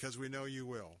 because we know you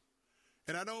will.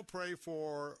 And I don't pray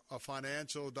for a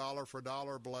financial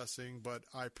dollar-for-dollar blessing, but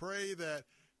I pray that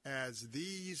as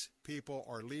these people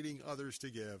are leading others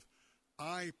to give,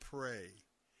 I pray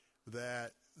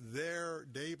that their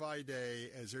day by day,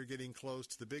 as they're getting close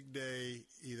to the big day,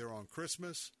 either on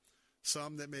Christmas,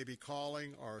 some that may be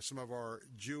calling, or some of our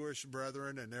Jewish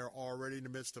brethren, and they're already in the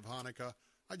midst of Hanukkah,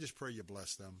 I just pray you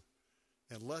bless them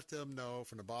and let them know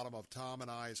from the bottom of Tom and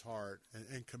I's heart,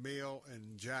 and Camille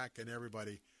and Jack and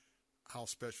everybody, how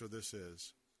special this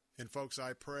is. And folks,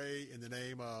 I pray in the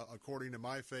name, according to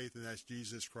my faith, and that's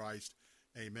Jesus Christ.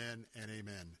 Amen and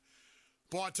amen.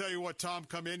 Boy, I tell you what, Tom,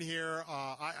 come in here.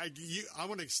 I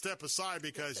want to step aside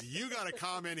because you got to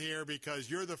come in here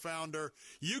because you're the founder.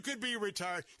 You could be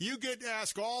retired. You get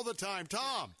asked all the time,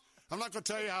 Tom, I'm not going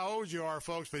to tell you how old you are,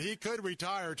 folks, but he could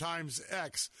retire times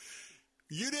X.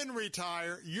 You didn't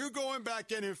retire. You're going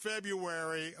back in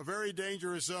February, a very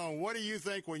dangerous zone. What do you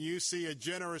think when you see a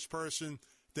generous person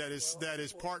that is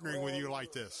partnering with you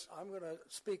like this? I'm going to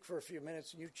speak for a few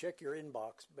minutes, and you check your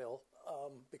inbox, Bill,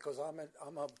 because I'm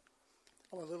a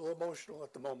little emotional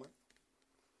at the moment.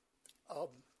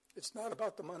 It's not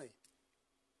about the money.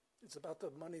 It's about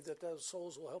the money that those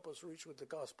souls will help us reach with the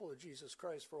gospel of Jesus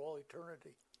Christ for all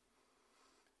eternity.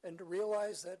 And to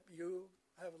realize that you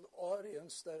have an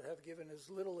audience that have given as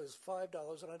little as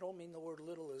 $5, and I don't mean the word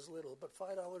little as little, but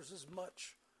 $5 is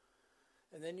much.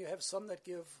 And then you have some that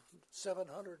give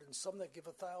 $700 and some that give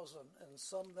 $1,000 and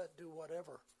some that do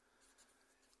whatever.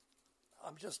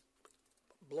 I'm just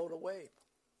blown away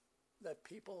that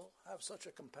people have such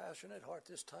a compassionate heart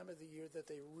this time of the year that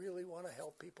they really want to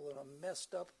help people in a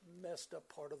messed up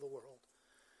part of the world.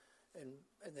 And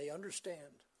they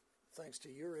understand, thanks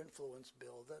to your influence,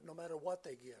 Bill, that no matter what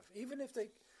they give, even,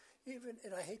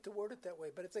 and I hate to word it that way,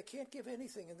 but if they can't give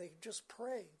anything and they just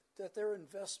pray that their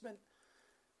investment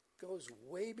goes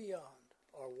way beyond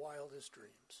our wildest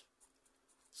dreams.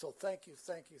 So thank you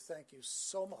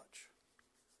so much.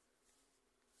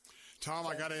 Tom,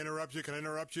 I got to interrupt you. Can I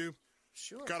interrupt you?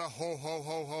 Sure. Got a ho, ho,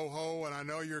 ho, ho, ho, and I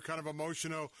know you're kind of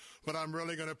emotional, but I'm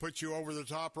really going to put you over the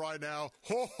top right now.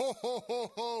 Ho, ho, ho,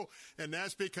 ho, ho. And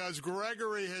that's because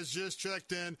Gregory has just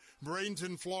checked in,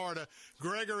 Bradenton, Florida.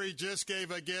 Gregory just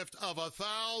gave a gift of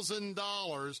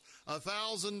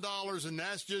 $1,000, and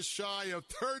that's just shy of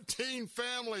 13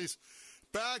 families.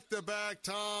 Back to back,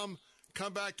 Tom,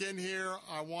 come back in here.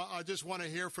 I just want to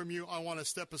hear from you. I want to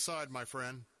step aside, my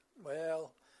friend.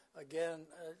 Well, again,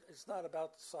 it's not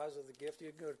about the size of the gift. You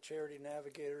can go to Charity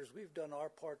Navigators. We've done our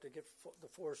part to get the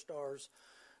 4 stars,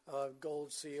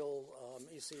 Gold Seal,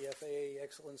 ECFA,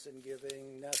 Excellence in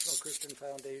Giving, National Christian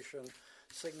Foundation,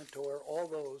 Signator. All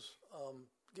those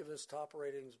give us top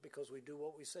ratings because we do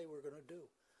what we say we're going to do.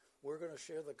 We're going to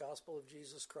share the gospel of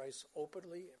Jesus Christ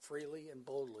openly, freely, and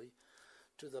boldly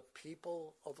to the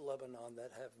people of Lebanon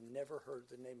that have never heard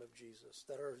the name of Jesus,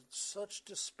 that are in such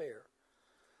despair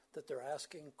that they're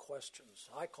asking questions.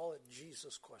 I call it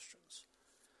Jesus questions.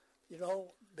 You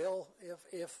know, Bill,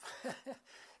 if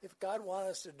if God wanted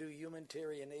us to do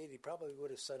humanitarian aid, he probably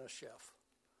would have sent a chef.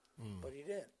 But he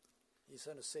didn't. He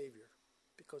sent a Savior,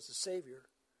 because the Savior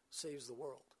saves the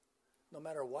world, no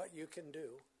matter what you can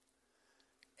do.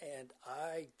 And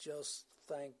I just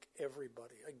thank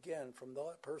everybody. Again, from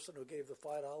the person who gave the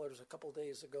 $5 a couple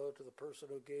days ago to the person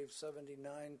who gave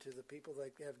 $79 to the people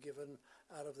that have given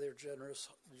out of their generous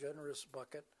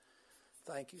bucket.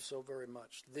 Thank you so very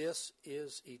much. This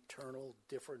is eternal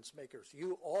difference makers.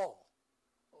 You all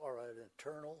are an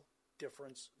eternal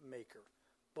difference maker.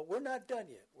 But we're not done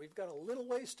yet. We've got a little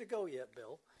ways to go yet,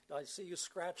 Bill. I see you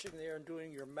scratching there and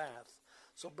doing your math.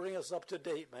 So bring us up to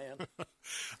date, man.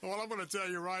 Well, I'm going to tell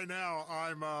you right now,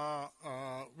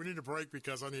 we need a break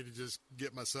because I need to just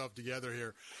get myself together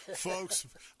here. Folks,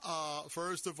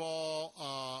 first of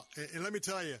all, and let me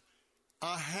tell you,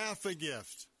 a half a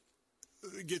gift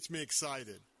gets me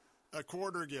excited. A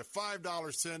quarter gift, $5,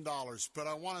 $10. But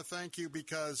I want to thank you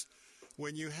because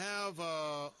when you have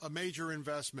a major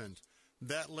investment,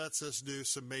 that lets us do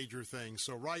some major things.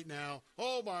 So right now,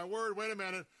 oh, my word, wait a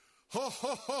minute. Ho,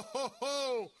 ho, ho, ho,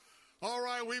 ho. All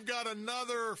right, we've got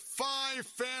another 5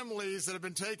 families that have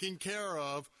been taken care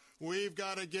of. We've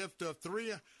got a gift of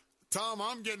 3. Tom,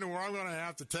 I'm getting to where I'm going to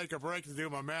have to take a break to do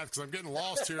my math because I'm getting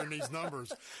lost here in these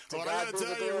numbers. But I got to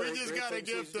tell you, we just got a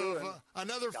gift of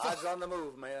another 5. God's on the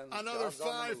move, man. Another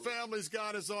 5 families.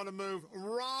 God is on the move.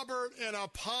 Robert in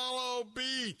Apollo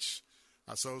Beach.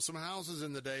 I sold some houses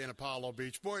in the day in Apollo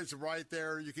Beach. Boy, it's right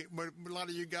there. A lot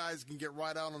of you guys can get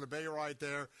right out on the bay right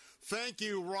there. Thank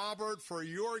you, Robert, for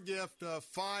your gift of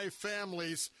 5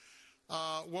 families.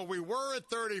 Well, we were at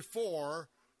 34.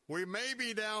 We may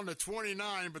be down to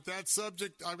 29, but that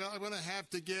subject, I'm going to have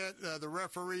to get the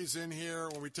referees in here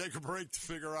when we take a break to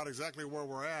figure out exactly where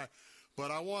we're at.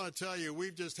 But I want to tell you,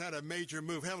 we've just had a major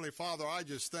move. Heavenly Father, I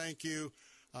just thank you.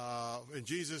 In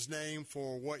Jesus' name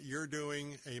for what you're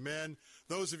doing. Amen.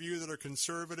 Those of you that are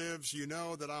conservatives, you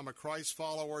know that I'm a Christ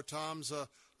follower. Tom's a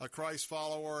Christ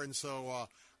follower. And so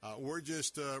we're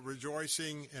just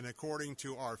rejoicing and according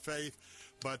to our faith.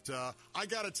 But I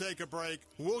got to take a break.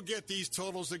 We'll get these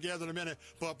totals together in a minute.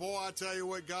 But, boy, I tell you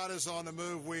what, God is on the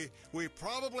move. We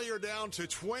probably are down to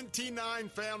 29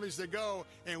 families to go,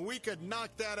 and we could knock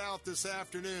that out this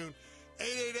afternoon.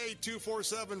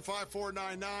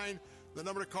 888-247-5499. the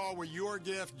number to call with your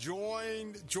gift.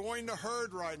 Join the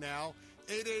herd right now.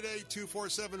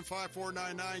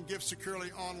 888-247-5499. Gift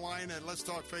securely online at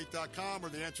letstalkfaith.com or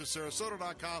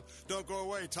theanswersarasota.com. Don't go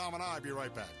away. Tom and I will be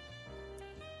right back.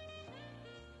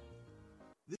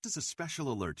 This is a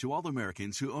special alert to all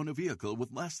Americans who own a vehicle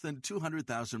with less than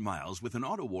 200,000 miles with an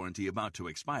auto warranty about to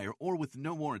expire or with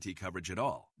no warranty coverage at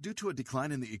all. Due to a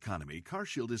decline in the economy,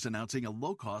 CarShield is announcing a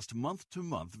low-cost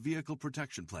month-to-month vehicle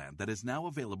protection plan that is now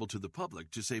available to the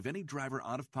public to save any driver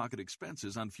out-of-pocket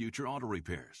expenses on future auto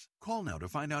repairs. Call now to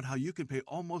find out how you can pay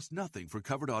almost nothing for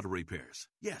covered auto repairs.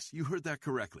 Yes, you heard that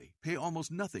correctly. Pay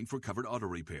almost nothing for covered auto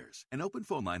repairs. An open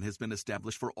phone line has been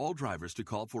established for all drivers to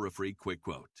call for a free quick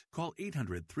quote. Call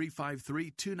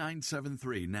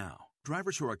 800-353-2973 now.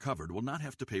 Drivers who are covered will not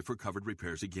have to pay for covered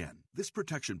repairs again. This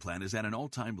protection plan is at an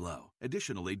all-time low.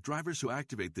 Additionally, drivers who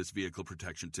activate this vehicle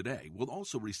protection today will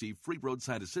also receive free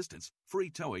roadside assistance,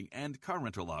 free towing, and car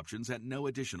rental options at no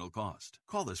additional cost.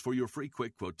 Call us for your free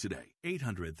quick quote today.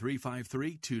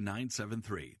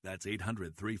 800-353-2973. That's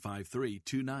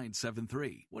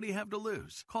 800-353-2973. What do you have to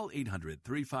lose? Call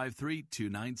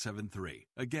 800-353-2973.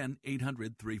 Again,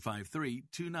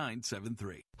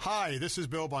 800-353-2973. Hi, this is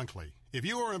Bill Bunkley. If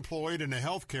you are employed in the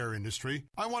healthcare industry,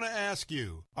 I want to ask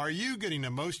you, are you getting the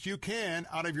most you can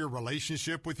out of your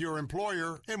relationship with your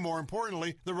employer and, more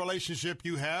importantly, the relationship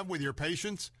you have with your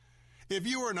patients? If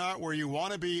you are not where you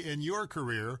want to be in your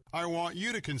career, I want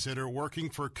you to consider working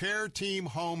for Care Team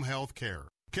Home Health Care.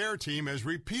 Care Team has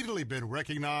repeatedly been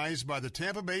recognized by the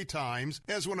Tampa Bay Times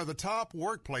as one of the top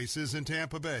workplaces in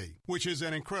Tampa Bay, which is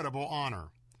an incredible honor.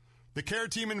 The Care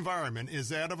Team environment is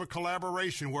that of a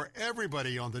collaboration where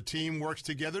everybody on the team works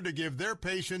together to give their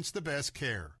patients the best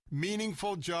care.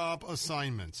 Meaningful job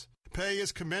assignments. Pay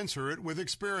is commensurate with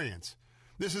experience.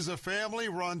 This is a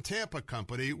family-run Tampa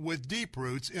company with deep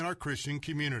roots in our Christian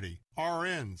community.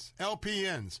 RNs,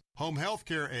 LPNs, home health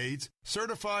care aides,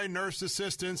 certified nurse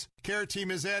assistants, Care Team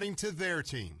is adding to their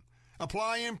team.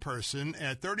 Apply in person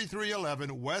at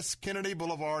 3311 West Kennedy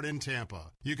Boulevard in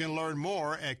Tampa. You can learn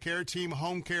more at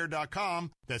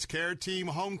CareTeamHomeCare.com. That's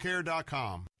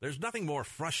CareTeamHomeCare.com. There's nothing more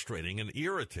frustrating and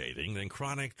irritating than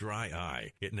chronic dry eye.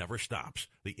 It never stops.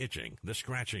 The itching, the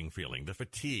scratching feeling, the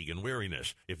fatigue and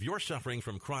weariness. If you're suffering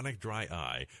from chronic dry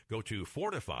eye, go to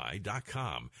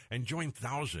Fortify.com and join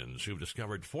thousands who've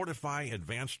discovered Fortify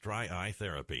Advanced Dry Eye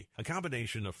Therapy. A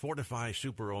combination of Fortify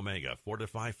Super Omega,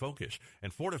 Fortify Focus,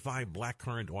 and Fortify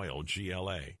Blackcurrant Oil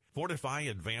GLA. Fortify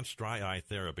Advanced Dry Eye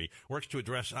Therapy works to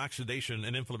address oxidation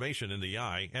and inflammation in the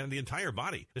eye and the entire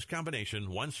body. This combination,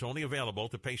 once only available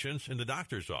to patients in the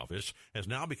doctor's office, has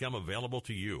now become available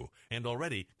to you. And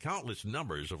already, countless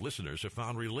numbers of listeners have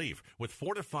found relief with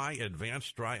Fortify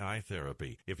Advanced Dry Eye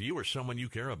Therapy. If you or someone you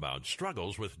care about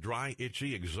struggles with dry,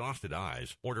 itchy, exhausted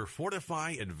eyes, order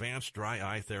Fortify Advanced Dry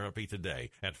Eye Therapy today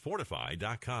at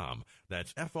Fortify.com.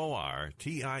 That's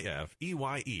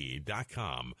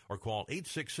FORTIFEYE.com or call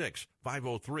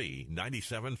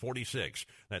 866-503-9746.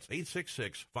 That's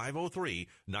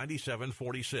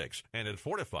 866-503-9746 and at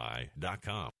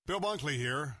Fortify.com. Bill Bunkley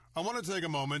here. I want to take a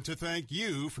moment to thank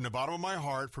you from the bottom of my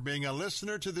heart for being a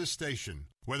listener to this station.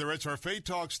 Whether it's our Faith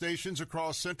Talk stations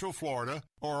across Central Florida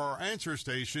or our answer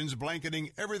stations blanketing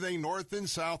everything north and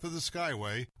south of the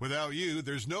Skyway, without you,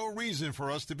 there's no reason for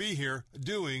us to be here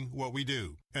doing what we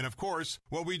do. And of course,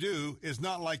 what we do is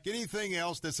not like anything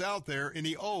else that's out there in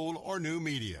the old or new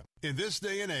media. In this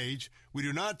day and age, we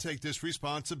do not take this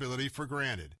responsibility for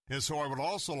granted. And so I would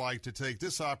also like to take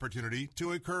this opportunity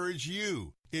to encourage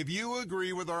you. If you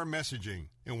agree with our messaging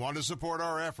and want to support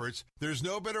our efforts, there's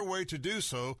no better way to do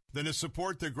so than to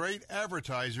support the great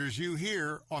advertisers you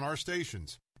hear on our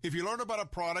stations. If you learn about a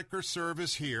product or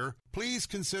service here, please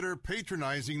consider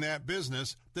patronizing that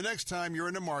business the next time you're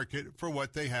in the market for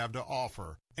what they have to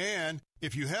offer. And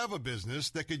if you have a business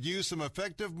that could use some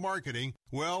effective marketing,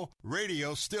 well,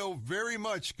 radio still very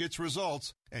much gets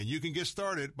results, and you can get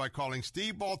started by calling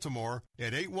Steve Baltimore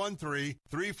at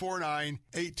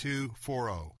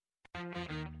 813-349-8240.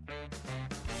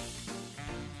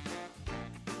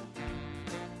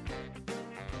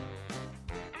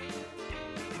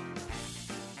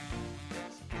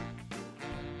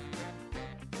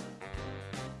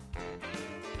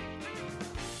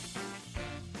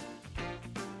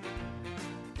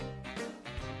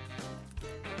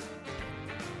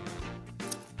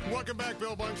 Welcome back.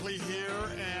 Bill Bunkley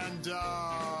here, and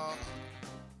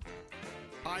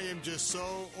I am just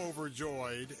so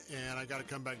overjoyed, and I got to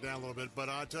come back down a little bit, but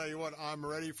I'll tell you what, I'm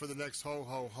ready for the next ho,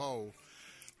 ho, ho.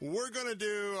 We're going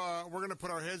to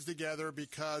put our heads together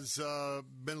because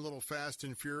been a little fast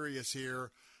and furious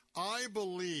here I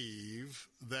believe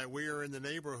that we are in the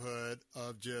neighborhood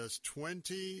of just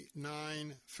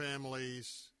 29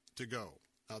 families to go.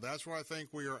 Now, that's where I think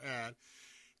we are at.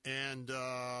 And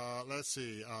let's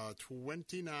see,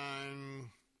 29.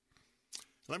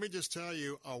 Let me just tell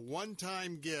you, a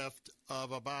one-time gift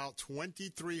of about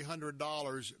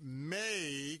 $2,300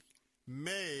 may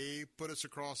put us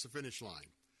across the finish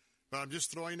line. But I'm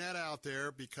just throwing that out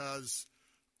there because,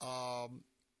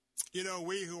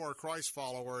 we who are Christ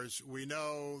followers, we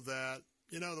know that,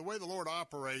 the way the Lord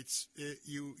operates,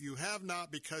 you have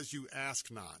not because you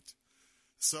ask not.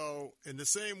 So in the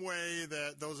same way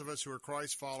that those of us who are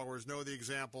Christ followers know the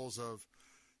examples of,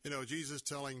 Jesus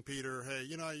telling Peter, hey,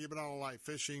 you've been on a light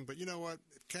fishing, but you know what?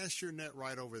 Cast your net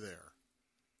right over there.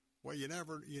 Well, you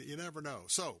never know.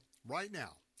 So right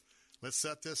now, let's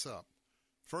set this up.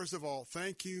 First of all,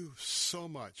 thank you so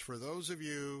much for those of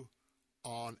you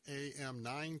on AM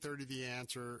 930 The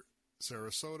Answer,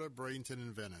 Sarasota, Bradenton,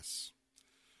 and Venice.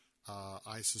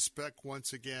 I suspect,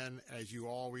 once again, as you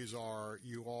always are,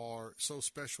 you are so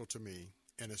special to me,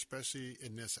 and especially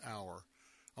in this hour.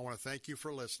 I want to thank you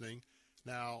for listening.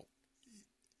 Now,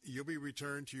 you'll be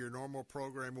returned to your normal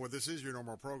program. Well, this is your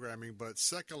normal programming, but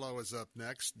Sekelo is up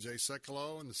next. Jay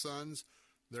Sekelo and the Sons,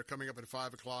 they're coming up at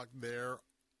 5 o'clock there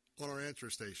on our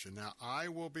answer station. Now, I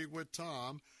will be with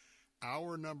Tom,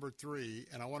 hour number 3,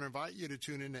 and I want to invite you to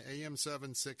tune in to AM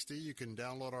 760. You can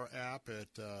download our app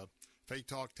at Faith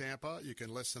Talk Tampa. You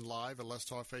can listen live at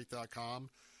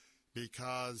letstalkfaith.com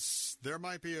because there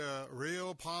might be a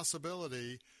real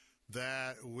possibility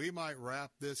that we might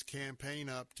wrap this campaign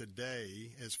up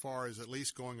today as far as at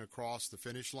least going across the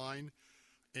finish line.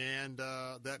 And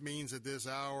that means that this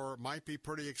hour might be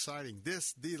pretty exciting.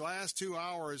 The last 2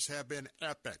 hours have been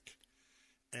epic.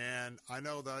 And I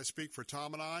know that I speak for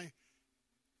Tom and I.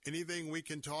 Anything we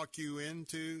can talk you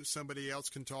into, somebody else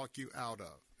can talk you out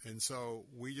of. And so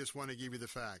we just want to give you the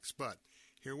facts. But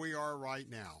here we are right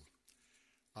now.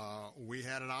 We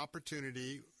had an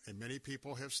opportunity, and many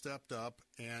people have stepped up,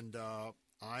 and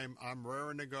I'm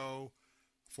raring to go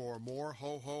for more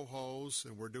ho-ho-hos,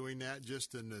 and we're doing that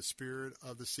just in the spirit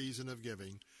of the season of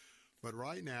giving. But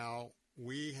right now,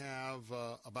 we have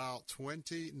about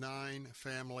 29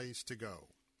 families to go.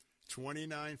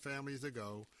 29 families to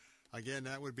go. Again,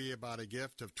 that would be about a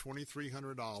gift of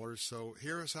 $2,300. So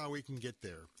here's how we can get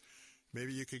there.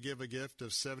 Maybe you could give a gift of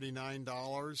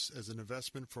 $79 as an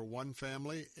investment for one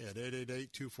family at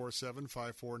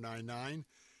 888-247-5499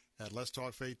 at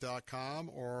letstalkfaith.com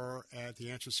or at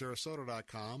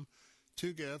theanswersarasota.com.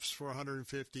 2 gifts for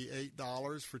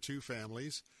 $158 for 2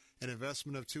 families. An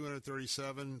investment of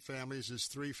 237 families is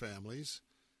 3 families.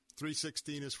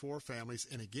 316 is 4 families.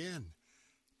 And again,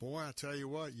 boy, I tell you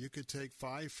what, you could take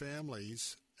 5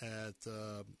 families at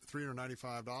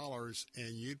 $395, and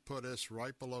you'd put us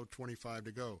right below 25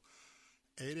 to go.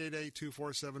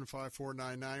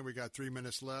 888-247-5499. We got 3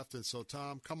 minutes left, and so,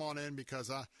 Tom, come on in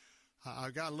because I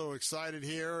got a little excited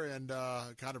here and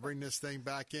kind of bring this thing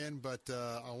back in, but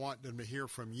I want them to hear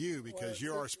from you because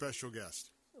you're our special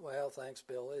guest. Well, thanks,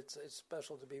 Bill. It's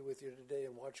special to be with you today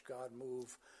and watch God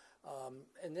move.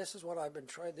 And this is what I've been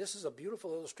trying. This is a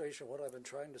beautiful illustration of what I've been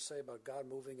trying to say about God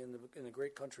moving in the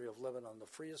great country of Lebanon, the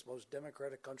freest, most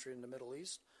democratic country in the Middle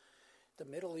East. The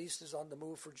Middle East is on the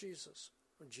move for Jesus.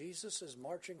 Jesus is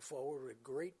marching forward with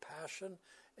great passion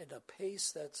and a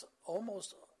pace that's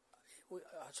almost,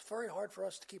 it's very hard for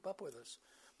us to keep up with this.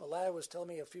 Malaya was telling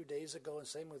me a few days ago, and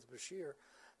same with Bashir,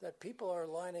 that people are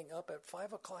lining up at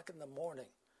 5 o'clock in the morning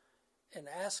and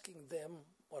asking them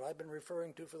what I've been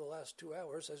referring to for the last 2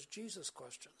 hours as Jesus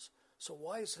questions. So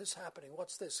why is this happening?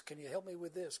 What's this? Can you help me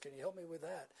with this? Can you help me with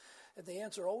that? And the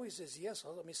answer always is yes.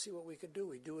 Well, let me see what we can do.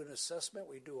 We do an assessment.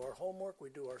 We do our homework. We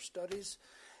do our studies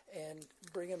and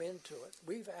bring them into it.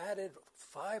 We've added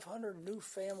 500 new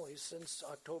families since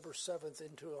October 7th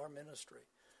into our ministry.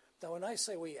 Now, when I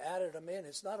say we added them in,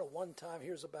 it's not a one-time,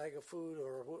 here's a bag of food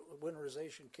or a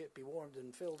winterization kit, be warmed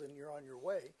and filled, and you're on your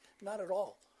way. Not at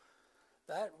all.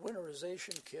 That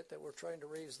winterization kit that we're trying to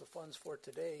raise the funds for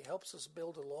today helps us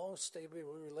build a long, stable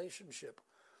relationship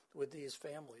with these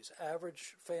families.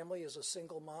 Average family is a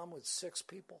single mom with 6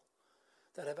 people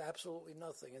that have absolutely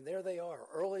nothing. And there they are,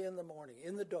 early in the morning,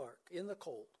 in the dark, in the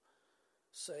cold,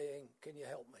 saying, can you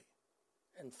help me?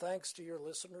 And thanks to your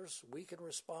listeners, we can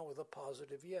respond with a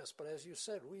positive yes. But as you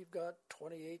said, we've got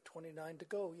 28, 29 to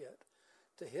go yet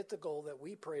to hit the goal that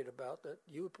we prayed about, that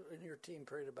you and your team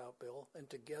prayed about, Bill, and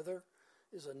together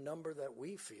is a number that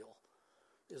we feel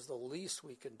is the least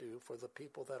we can do for the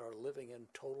people that are living in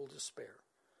total despair.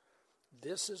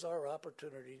 This is our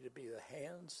opportunity to be the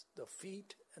hands, the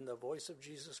feet, and the voice of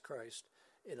Jesus Christ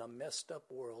in a messed up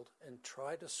world and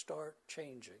try to start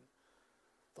changing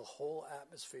the whole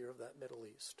atmosphere of that Middle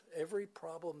East. Every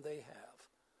problem they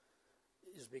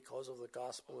have is because of the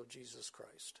gospel of Jesus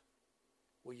Christ.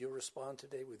 Will you respond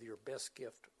today with your best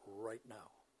gift right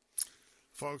now?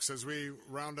 Folks, as we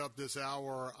round up this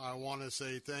hour, I want to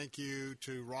say thank you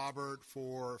to Robert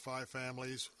for 5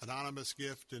 families, anonymous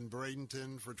gift in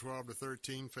Bradenton for 12 to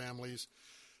 13 families.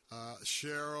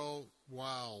 Cheryl,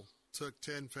 wow, took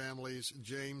 10 families.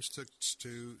 James took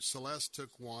 2. Celeste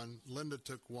took 1. Linda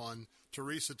took 1.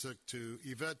 Teresa took 2.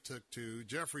 Yvette took 2.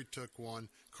 Jeffrey took 1.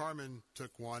 Carmen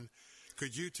took 1.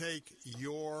 Could you take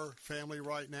your family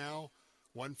right now?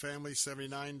 1 family,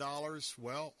 $79.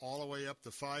 Well, all the way up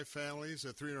to 5 families,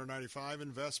 a $395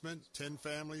 investment. 10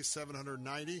 families,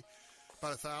 $790.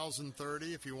 About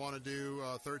 $1,030 if you want to do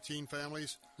 13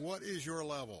 families. What is your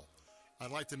level?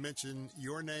 I'd like to mention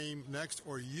your name next,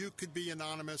 or you could be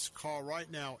anonymous. Call right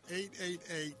now,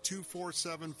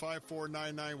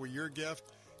 888-247-5499 with your gift.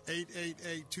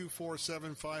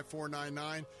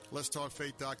 888-247-5499.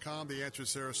 Let'sTalkFaith.com. The answer is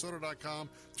Sarasota.com.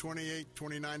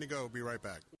 28-29 to go. Be right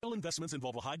back. All investments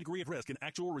involve a high degree of risk and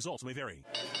actual results may vary.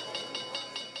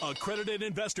 Accredited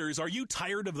investors, are you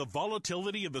tired of the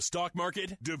volatility of the stock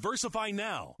market? Diversify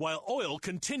now while oil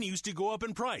continues to go up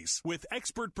in price, with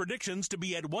expert predictions to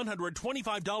be at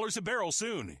 $125 a barrel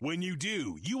soon. When you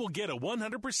do, you will get a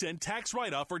 100% tax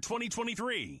write-off for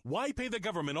 2023. Why pay the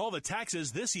government all the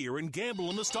taxes this year and gamble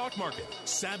in the stock market?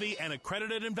 Savvy and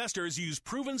accredited investors use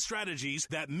proven strategies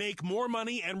that make more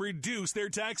money and reduce their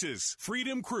taxes.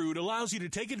 Freedom Crude allows you to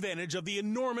take advantage of the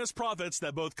enormous profits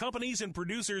that both companies and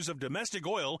producers of domestic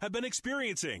oil have been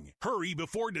experiencing. Hurry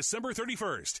before December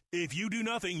 31st. If you do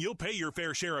nothing, you'll pay your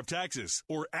fair share of taxes.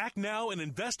 Or act now and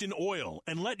invest in oil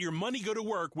and let your money go to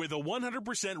work with a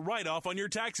 100% write-off on your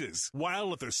taxes,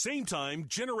 while at the same time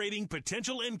generating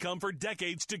potential income for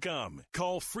decades to come.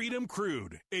 Call Freedom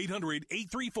Crude,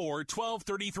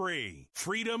 800-834-1233.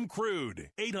 Freedom Crude,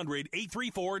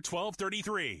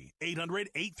 800-834-1233.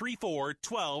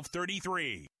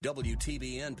 800-834-1233.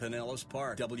 WTBN Pinellas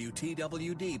Park,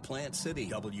 WTWD Plant City,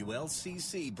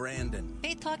 WLCC Brandon.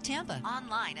 Faith Talk Tampa.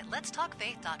 Online at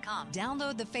letstalkfaith.com.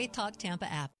 Download the Faith Talk Tampa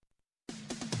app.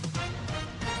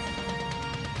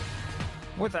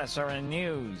 With SRN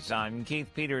News, I'm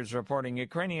Keith Peters reporting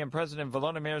Ukrainian President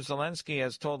Volodymyr Zelensky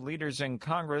has told leaders in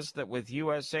Congress that with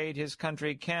U.S. aid, his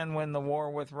country can win the war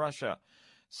with Russia.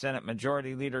 Senate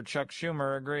Majority Leader Chuck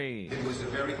Schumer agreed. It was a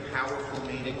very powerful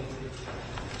meeting.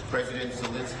 President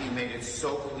Zelensky made it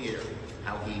so clear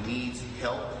how he needs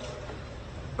help.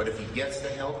 But if he gets the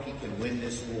help, he can win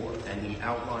this war. And he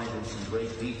outlined in some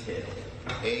great detail,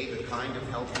 the kind of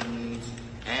help he needs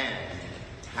and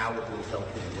how it will help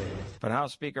him win. But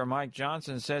House Speaker Mike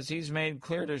Johnson says he's made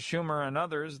clear to Schumer and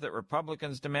others that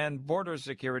Republicans demand border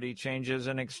security changes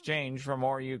in exchange for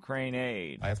more Ukraine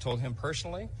aid. I have told him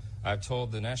personally, I've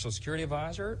told the National Security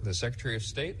Advisor, the Secretary of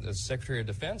State, the Secretary of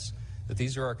Defense, that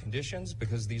these are our conditions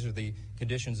because these are the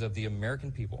conditions of the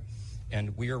American people.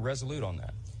 And we are resolute on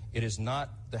that. It is not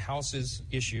the House's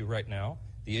issue right now.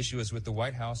 The issue is with the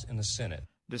White House and the Senate.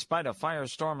 Despite a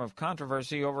firestorm of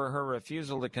controversy over her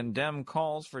refusal to condemn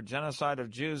calls for genocide of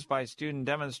Jews by student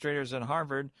demonstrators at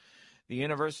Harvard, the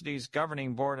university's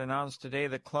governing board announced today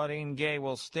that Claudine Gay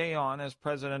will stay on as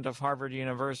president of Harvard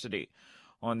University.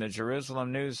 On the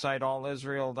Jerusalem news site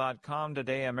allisrael.com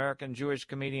today, American Jewish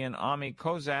comedian Ami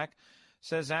Kozak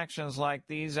says actions like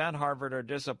these at Harvard are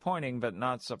disappointing but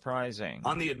not surprising.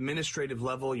 On the administrative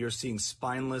level, you're seeing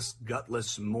spineless,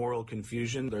 gutless moral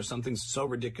confusion. There's something so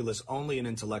ridiculous only an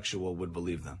intellectual would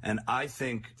believe them. And I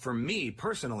think, for me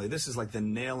personally, this is like the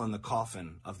nail in the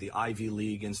coffin of the Ivy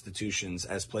League institutions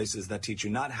as places that teach you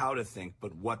not how to think,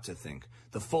 but what to think.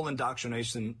 The full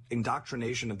indoctrination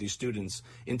of these students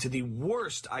into the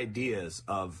worst ideas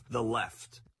of the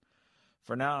left.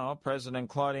 For now, President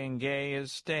Claudine Gay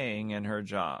is staying in her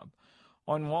job.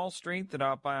 On Wall Street, the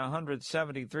Dow up by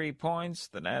 173 points,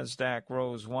 the Nasdaq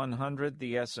rose 100,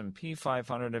 the S&P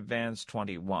 500 advanced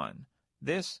 21.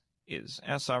 This is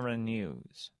SRN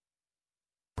News.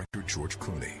 Director George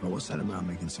Clooney. What's that about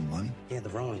making some money? Yeah, the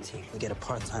rowing team. We get a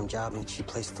part-time job and a cheap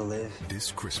place to live.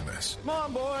 This Christmas. Come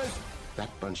on, boys! That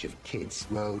bunch of kids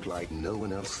rode like no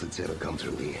one else that's ever come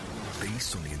through here.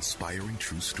 Based on the inspiring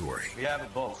true story. We have a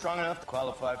boat strong enough to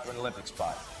qualify for an Olympic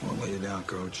spot. Well, lay it down,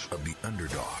 Coach. Of the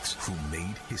underdogs who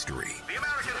made history. The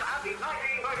Americans at the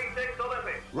 1936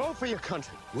 Olympics. Row for your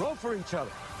country. Row for each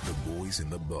other. The Boys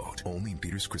in the Boat. Only in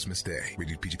theaters Christmas Day.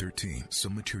 Rated PG-13.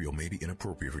 Some material may be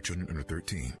inappropriate for children under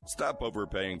 13. Stop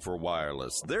overpaying for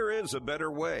wireless. There is a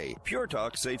better way. Pure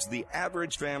Talk saves the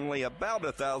average family about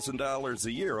 $1,000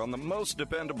 a year on the most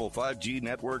dependable 5G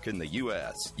network in the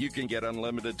U.S. You can get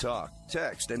unlimited talk,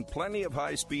 text, and plenty of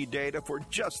high-speed data for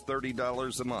just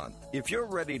 $30 a month. If you're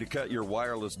ready to cut your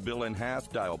wireless bill in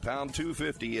half, dial pound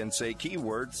 250 and say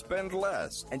keyword spend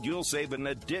less, and you'll save an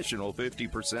additional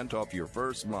 50% off your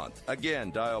first month.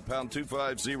 Again, dial pound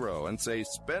 250 and say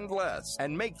spend less,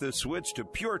 and make the switch to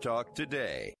Pure Talk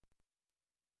today.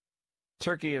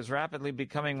 Turkey is rapidly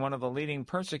becoming one of the leading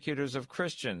persecutors of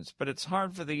Christians, but it's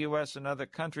hard for the U.S. and other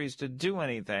countries to do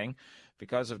anything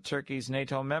because of Turkey's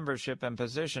NATO membership and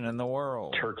position in the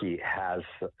world. Turkey has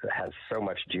so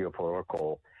much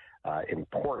geopolitical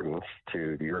importance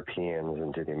to the Europeans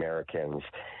and to the Americans,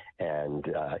 and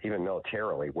even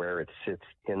militarily, where it sits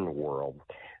in the world.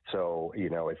 So,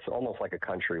 it's almost like a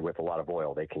country with a lot of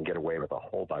oil. They can get away with a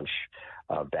whole bunch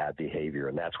of bad behavior,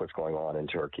 and that's what's going on in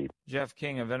Turkey. Jeff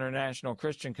King of International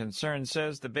Christian Concern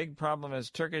says the big problem is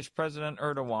Turkish President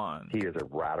Erdogan. He is a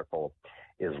radical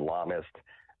Islamist,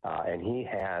 and he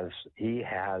has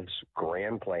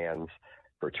grand plans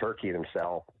for Turkey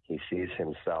himself. He sees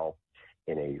himself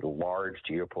in a large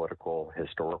geopolitical,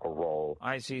 historical role.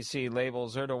 ICC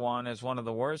labels Erdogan as one of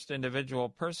the worst individual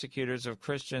persecutors of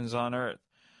Christians on earth.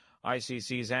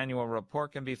 ICC's annual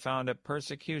report can be found at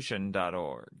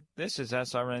persecution.org. This is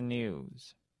SRN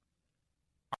News.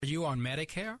 Are you on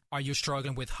Medicare? Are you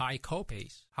struggling with high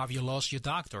copays? Have you lost your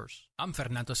doctors? I'm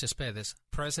Fernando Cespedes,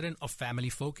 president of Family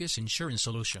Focus Insurance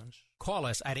Solutions. Call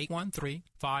us at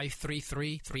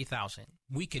 813-533-3000.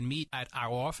 We can meet at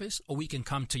our office or we can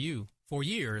come to you. For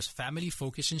years, Family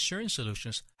Focus Insurance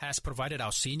Solutions has provided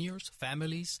our seniors,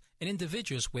 families, and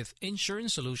individuals with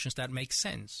insurance solutions that make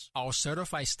sense. Our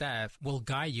certified staff will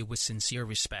guide you with sincere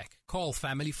respect. Call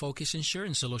Family Focus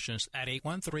Insurance Solutions at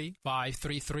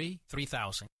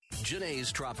 813-533-3000.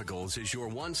 Janae's Tropicals is your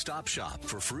one-stop shop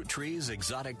for fruit trees,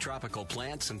 exotic tropical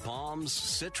plants and palms,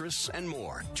 citrus, and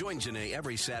more. Join Janae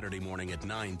every Saturday morning at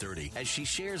 9:30 as she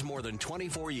shares more than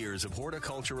 24 years of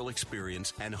horticultural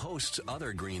experience and hosts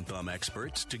other Green Thumb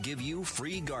experts to give you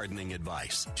free gardening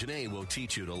advice. Janae will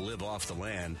teach you to live off the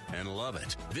land and love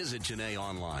it. Visit Janae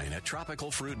online at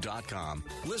tropicalfruit.com.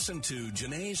 Listen to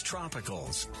Janae's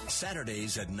Tropicals,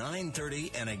 Saturdays at 9:30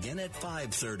 and again at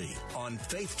 5:30 on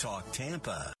Faith Talk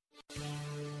Tampa.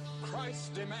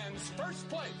 Christ demands first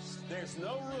place. There's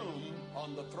no room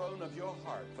on the throne of your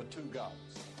heart for two gods.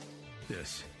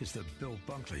 This is the Bill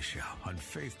Bunkley Show on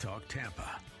Faith Talk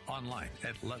Tampa. Online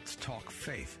at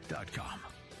letstalkfaith.com.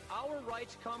 Our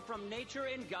rights come from nature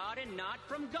and God and not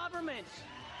from government.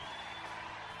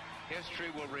 History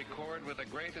will record with the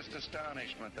greatest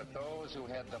astonishment that those who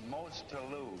had the most to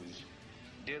lose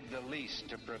did the least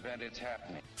to prevent its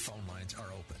happening. Phone lines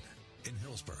are open. In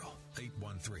Hillsborough,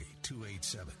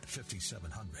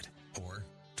 813-287-5700 or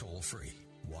toll free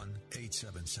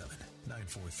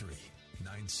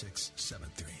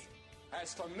 1-877-943-9673.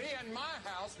 As for me and my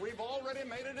house, we've already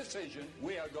made a decision.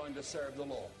 We are going to serve the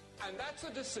Lord. And that's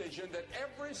a decision that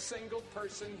every single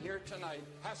person here tonight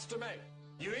has to make.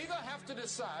 You either have to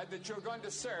decide that you're going to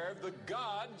serve the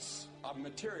gods of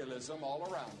materialism all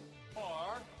around you,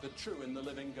 or the true and the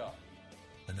living God.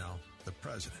 And now, the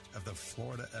president of the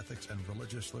Florida Ethics and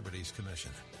Religious Liberties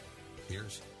Commission.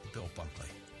 Here's Bill Bunkley.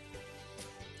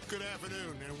 Good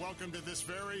afternoon, and welcome to this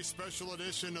very special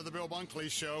edition of the Bill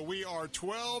Bunkley Show. We are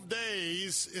 12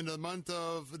 days in the month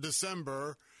of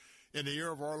December in the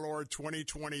year of our Lord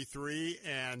 2023,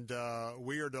 and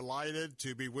we are delighted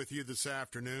to be with you this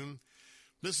afternoon.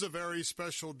 This is a very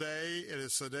special day. It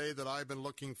is a day that I've been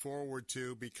looking forward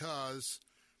to because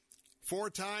 4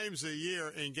 times a year,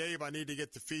 and Gabe, I need to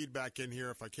get the feedback in here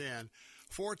if I can.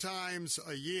 4 times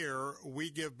a year,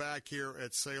 we give back here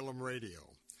at Salem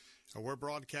Radio. We're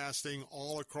broadcasting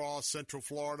all across Central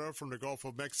Florida, from the Gulf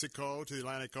of Mexico to the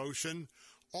Atlantic Ocean,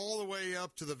 all the way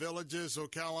up to the villages,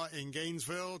 Ocala and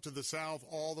Gainesville, to the south,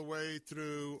 all the way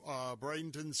through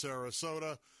Bradenton,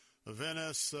 Sarasota,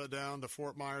 Venice, down to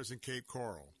Fort Myers and Cape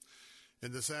Coral.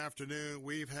 And this afternoon,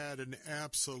 we've had an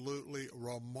absolutely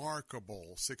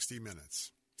remarkable 60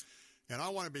 minutes. And I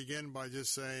want to begin by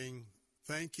just saying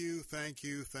thank you, thank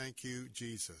you, thank you,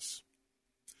 Jesus.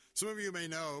 Some of you may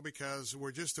know because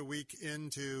we're just a week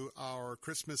into our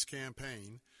Christmas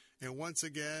campaign. And once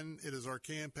again, it is our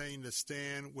campaign to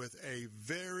stand with a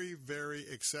very, very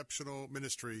exceptional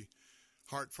ministry,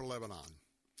 Heart for Lebanon.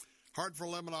 Heart for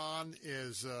Lebanon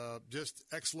is just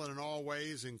excellent in all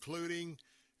ways, including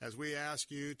as we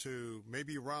ask you to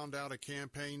maybe round out a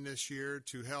campaign this year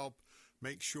to help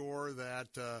make sure that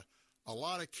a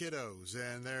lot of kiddos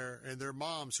and their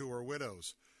moms who are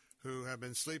widows who have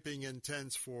been sleeping in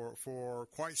tents for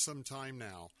quite some time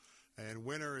now, and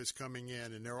winter is coming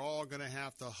in, and they're all going to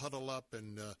have to huddle up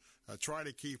and try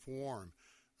to keep warm.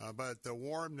 But the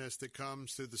warmness that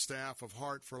comes to the staff of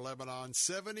Heart for Lebanon,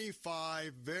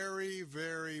 75 very,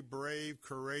 very brave,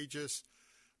 courageous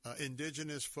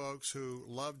indigenous folks who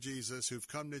love Jesus, who've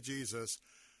come to Jesus,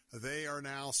 they are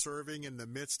now serving in the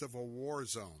midst of a war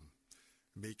zone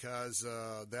because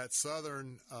that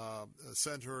southern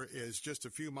center is just a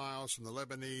few miles from the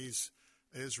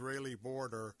Lebanese-Israeli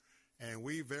border, and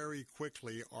we very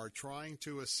quickly are trying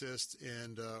to assist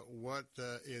in what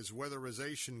is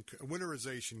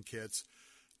winterization kits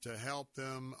to help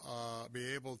them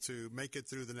be able to make it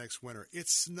through the next winter. It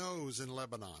snows in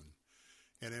Lebanon.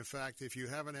 And, in fact, if you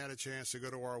haven't had a chance to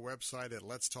go to our website at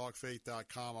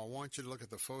letstalkfaith.com, I want you to look at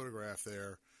the photograph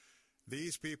there.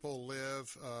 These people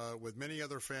live with many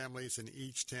other families in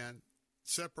each tent,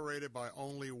 separated by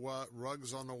only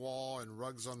rugs on the wall and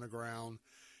rugs on the ground.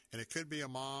 And it could be a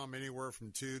mom, anywhere from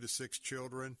 2 to 6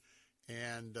 children.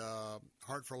 And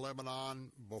Heart for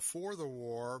Lebanon, before the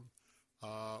war,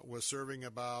 was serving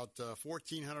about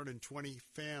 1,420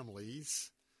 families.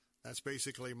 That's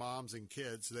basically moms and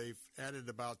kids. They've added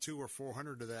about 200 or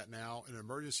 400 to that now on an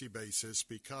emergency basis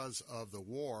because of the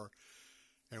war.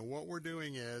 And what we're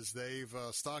doing is they've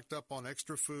stocked up on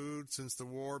extra food since the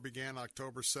war began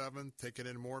October 7th, taking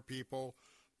in more people.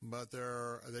 But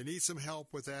they need some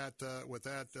help with that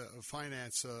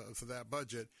finance for that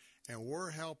budget. And we're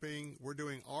helping. We're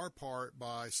doing our part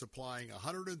by supplying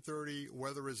 130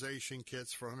 weatherization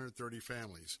kits for 130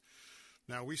 families.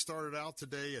 Now, we started out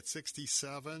today at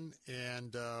 67,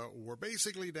 and we're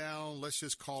basically down, let's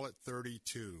just call it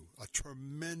 32, a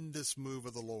tremendous move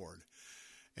of the Lord.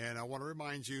 And I want to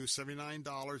remind you,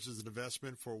 $79 is an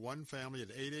investment for one family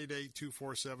at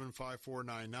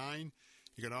 888-247-5499.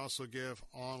 You can also give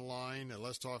online at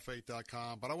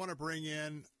letstalkfaith.com. But I want to bring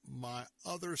in my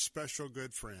other special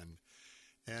good friend.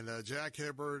 And Jack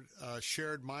Hibbard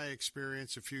shared my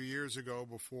experience a few years ago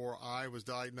before I was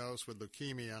diagnosed with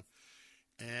leukemia.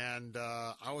 And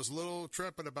I was a little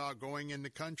trepid about going in the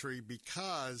country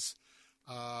because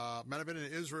I've been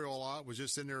in Israel a lot, was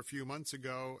just in there a few months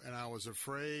ago, and I was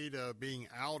afraid of being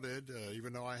outed,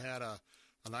 even though I had a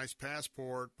nice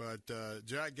passport. But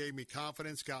Jack gave me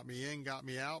confidence, got me in, got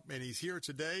me out, and he's here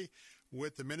today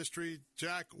with the ministry.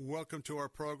 Jack, welcome to our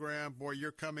program. Boy,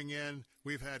 you're coming in.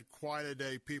 We've had quite a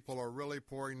day. People are really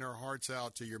pouring their hearts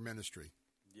out to your ministry.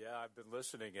 Yeah, I've been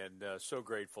listening and so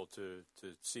grateful to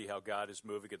see how God is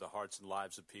moving in the hearts and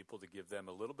lives of people, to give them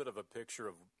a little bit of a picture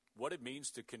of what it means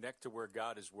to connect to where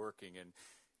God is working. And,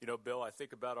 you know, Bill, I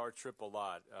think about our trip a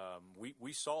lot.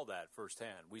 We saw that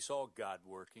firsthand. We saw God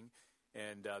working,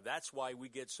 and that's why we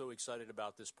get so excited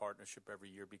about this partnership every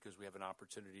year, because we have an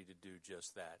opportunity to do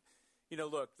just that. You know,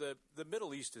 look, the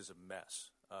Middle East is a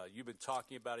mess. You've been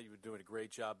talking about it. You've been doing a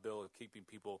great job, Bill, of keeping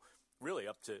people really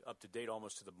up to date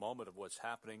almost to the moment of what's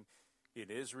happening in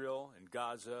Israel and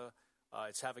Gaza.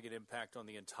 It's having an impact on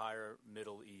the entire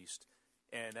Middle East.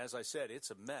 And as I said, it's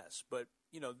a mess. But,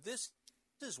 you know, this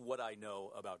is what I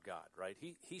know about God, right?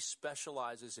 He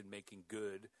specializes in making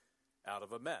good out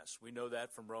of a mess. We know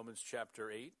that from Romans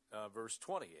chapter 8, verse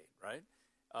 28, right?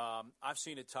 I've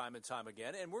seen it time and time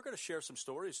again. And we're going to share some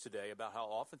stories today about how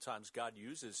oftentimes God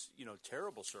uses, you know,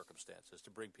 terrible circumstances to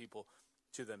bring people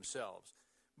to themselves.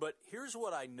 But here's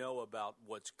what I know about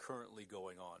what's currently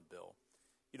going on, Bill.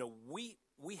 You know, we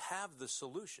have the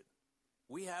solution.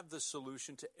 We have the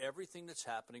solution to everything that's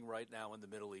happening right now in the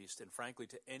Middle East, and frankly,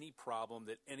 to any problem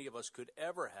that any of us could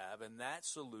ever have, and that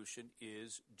solution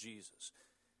is Jesus.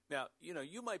 Now, you know,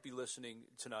 you might be listening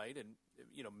tonight, and,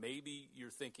 you know, maybe you're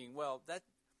thinking, well, that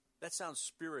sounds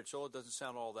spiritual. It doesn't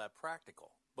sound all that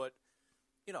practical. But,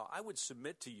 you know, I would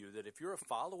submit to you that if you're a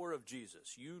follower of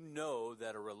Jesus, you know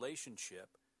that a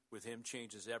relationship with him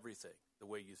changes everything, the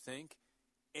way you think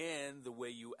and the way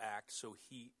you act, so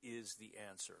he is the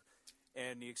answer.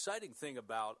 And the exciting thing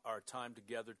about our time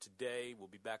together today, we'll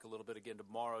be back a little bit again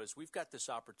tomorrow, is we've got this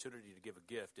opportunity to give a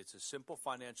gift. It's a simple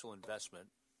financial investment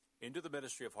into the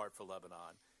ministry of Heart for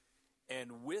Lebanon.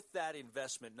 And with that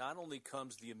investment, not only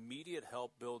comes the immediate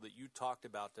help, Bill, that you talked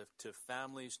about to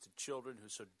families, to children who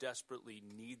so desperately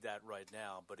need that right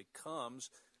now, but it comes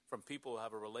from people who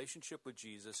have a relationship with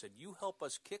Jesus, and you help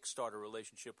us kickstart a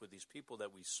relationship with these people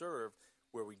that we serve,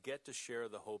 where we get to share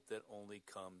the hope that only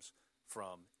comes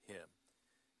from him.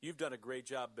 You've done a great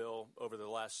job, Bill, over the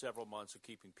last several months of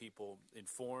keeping people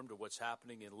informed of what's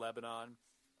happening in Lebanon.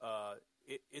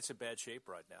 It's in bad shape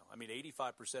right now. I mean,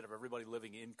 85% of everybody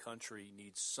living in country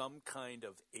needs some kind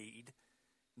of aid.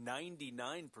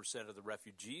 99% of the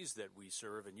refugees that we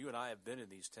serve, and you and I have been in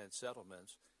these tent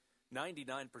settlements,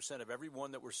 99% of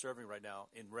everyone that we're serving right now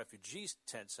in refugee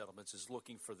tent settlements is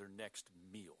looking for their next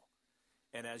meal.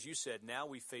 And as you said, now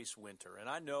we face winter. And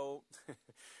I know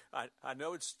I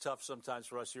know it's tough sometimes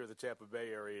for us here in the Tampa Bay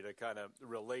area to kind of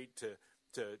relate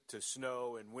to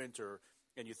snow and winter.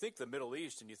 And you think the Middle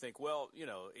East and you think, well, you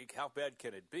know, how bad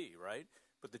can it be, right?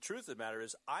 But the truth of the matter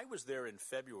is I was there in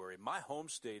February. My home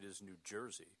state is New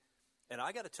Jersey. And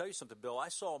I got to tell you something, Bill. I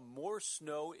saw more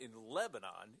snow in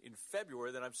Lebanon in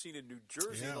February than I've seen in New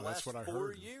Jersey in the last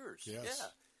 4 years. Yes. Yeah.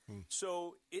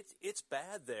 So it's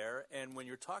bad there. And when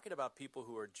you're talking about people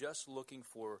who are just looking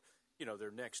for, you know,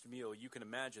 their next meal, you can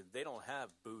imagine they don't have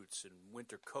boots and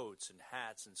winter coats and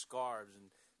hats and scarves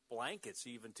and blankets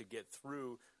even to get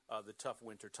through the tough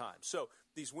winter time. So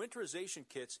these winterization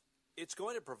kits, it's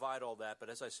going to provide all that. But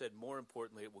as I said, more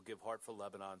importantly, it will give Heart for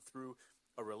Lebanon through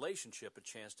a relationship, a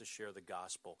chance to share the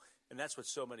gospel. And that's what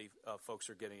so many folks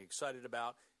are getting excited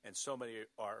about, and so many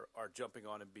are jumping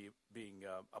on and being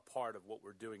a part of what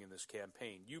we're doing in this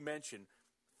campaign. You mentioned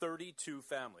 32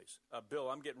 families. Bill,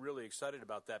 I'm getting really excited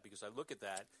about that because I look at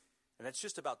that, and that's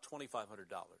just about $2,500.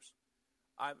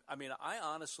 I mean, I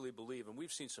honestly believe, and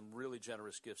we've seen some really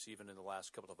generous gifts even in the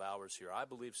last couple of hours here, I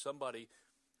believe somebody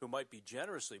who might be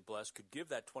generously blessed could give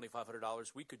that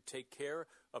 $2,500. We could take care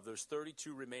of those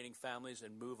 32 remaining families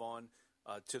and move on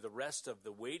to the rest of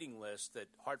the waiting list that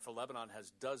Heart for Lebanon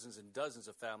has dozens and dozens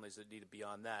of families that need to be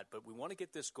on that. But we want to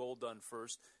get this goal done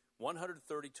first.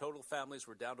 130 total families.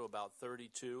 We're down to about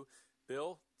 32.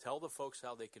 Bill, tell the folks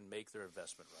how they can make their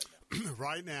investment right now.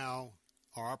 Right now,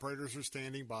 our operators are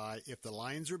standing by. If the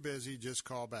lines are busy, just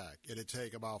call back. It'll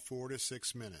take about 4 to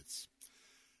 6 minutes.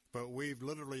 But we've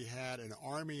literally had an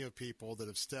army of people that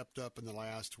have stepped up in the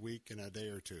last week and a day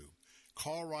or two.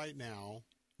 Call right now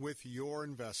with your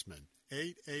investment.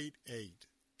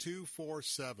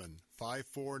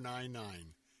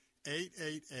 888-247-5499.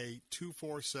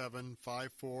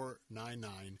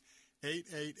 888-247-5499.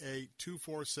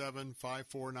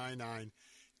 888-247-5499.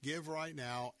 Give right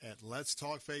now at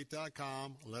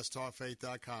letstalkfaith.com,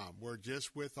 letstalkfaith.com. We're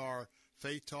just with our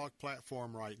Faith Talk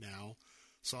platform right now.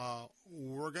 So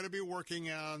we're going to be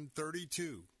working on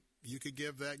 32. You could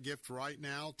give that gift right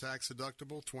now, tax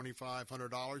deductible,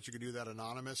 $2,500. You can do that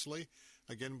anonymously,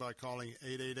 again, by calling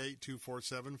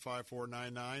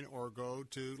 888-247-5499 or go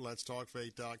to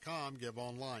letstalkfaith.com, give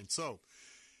online. So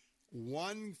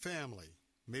one family,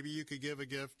 maybe you could give a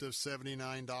gift of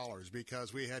 $79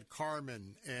 because we had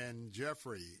Carmen and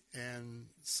Jeffrey and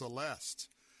Celeste.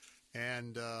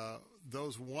 And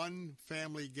those one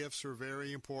family gifts are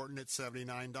very important at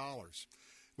 $79.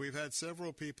 We've had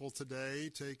several people today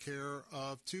take care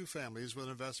of two families with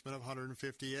an investment of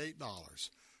 $158,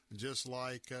 just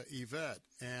like Yvette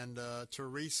and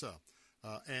Teresa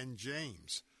and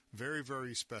James. Very,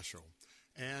 very special.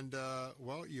 And,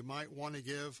 well, you might want to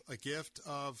give a gift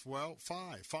of, well,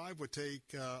 five. Five would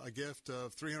take a gift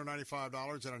of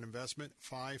 $395 and an investment,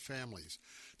 5 families.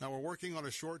 Now, we're working on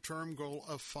a short-term goal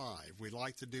of 5. We'd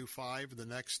like to do 5 in the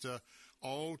next,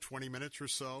 20 minutes or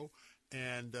so.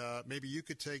 And maybe you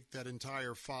could take that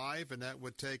entire 5, and that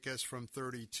would take us from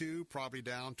 32 probably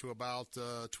down to about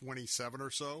 27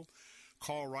 or so.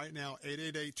 Call right now,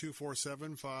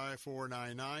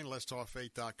 888-247-5499,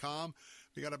 letstalkfaith.com.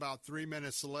 We got about 3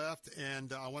 minutes left,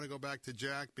 and I want to go back to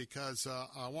Jack because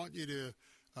I want you to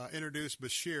introduce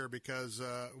Bashir because,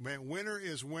 man, winter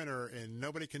is winter, and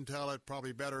nobody can tell it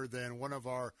probably better than one of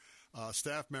our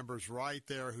staff members right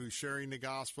there who's sharing the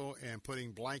gospel and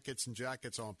putting blankets and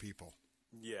jackets on people.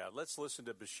 Yeah, let's listen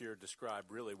to Bashir describe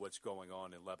really what's going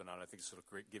on in Lebanon. I think this will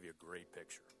give you a great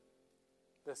picture.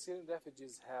 The Syrian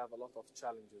refugees have a lot of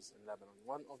challenges in Lebanon.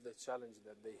 One of the challenges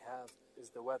that they have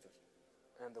is the weather.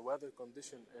 And the weather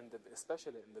condition,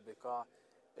 especially in the Bekaa,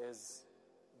 is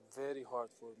very hard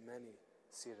for many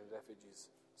Syrian refugees.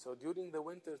 So during the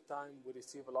winter time, we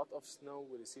receive a lot of snow,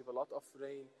 we receive a lot of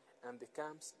rain, and the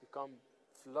camps become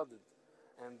flooded.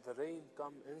 And the rain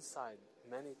come inside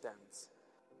many tents.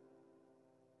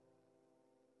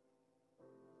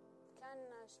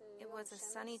 It was a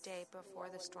sunny day before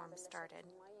the storm started.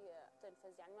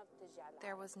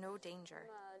 There was no danger.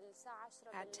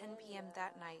 At 10 p.m.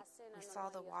 that night, we saw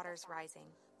the waters rising.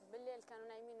 The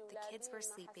kids were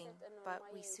sleeping, but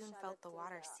we soon felt the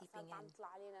water seeping in.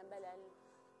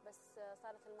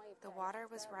 The water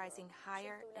was rising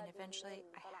higher, and eventually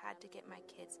I had to get my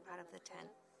kids out of the tent.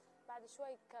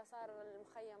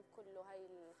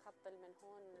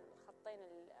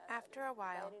 After a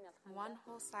while, one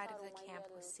whole side of the camp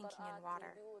was sinking in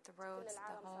water. The roads,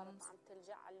 the homes.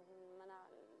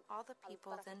 All the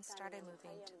people then started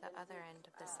moving to the other end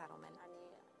of the settlement.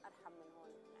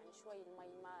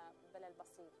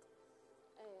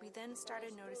 We then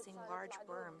started noticing large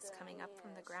worms coming up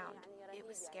from the ground. It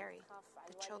was scary.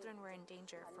 The children were in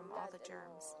danger from all the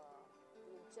germs.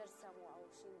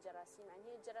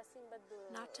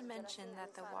 Not to mention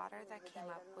that the water that came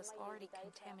up was already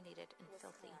contaminated and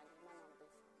filthy.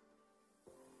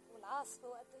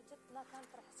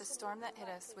 The storm that hit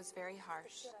us was very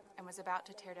harsh and was about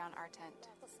to tear down our tent.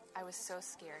 I was so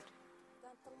scared.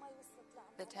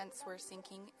 The tents were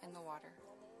sinking in the water.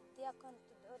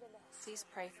 Please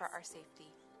pray for our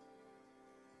safety.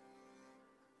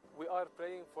 We are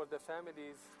praying for the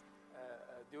families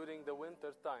during the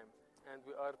winter time, and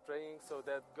we are praying so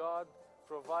that God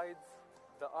provides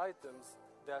the items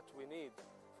that we need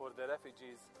for the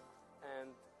refugees.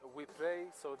 And we pray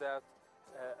so that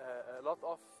a lot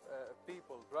of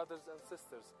people, brothers and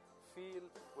sisters, feel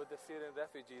with the Syrian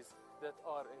refugees that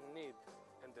are in need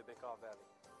in the Bekaa Valley.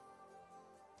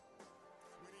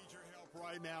 We need your help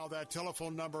right now. That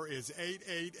telephone number is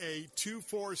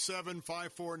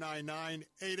 888-247-5499,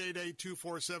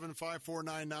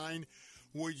 888-247-5499.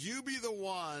 Would you be the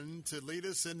one to lead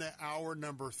us into hour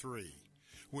number 3?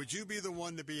 Would you be the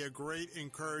one to be a great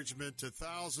encouragement to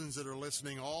thousands that are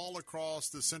listening all across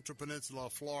the Central Peninsula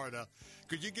of Florida?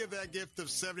 Could you give that gift of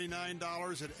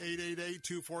 $79 at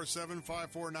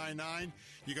 888-247-5499?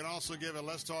 You can also give at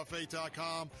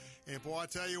letstalkfaith.com. And boy, I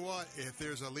tell you what, if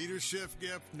there's a leadership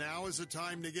gift, now is the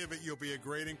time to give it. You'll be a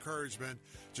great encouragement.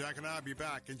 Jack and I will be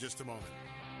back in just a moment.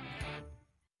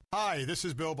 Hi, this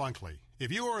is Bill Bunkley.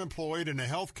 If you are employed in the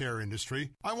healthcare industry,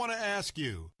 I want to ask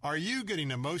you, are you getting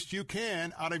the most you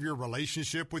can out of your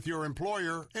relationship with your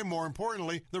employer and, more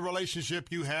importantly, the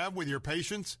relationship you have with your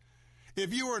patients?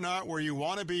 If you are not where you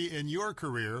want to be in your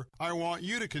career, I want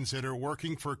you to consider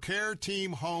working for Care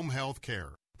Team Home Health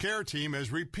Care. Care Team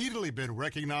has repeatedly been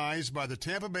recognized by the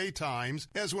Tampa Bay Times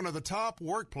as one of the top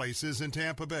workplaces in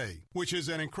Tampa Bay, which is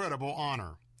an incredible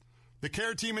honor. The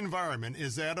Care Team environment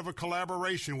is that of a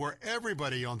collaboration where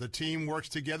everybody on the team works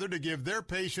together to give their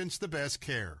patients the best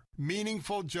care.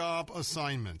 Meaningful job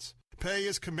assignments. Pay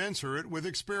is commensurate with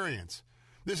experience.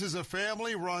 This is a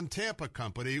family-run Tampa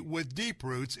company with deep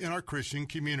roots in our Christian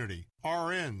community.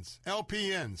 RNs,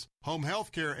 LPNs, home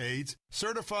health care aides,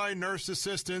 certified nurse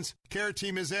assistants, Care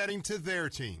Team is adding to their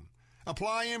team.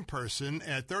 Apply in person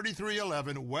at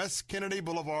 3311 West Kennedy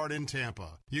Boulevard in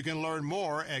Tampa. You can learn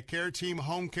more at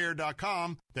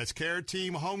careteamhomecare.com. That's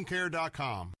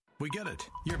careteamhomecare.com. We get it.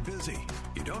 You're busy.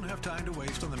 You don't have time to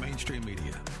waste on the mainstream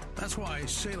media. That's why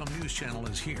Salem News Channel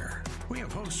is here. We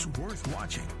have hosts worth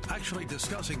watching, actually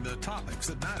discussing the topics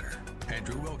that matter.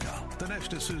 Andrew Wilkow, Dinesh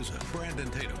D'Souza,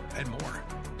 Brandon Tatum, and more.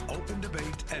 Open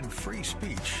debate and free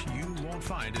speech you won't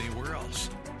find anywhere else.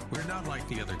 We're not like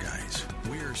the other guys.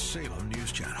 We're Salem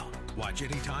News Channel. Watch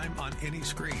anytime on any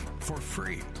screen for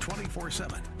free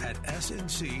 24/7 at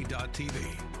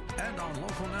snc.tv and on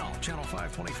Local Now, Channel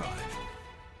 525.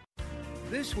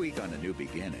 This week on A New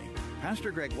Beginning,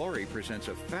 Pastor Greg Laurie presents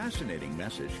a fascinating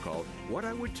message called What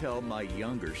I Would Tell My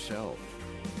Younger Self.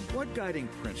 What guiding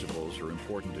principles are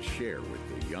important to share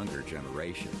with the younger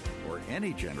generation or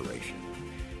any generation?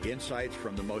 Insights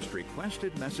from the most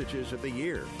requested messages of the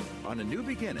year on A New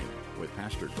Beginning with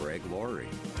Pastor Greg Laurie.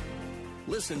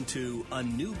 Listen to A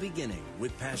New Beginning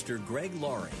with Pastor Greg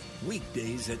Laurie,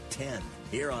 weekdays at 10,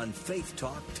 here on Faith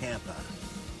Talk Tampa.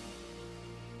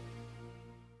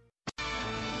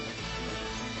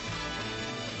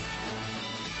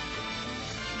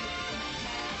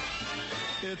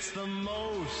 It's the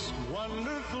most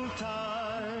wonderful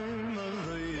time of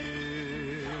the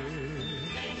year,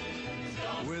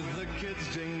 with the kids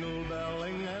jingle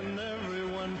belling and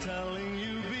everyone telling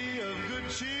you be of good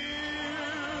cheer.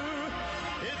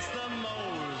 It's the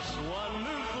most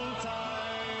wonderful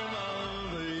time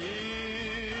of the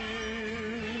year.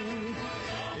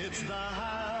 It's the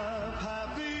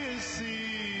happiest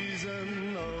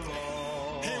season of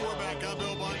all. Hey, we're back. I'm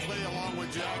Bill Bunkley along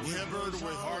with Jack Hibbard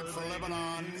with Heart for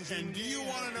Lebanon. And do you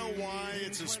want to know why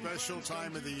it's a special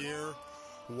time of the year?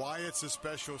 Why it's a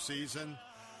special season?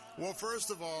 Well, first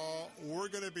of all, we're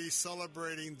going to be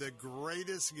celebrating the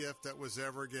greatest gift that was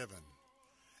ever given.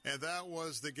 And that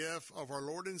was the gift of our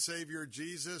Lord and Savior,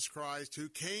 Jesus Christ, who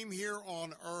came here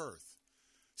on earth,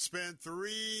 spent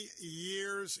 3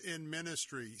 years in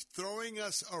ministry, throwing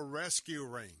us a rescue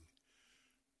ring.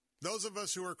 Those of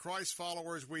us who are Christ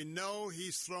followers, we know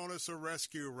he's thrown us a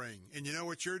rescue ring. And you know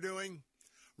what you're doing?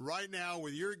 Right now,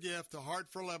 with your gift to Heart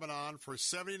for Lebanon for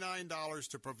 $79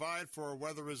 to provide for a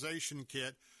weatherization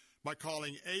kit by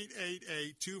calling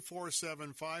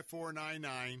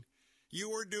 888-247-5499.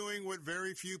 You are doing what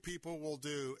very few people will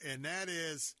do, and that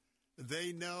is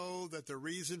they know that the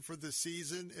reason for the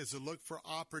season is to look for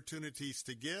opportunities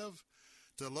to give,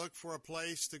 to look for a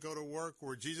place to go to work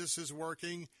where Jesus is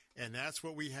working, and that's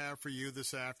what we have for you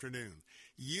this afternoon.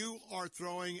 You are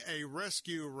throwing a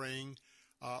rescue ring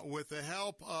with the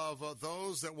help of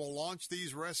those that will launch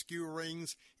these rescue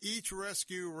rings. Each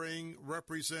rescue ring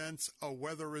represents a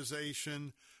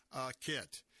weatherization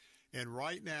kit. And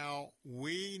right now,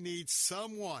 we need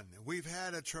someone. We've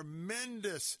had a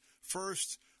tremendous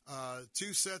first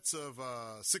 2 sets of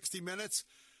 60 minutes,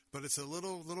 but it's a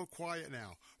little quiet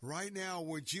now. Right now,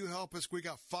 would you help us? We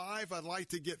got 5. I'd like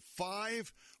to get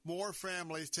 5 more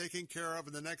families taken care of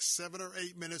in the next 7 or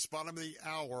 8 minutes, bottom of the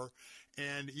hour.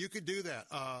 And you could do that.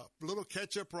 A little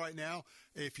catch up right now.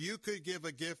 If you could give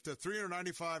a gift of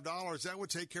 $395, that would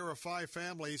take care of 5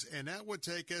 families, and that would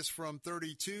take us from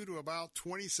 32 to about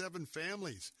 27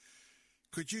 families.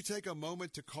 Could you take a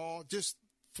moment to call just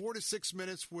 4 to 6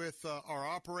 minutes with our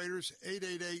operators,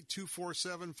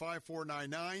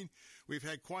 888-247-5499. We've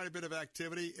had quite a bit of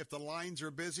activity. If the lines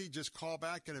are busy, just call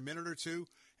back in a minute or two.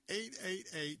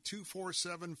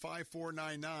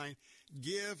 888-247-5499.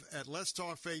 Give at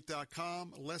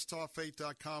letstalkfaith.com,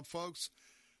 letstalkfaith.com, folks.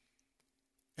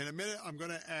 In a minute, I'm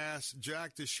going to ask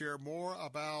Jack to share more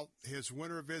about his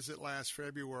winter visit last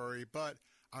February, but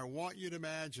I want you to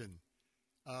imagine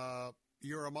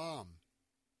you're a mom,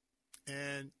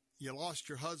 and you lost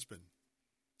your husband,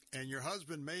 and your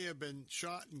husband may have been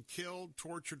shot and killed,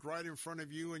 tortured right in front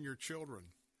of you and your children.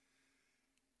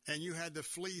 And you had to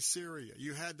flee Syria.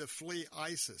 You had to flee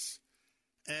ISIS.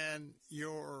 And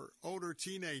your older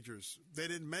teenagers, they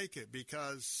didn't make it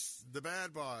because the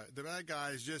bad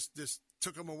guys just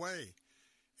took them away.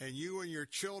 And you and your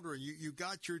children, you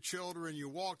got your children, you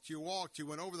walked, you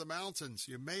went over the mountains,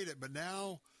 you made it, but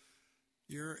now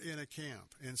you're in a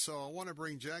camp. And so I want to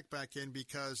bring Jack back in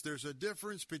because there's a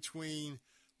difference between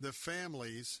the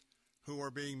families who are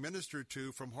being ministered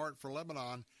to from Heart for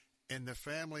Lebanon and the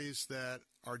families that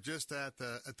are just at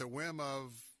the whim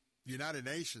of United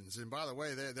Nations. And by the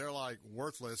way, they're like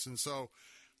worthless. And so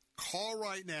call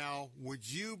right now. Would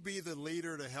you be the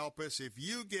leader to help us? If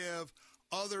you give,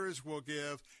 others will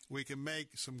give. We can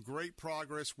make some great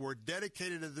progress. We're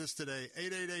dedicated to this today.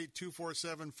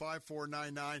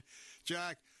 888-247-5499.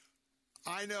 Jack,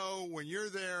 I know when you're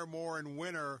there more in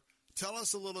winter, tell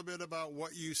us a little bit about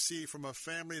what you see from a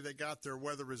family that got their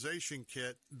weatherization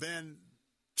kit, then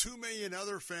 2 million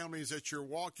other families that you're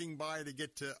walking by to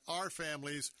get to our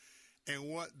families,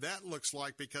 and what that looks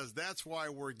like, because that's why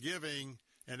we're giving,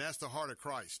 and that's the heart of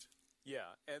Christ.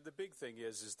 Yeah, and the big thing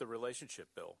is the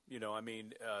relationship, Bill. You know, I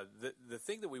mean, the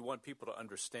thing that we want people to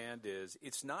understand is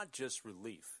it's not just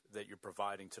relief that you're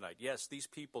providing tonight. Yes, these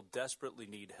people desperately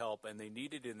need help, and they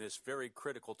need it in this very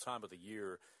critical time of the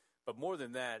year. But more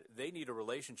than that, they need a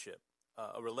relationship.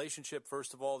 A relationship,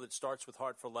 first of all, that starts with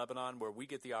Heart for Lebanon, where we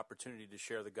get the opportunity to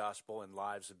share the gospel and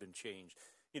lives have been changed.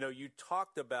 You know, you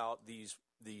talked about this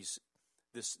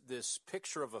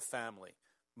picture of a family.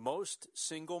 Most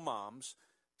single moms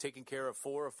taking care of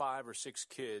 4 or 5 or 6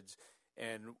 kids,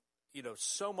 and you know,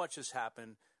 so much has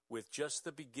happened with just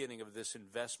the beginning of this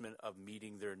investment of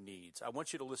meeting their needs. I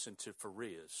want you to listen to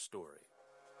Faria's story.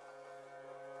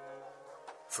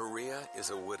 Faria is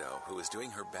a widow who is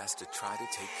doing her best to try to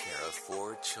take care of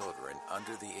 4 children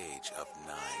under the age of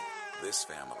 9. This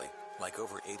family, like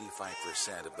over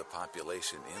 85% of the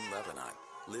population in Lebanon,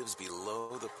 lives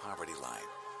below the poverty line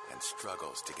and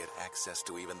struggles to get access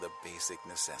to even the basic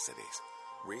necessities.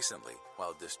 Recently,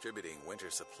 while distributing winter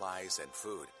supplies and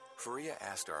food, Faria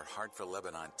asked our Heart for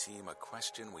Lebanon team a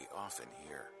question we often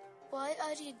hear. Why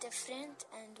are you different,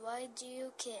 and why do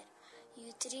you care?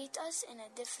 You treat us in a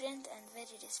different and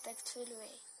very respectful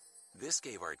way. This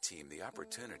gave our team the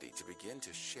opportunity to begin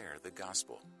to share the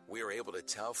gospel. We were able to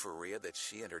tell Faria that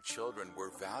she and her children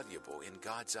were valuable in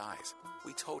God's eyes.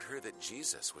 We told her that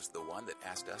Jesus was the one that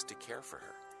asked us to care for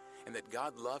her, and that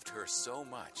God loved her so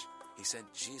much, He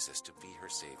sent Jesus to be her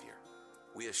Savior.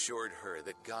 We assured her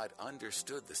that God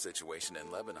understood the situation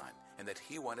in Lebanon and that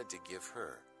He wanted to give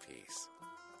her peace.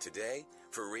 Today,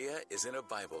 Faria is in a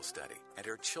Bible study, and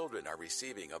her children are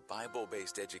receiving a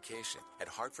Bible-based education at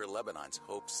Heart for Lebanon's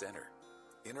Hope Center.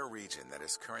 In a region that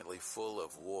is currently full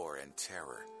of war and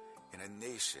terror, in a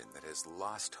nation that has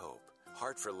lost hope,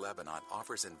 Heart for Lebanon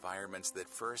offers environments that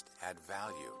first add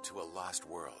value to a lost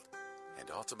world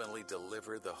and ultimately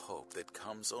deliver the hope that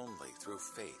comes only through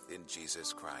faith in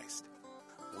Jesus Christ.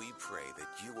 We pray that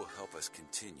you will help us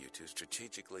continue to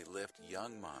strategically lift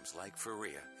young moms like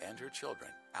Faria and her children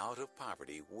out of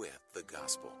poverty with the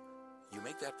gospel. You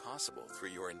make that possible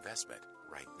through your investment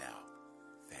right now.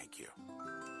 thank you.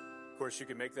 Of course, you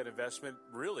can make that investment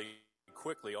really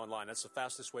quickly online. That's the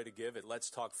fastest way to give at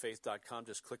letstalkfaith.com.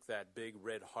 Just click that big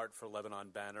red Heart for Lebanon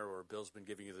banner, or Bill's been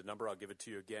giving you the number. I'll give it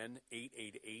to you again,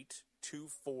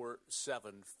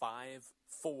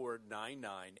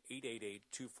 888-247-5499,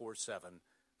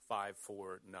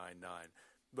 888-247-5499.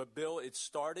 But, Bill, it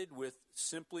started with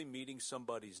simply meeting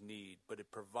somebody's need, but it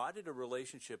provided a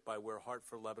relationship by where Heart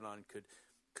for Lebanon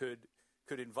could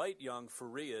invite young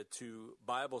Faria to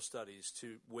Bible studies,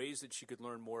 to ways that she could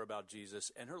learn more about Jesus,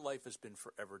 and her life has been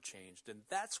forever changed. And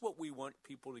that's what we want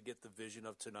people to get the vision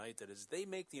of tonight, that as they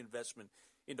make the investment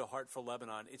into Heart for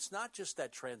Lebanon, it's not just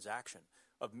that transaction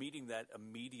of meeting that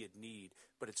immediate need,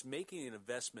 but it's making an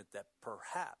investment that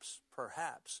perhaps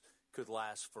could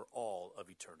last for all of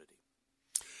eternity.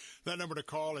 That number to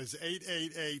call is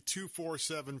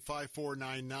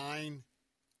 888-247-5499.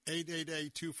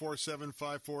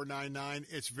 888-247-5499.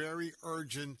 It's very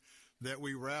urgent that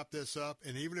we wrap this up.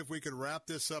 And even if we could wrap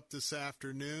this up this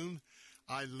afternoon,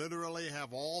 I literally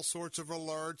have all sorts of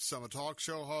alerts. I'm a talk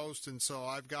show host, and so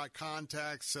I've got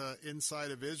contacts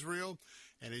inside of Israel.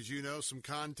 And as you know, some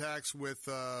contacts with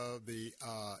the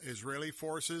Israeli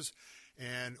forces.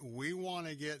 And we want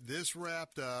to get this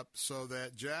wrapped up so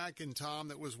that Jack and Tom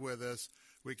that was with us,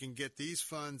 we can get these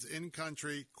funds in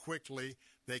country quickly.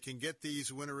 They can get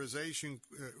these winterization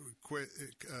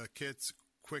kits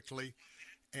quickly.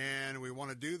 And we want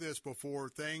to do this before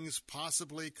things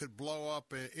possibly could blow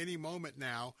up at any moment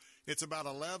now. It's about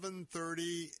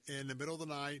 11:30 in the middle of the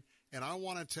night. And I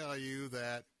want to tell you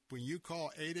that when you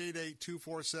call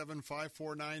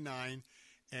 888-247-5499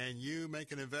 and you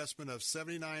make an investment of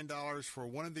 $79 for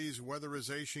one of these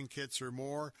weatherization kits or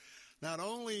more, not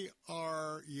only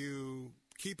are you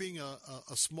keeping a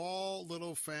small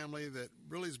little family that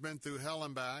really has been through hell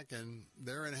and back, and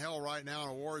they're in hell right now in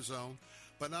a war zone,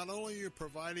 but not only are you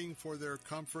providing for their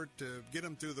comfort to get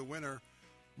them through the winter,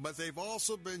 but they've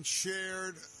also been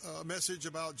shared a message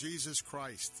about Jesus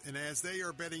Christ. And as they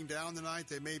are bedding down tonight,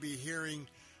 they may be hearing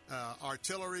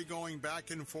artillery going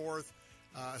back and forth,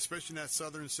 especially in that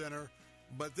southern center.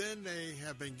 But then they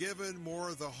have been given more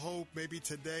of the hope, maybe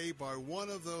today, by one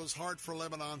of those Heart for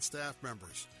Lebanon staff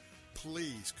members.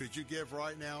 Please, could you give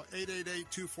right now?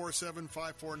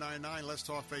 888-247-5499,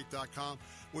 letstalkfaith.com.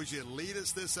 Would you lead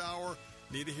us this hour?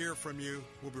 Need to hear from you.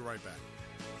 We'll be right back.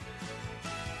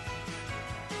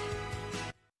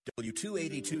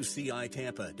 W282CI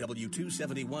Tampa,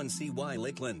 W271CY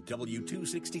Lakeland,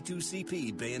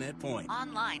 W262CP Bayonet Point.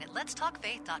 Online at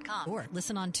letstalkfaith.com or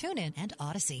listen on TuneIn and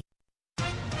Odyssey.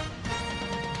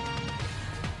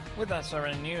 With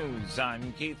SRN News,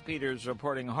 I'm Keith Peters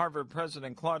reporting Harvard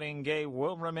President Claudine Gay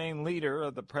will remain leader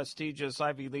of the prestigious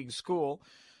Ivy League school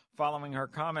following her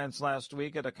comments last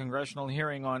week at a congressional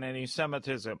hearing on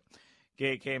anti-Semitism.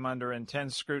 Gay came under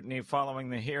intense scrutiny following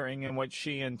the hearing in which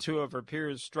she and two of her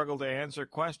peers struggled to answer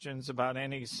questions about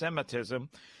anti-Semitism.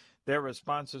 Their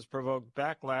responses provoked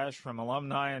backlash from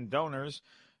alumni and donors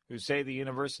who say the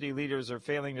university leaders are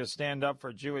failing to stand up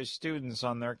for Jewish students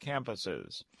on their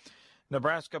campuses.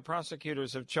 Nebraska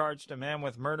prosecutors have charged a man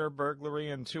with murder, burglary,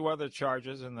 and two other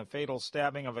charges in the fatal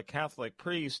stabbing of a Catholic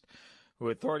priest who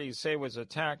authorities say was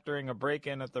attacked during a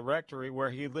break-in at the rectory where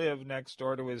he lived next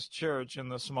door to his church in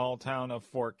the small town of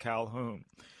Fort Calhoun.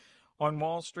 On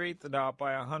Wall Street, the Dow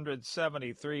by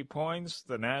 173 points,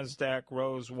 the Nasdaq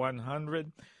rose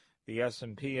 100, the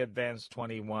S&P advanced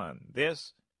 21.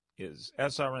 This is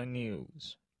SRN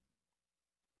News.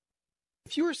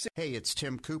 Hey, it's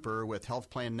Tim Cooper with Health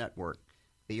Plan Network.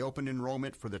 The open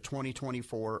enrollment for the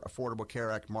 2024 Affordable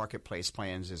Care Act Marketplace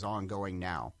plans is ongoing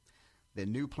now. The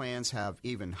new plans have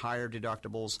even higher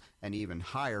deductibles and even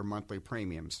higher monthly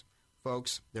premiums.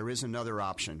 Folks, there is another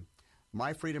option.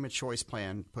 My Freedom of Choice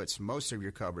plan puts most of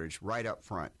your coverage right up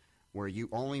front, where you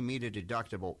only meet a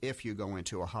deductible if you go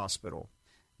into a hospital.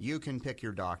 You can pick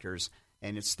your doctors,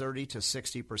 and it's 30 to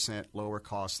 60% lower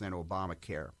cost than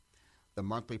Obamacare. The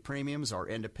monthly premiums are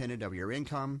independent of your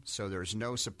income, so there's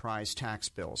no surprise tax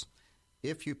bills.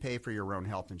 If you pay for your own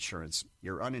health insurance,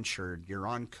 you're uninsured, you're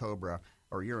on COBRA,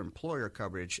 or your employer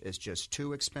coverage is just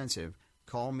too expensive,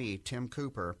 call me, Tim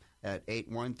Cooper, at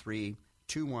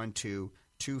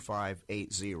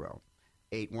 813-212-2580.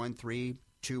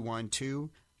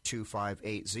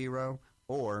 813-212-2580,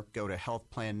 or go to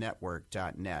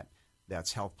healthplannetwork.net.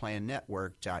 That's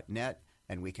healthplannetwork.net.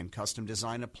 And we can custom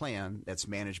design a plan that's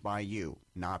managed by you,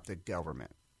 not the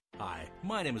government. Hi,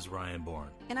 my name is Ryan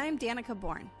Bourne. And I'm Danica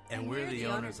Bourne. And we're the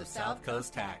owners of South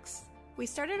Coast Tax. We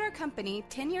started our company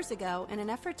 10 years ago in an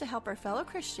effort to help our fellow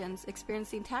Christians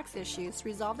experiencing tax issues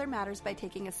resolve their matters by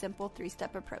taking a simple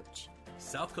 3-step approach.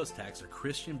 South Coast Tax are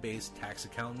Christian-based tax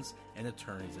accountants and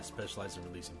attorneys that specialize in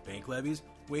releasing bank levies,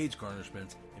 wage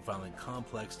garnishments, and filing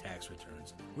complex tax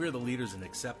returns. We are the leaders in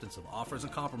acceptance of offers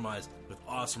and compromise with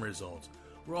awesome results.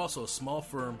 We're also a small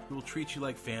firm who will treat you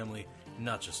like family,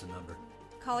 not just a number.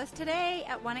 Call us today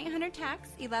at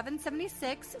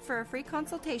 1-800-TAX-1176 for a free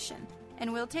consultation,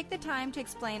 and we'll take the time to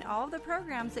explain all of the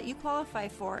programs that you qualify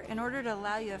for in order to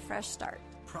allow you a fresh start.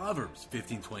 Proverbs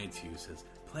 15:22 says,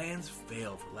 plans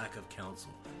fail for lack of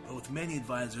counsel, but with many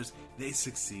advisors, they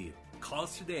succeed. Call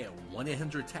us today at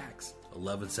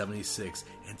 1-800-TAX-1176,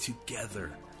 and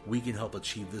together we can help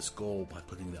achieve this goal by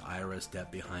putting the IRS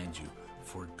debt behind you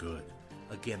for good.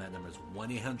 Again, that number is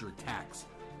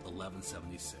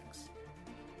 1-800-TAX-1176.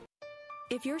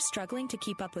 If you're struggling to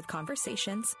keep up with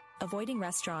conversations, avoiding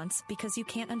restaurants because you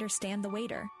can't understand the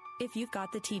waiter, if you've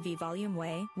got the TV volume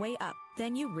way up,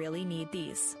 then you really need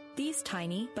these. These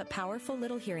tiny but powerful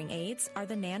little hearing aids are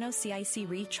the Nano CIC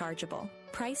Rechargeable,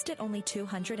 priced at only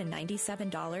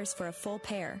 $297 for a full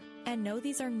pair. And no,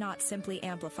 these are not simply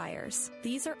amplifiers.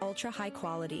 These are ultra high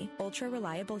quality, ultra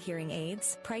reliable hearing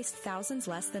aids, priced thousands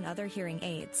less than other hearing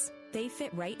aids. They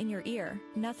fit right in your ear.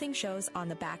 Nothing shows on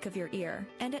the back of your ear.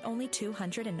 And at only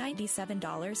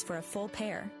 $297 for a full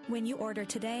pair. When you order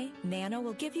today, Nano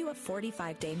will give you a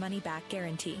 45-day money-back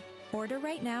guarantee. Order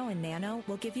right now and Nano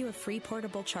will give you a free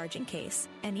portable charging case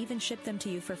and even ship them to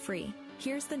you for free.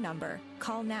 Here's the number.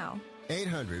 Call now.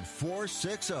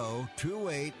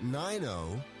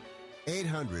 800-460-2890.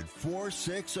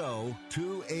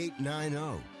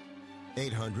 800-460-2890.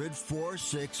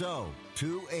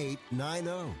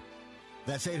 800-460-2890.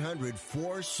 That's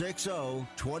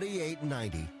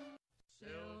 800-460-2890.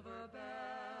 Silver bells,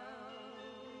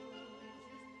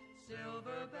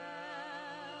 silver bells,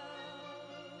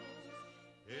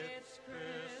 it's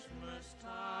Christmas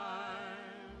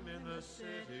time in the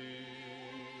city.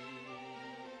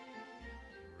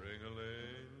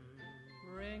 Ring-a-ling,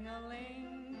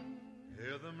 ring-a-ling,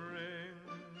 hear them ring,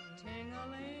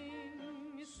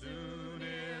 ting-a-ling, soon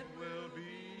it will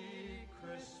be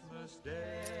Christmas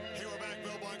Day. Hey, we're back.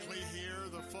 Bill Bunkley here.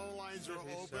 The phone lines are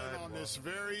open on this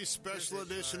very special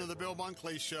edition of the Bill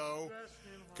Bunkley Show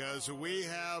because we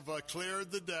have cleared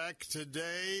the deck.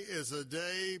 Today is a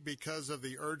day because of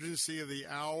the urgency of the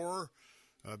hour,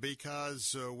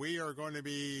 because we are going to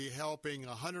be helping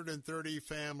 130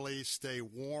 families stay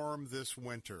warm this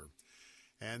winter.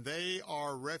 And they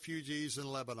are refugees in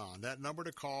Lebanon. That number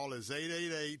to call is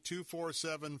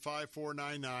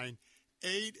 888-247-5499.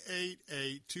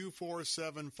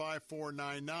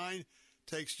 888-247-5499.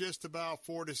 Takes just about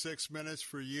 4 to 6 minutes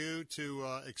for you to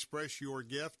express your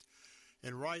gift.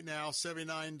 And right now,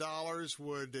 $79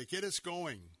 would get us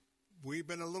going. We've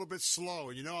been a little bit slow.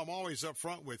 You know, I'm always up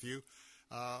front with you.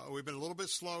 We've been a little bit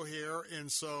slow here.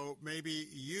 And so maybe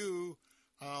you,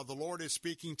 the Lord is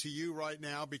speaking to you right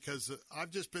now, because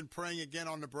I've just been praying again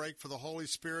on the break for the Holy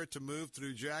Spirit to move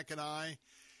through Jack and I,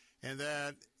 and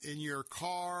that in your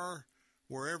car,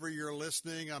 wherever you're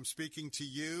listening, I'm speaking to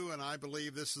you, and I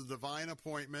believe this is a divine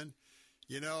appointment.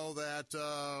 You know that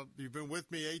you've been with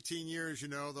me 18 years. You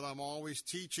know that I'm always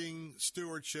teaching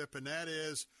stewardship, and that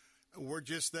is we're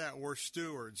just that. We're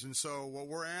stewards. And so what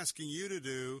we're asking you to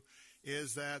do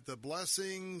is that the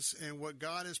blessings and what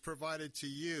God has provided to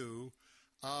you,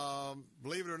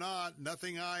 believe it or not,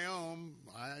 nothing I own.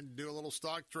 I do a little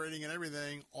stock trading and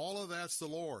everything. All of that's the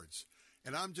Lord's,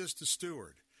 and I'm just a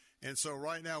steward. And so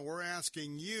right now we're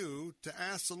asking you to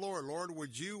ask the Lord, Lord,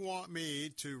 would you want me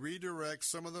to redirect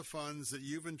some of the funds that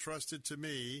you've entrusted to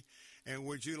me, and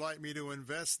would you like me to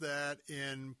invest that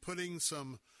in putting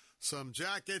some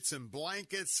jackets and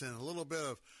blankets and a little bit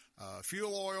of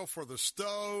fuel oil for the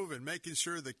stove and making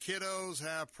sure the kiddos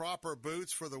have proper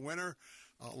boots for the winter?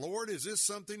 Lord, is this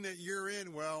something that you're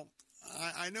in? Well,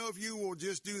 I know if you will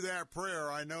just do that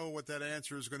prayer, I know what that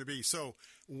answer is going to be. So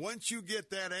once you get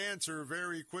that answer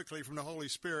very quickly from the Holy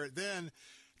Spirit, then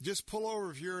just pull over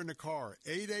if you're in the car.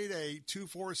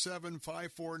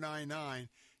 888-247-5499.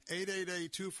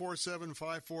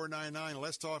 888-247-5499.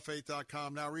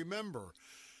 Let'sTalkFaith.com. Now remember,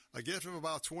 a gift of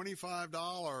about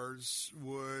 $25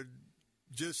 would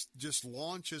just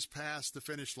launch us past the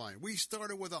finish line. We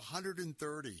started with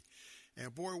 130.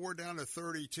 And, boy, we're down to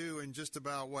 32 in just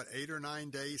about, 8 or 9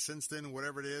 days since then,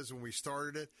 whatever it is, when we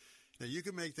started it. Now, you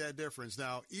can make that difference.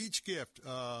 Now, each gift,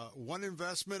 one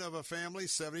investment of a family,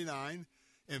 $79.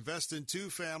 Invest in 2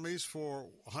 families for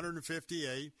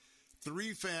 $158.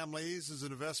 3 families is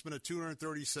an investment of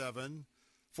 $237.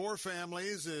 4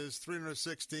 families is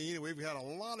 $316. We've had a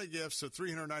lot of gifts of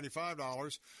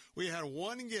 $395. We had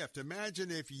one gift.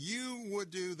 Imagine if you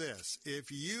would do this.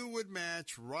 If you would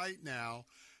match right now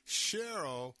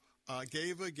Cheryl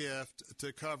gave a gift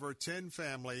to cover 10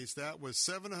 families. That was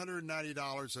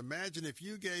 $790. Imagine if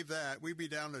you gave that, we'd be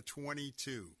down to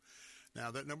 22.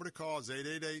 Now, that number to call is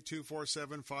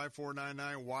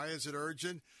 888-247-5499. Why is it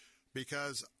urgent?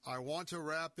 Because I want to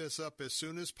wrap this up as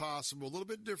soon as possible, a little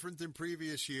bit different than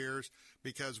previous years,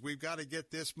 because we've got to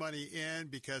get this money in,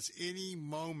 because any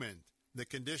moment the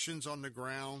conditions on the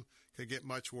ground could get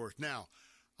much worse. Now,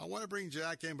 I want to bring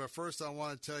Jack in, but first I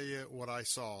want to tell you what I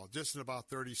saw, just in about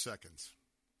 30 seconds.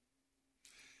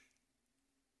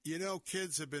 You know,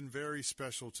 kids have been very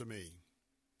special to me.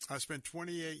 I spent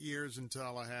 28 years in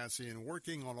Tallahassee and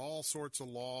working on all sorts of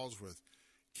laws with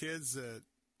kids that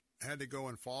had to go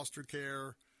in foster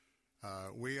care.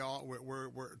 Toy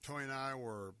and I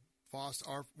were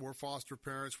foster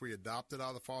parents. We adopted out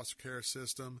of the foster care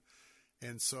system.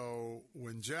 And so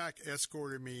when Jack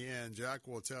escorted me in, Jack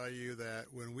will tell you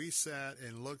that when we sat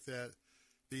and looked at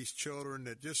these children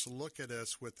that just look at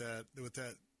us with that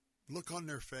look on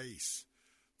their face,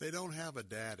 they don't have a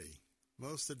daddy.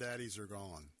 Most of the daddies are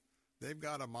gone. They've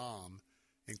got a mom.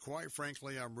 And quite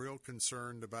frankly, I'm real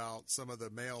concerned about some of the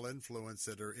male influence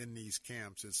that are in these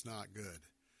camps. It's not good.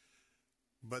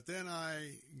 But then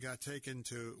I got taken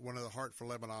to one of the Heart for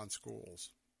Lebanon schools.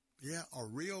 Yeah, a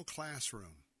real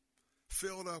classroom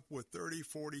filled up with 30,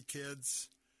 40 kids.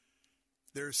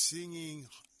 They're singing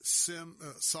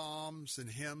psalms and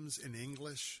hymns in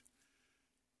English.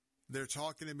 They're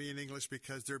talking to me in English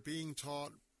because they're being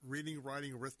taught reading,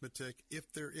 writing, arithmetic.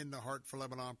 If they're in the Heart for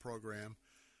Lebanon program,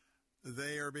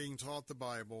 they are being taught the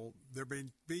Bible, they're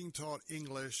being taught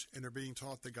English, and they're being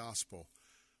taught the gospel.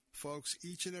 Folks,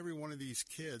 each and every one of these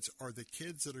kids are the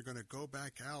kids that are going to go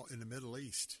back out in the Middle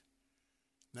East.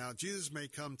 Now, Jesus may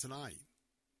come tonight,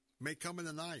 may come in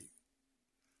the night,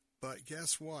 but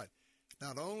guess what?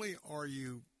 Not only are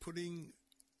you putting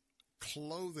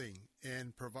clothing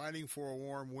and providing for a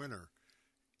warm winter,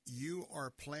 you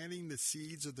are planting the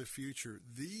seeds of the future.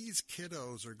 These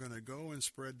kiddos are going to go and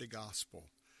spread the gospel.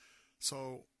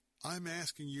 So I'm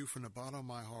asking you from the bottom of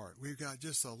my heart, we've got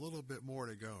just a little bit more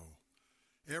to go.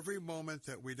 Every moment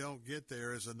that we don't get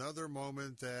there is another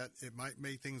moment that it might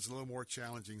make things a little more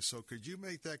challenging. So could you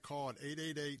make that call at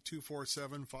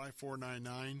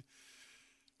 888-247-5499?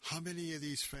 How many of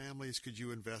these families could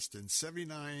you invest in?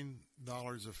 $79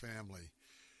 a family.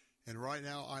 And right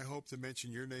now, I hope to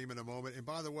mention your name in a moment. And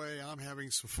by the way, I'm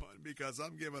having some fun because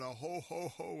I'm giving a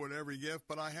ho-ho-ho with every gift,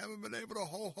 but I haven't been able to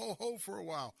ho-ho-ho for a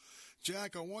while.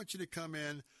 Jack, I want you to come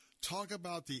in, talk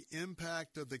about the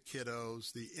impact of the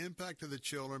kiddos, the impact of the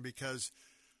children, because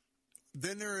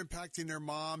then they're impacting their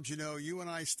moms. You know, you and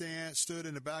I stood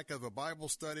in the back of a Bible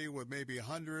study with maybe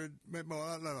 100, maybe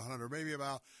not 100, maybe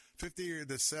about 50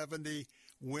 to 70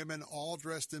 women, all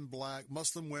dressed in black,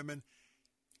 Muslim women,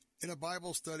 in a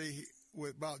Bible study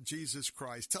about Jesus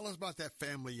Christ. Tell us about that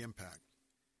family impact.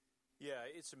 Yeah,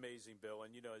 it's amazing, Bill.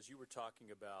 And, you know, as you were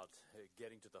talking about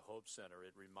getting to the Hope Center,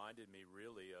 it reminded me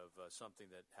really of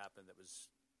something that happened that was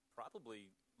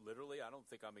probably, literally, I don't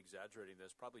think I'm exaggerating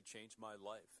this, probably changed my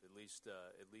life, at least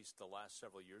the last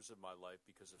several years of my life,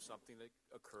 because of something that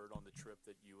occurred on the trip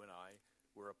that you and I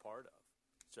were a part of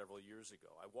several years ago.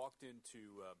 I walked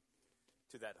into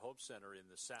that Hope Center in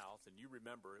the South, and you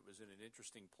remember it was in an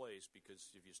interesting place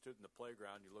because if you stood in the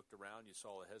playground, you looked around, you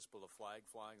saw a Hezbollah flag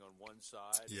flying on one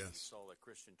side, yes, and you saw a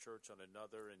Christian church on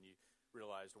another, and you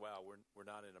realized, wow, we're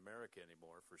not in America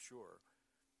anymore, for sure.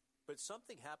 But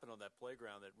something happened on that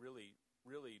playground that really,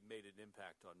 really made an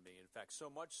impact on me. In fact, so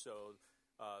much so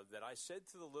that I said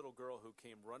to the little girl who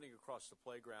came running across the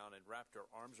playground and wrapped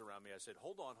her arms around me, I said,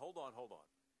 hold on.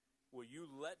 Will you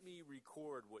let me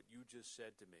record what you just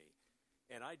said to me?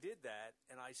 And I did that,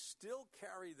 and I still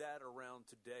carry that around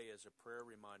today as a prayer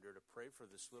reminder to pray for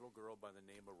this little girl by the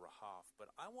name of Rahaf.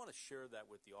 But I want to share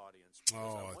that with the audience because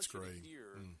I want you to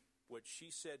hear what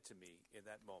she said to me in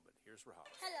that moment. Here's Rahaf.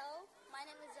 Hello, my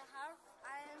name is Zahar.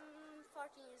 I'm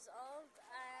 14 years old,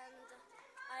 and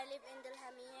I live in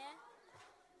Delhamiyeh.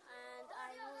 And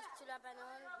I moved to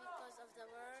Lebanon because of the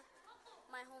war.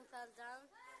 My home fell down.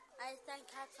 I thank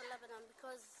God for Lebanon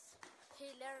because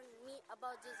he learned me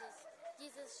about Jesus.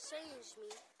 Jesus changed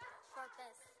me for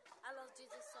this. I love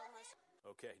Jesus so much.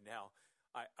 Okay, now,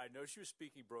 I know she was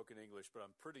speaking broken English, but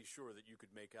I'm pretty sure that you could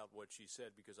make out what she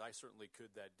said because I certainly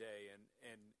could that day.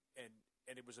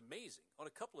 And it was amazing on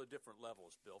a couple of different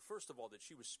levels, Bill. First of all, that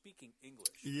she was speaking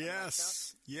English.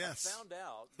 Yes, I found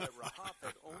out that Rahaf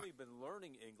had only been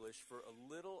learning English for a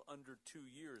little under 2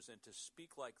 years, and to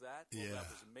speak like that, that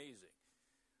was amazing.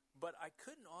 But I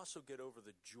couldn't also get over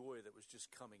the joy that was just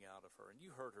coming out of her. And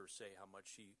you heard her say how much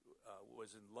she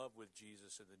was in love with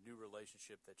Jesus and the new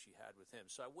relationship that she had with him.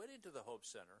 So I went into the Hope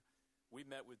Center we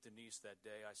met with Denise that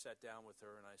day. I sat down with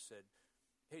her and I said,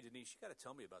 hey, Denise, you got to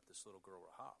tell me about this little girl,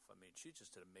 Rahaf. I mean, she's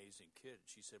just an amazing kid.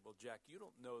 She said, well, Jack, you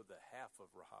don't know the half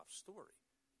of Rahaf's story.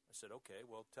 I said, okay,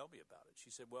 well, tell me about it.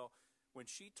 She said, well, when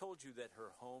she told you that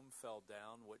her home fell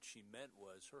down, what she meant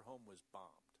was her home was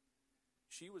bombed.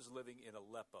 She was living in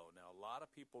Aleppo. Now, a lot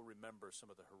of people remember some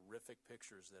of the horrific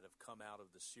pictures that have come out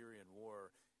of the Syrian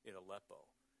war in Aleppo.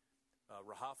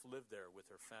 Rahaf lived there with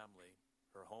her family.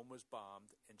 Her home was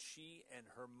bombed, and she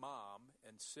and her mom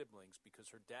and siblings,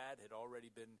 because her dad had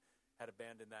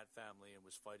abandoned that family and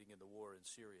was fighting in the war in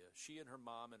Syria, she and her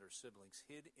mom and her siblings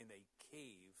hid in a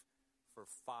cave for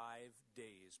 5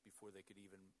 days before they could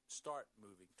even start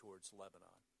moving towards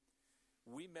Lebanon.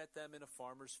 We met them in a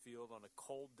farmer's field on a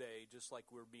cold day, just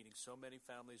like we're meeting so many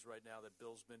families right now that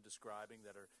Bill's been describing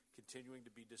that are continuing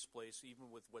to be displaced, even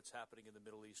with what's happening in the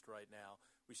Middle East right now.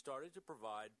 We started to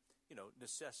provide,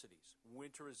 necessities,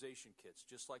 winterization kits,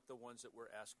 just like the ones that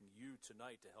we're asking you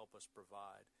tonight to help us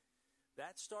provide.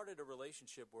 That started a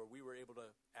relationship where we were able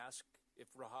to ask if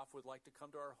Rahaf would like to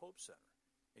come to our Hope Center.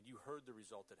 And you heard the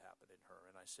result that happened in her.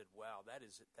 And I said, wow,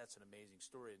 that's an amazing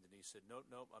story. And Denise said,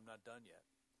 nope, I'm not done yet.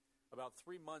 About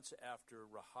 3 months after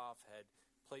Rahaf had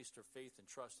placed her faith and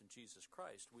trust in Jesus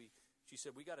Christ, she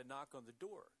said, we got a knock on the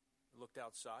door. I looked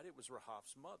outside. It was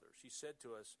Rahaf's mother. She said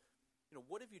to us,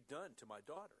 what have you done to my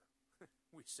daughter?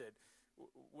 We said,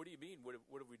 what do you mean? What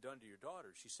have we done to your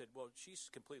daughter? She said, well,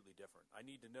 she's completely different. I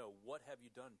need to know, what have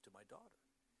you done to my daughter?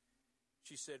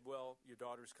 She said, well, your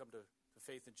daughter's come to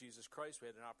faith in Jesus Christ. We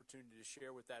had an opportunity to share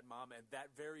with that mom, and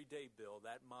that very day, Bill,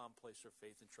 that mom placed her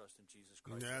faith and trust in Jesus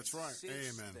Christ. That's right.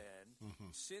 Amen.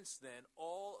 Since then,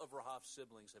 all of Rahaf's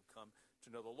siblings have come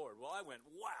to know the Lord. Well, I went,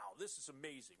 wow, this is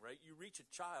amazing, right? You reach a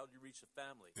child, you reach a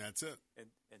family. That's it. And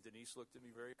Denise looked at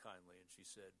me very kindly, and she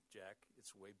said, Jack,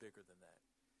 it's way bigger than that.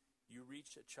 You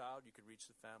reach a child, you can reach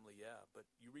the family, yeah, but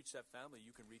you reach that family,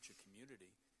 you can reach a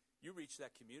community. You reach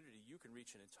that community, you can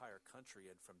reach an entire country,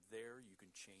 and from there you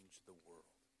can change the world.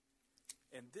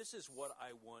 And this is what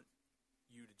I want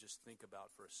you to just think about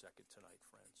for a second tonight,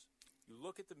 friends. You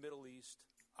look at the Middle East,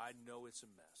 I know it's a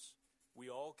mess.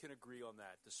 We all can agree on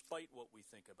that. Despite what we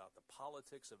think about the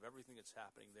politics of everything that's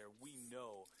happening there, we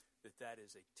know that that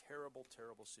is a terrible,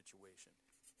 terrible situation.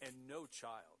 And no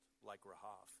child like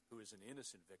Rahaf, who is an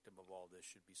innocent victim of all this,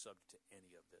 should be subject to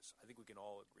any of this. I think we can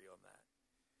all agree on that.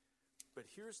 But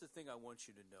here's the thing I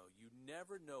want you to know. You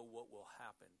never know what will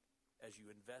happen as you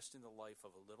invest in the life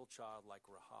of a little child like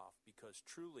Rahaf, because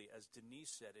truly, as Denise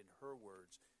said in her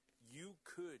words, you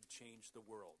could change the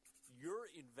world. Your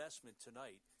investment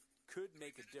tonight could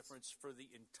make a difference for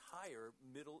the entire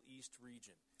Middle East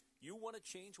region. You want to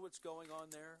change what's going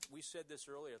on there? We said this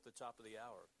earlier at the top of the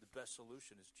hour. The best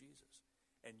solution is Jesus.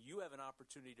 And you have an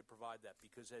opportunity to provide that,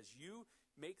 because as you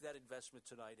make that investment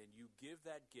tonight and you give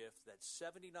that gift, that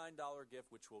 $79 gift,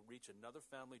 which will reach another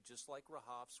family just like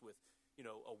Rahaf's with,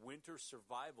 a winter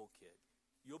survival kit,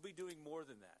 you'll be doing more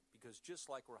than that, because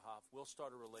just like Rahaf, we'll start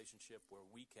a relationship where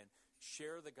we can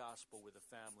share the gospel with a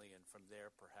family, and from there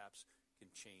perhaps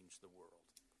can change the world.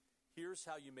 Here's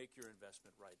how you make your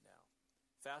investment right now.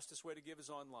 Fastest way to give is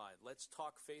online.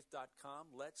 Let'sTalkFaith.com.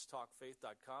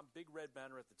 Let'sTalkFaith.com. Big red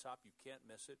banner at the top. You can't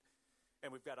miss it. And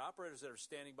we've got operators that are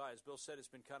standing by. As Bill said, it's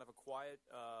been kind of a quiet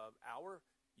hour.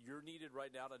 You're needed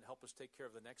right now to help us take care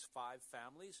of the next 5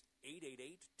 families.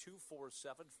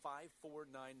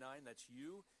 888-247-5499. That's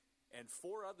you and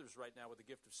 4 others right now with a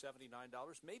gift of $79.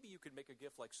 Maybe you could make a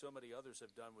gift like so many others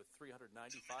have done with $395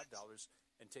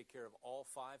 and take care of all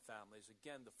 5 families.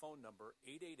 Again, the phone number,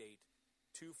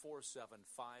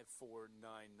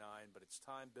 888-247-5499. But it's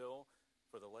time, Bill,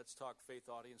 for the Let's Talk Faith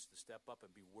audience to step up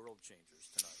and be world changers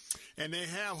tonight. And they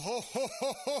have ho, ho,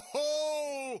 ho, ho,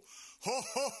 ho, ho,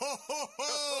 ho, ho, ho,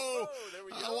 ho. There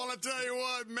we go. I want to tell you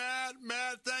what, Matt,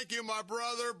 thank you, my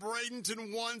brother,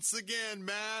 Bradenton, once again.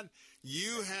 Matt,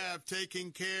 you have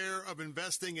taken care of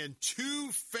investing in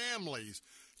 2 families,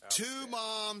 2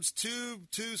 moms, two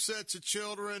sets of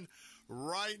children.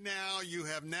 Right now, you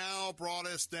have now brought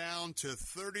us down to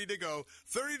 30 to go.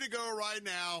 30 to go right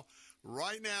now.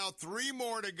 Right now, 3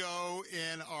 more to go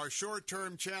in our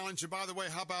short-term challenge. And by the way,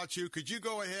 how about you? Could you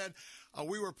go ahead?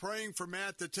 We were praying for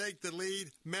Matt to take the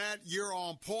lead. Matt, you're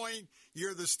on point.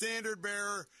 You're the standard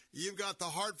bearer. You've got the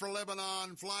Heart for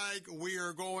Lebanon flag. We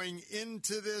are going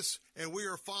into this, and we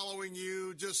are following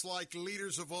you just like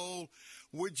leaders of old.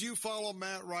 Would you follow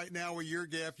Matt right now with your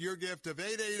gift? Your gift of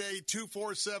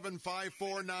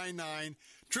 888-247-5499.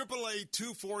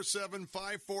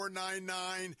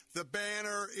 888-247-5499. The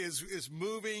banner is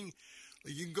moving.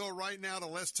 You can go right now to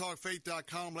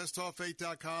letstalkfaith.com,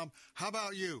 letstalkfaith.com. How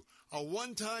about you? A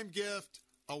one-time gift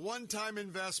a one-time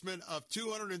investment of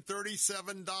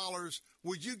 $237.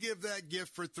 Would you give that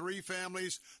gift for 3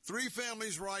 families? 3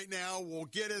 families right now will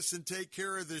get us and take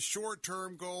care of this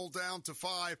short-term goal down to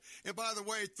 5. And by the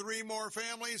way, 3 more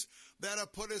families, that'll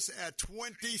put us at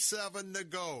 27 to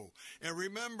go. And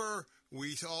remember,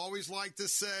 we always like to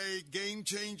say game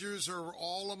changers are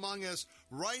all among us.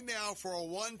 Right now, for a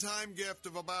one-time gift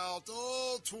of about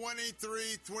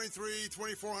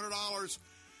 $2,400,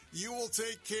 you will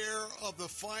take care of the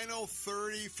final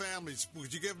 30 families.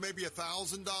 Would you give maybe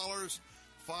 $1,000,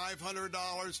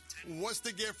 $500? What's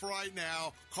the gift right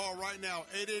now? Call right now,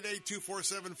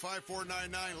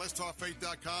 888-247-5499.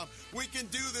 Let'sTalkFaith.com. We can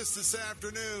do this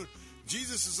afternoon.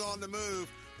 Jesus is on the move.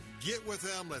 Get with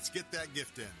him. Let's get that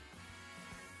gift in.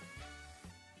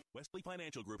 Wesley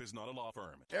Financial Group is not a law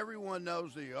firm. Everyone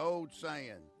knows the old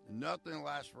saying, nothing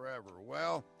lasts forever.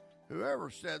 Well, whoever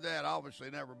said that obviously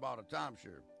never bought a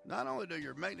timeshare. Not only do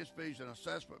your maintenance fees and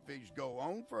assessment fees go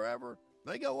on forever,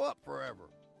 they go up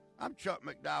forever. I'm Chuck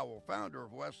McDowell, founder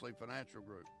of Wesley Financial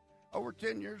Group. Over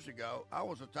 10 years ago, I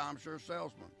was a timeshare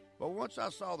salesman. But once I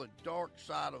saw the dark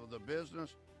side of the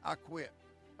business, I quit.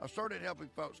 I started helping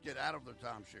folks get out of their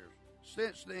timeshares.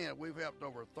 Since then, we've helped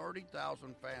over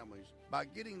 30,000 families by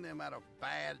getting them out of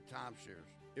bad timeshares.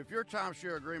 If your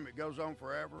timeshare agreement goes on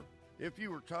forever, if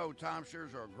you were told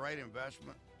timeshares are a great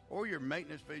investment, or your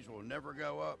maintenance fees will never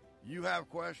go up, you have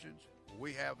questions,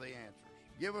 we have the answers.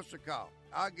 Give us a call.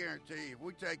 I guarantee if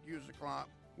we take you as a client,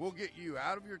 we'll get you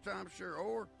out of your timeshare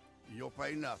or you'll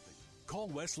pay nothing. Call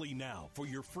Wesley now for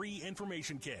your free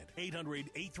information kit.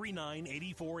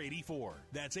 800-839-8484.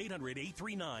 That's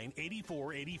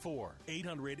 800-839-8484.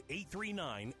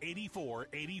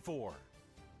 800-839-8484.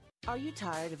 Are you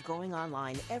tired of going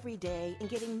online every day and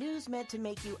getting news meant to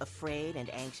make you afraid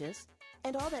and anxious?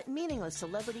 And all that meaningless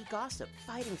celebrity gossip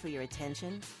fighting for your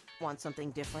attention? Want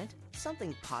something different?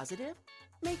 Something positive?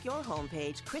 Make your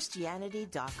homepage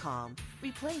Christianity.com.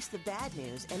 Replace the bad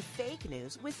news and fake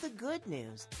news with the good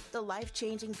news. The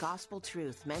life-changing gospel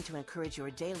truth meant to encourage your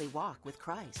daily walk with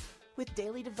Christ. With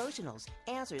daily devotionals,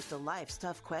 answers to life's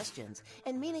tough questions,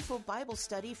 and meaningful Bible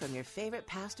study from your favorite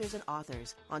pastors and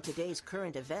authors on today's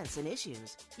current events and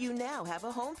issues. You now have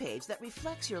a homepage that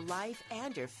reflects your life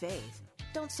and your faith.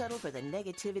 Don't settle for the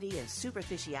negativity and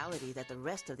superficiality that the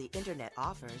rest of the internet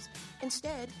offers.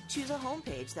 Instead, choose a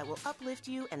homepage that will uplift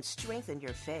you and strengthen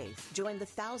your faith. Join the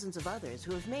thousands of others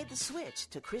who have made the switch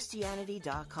to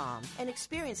Christianity.com and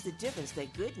experience the difference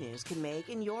that good news can make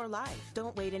in your life.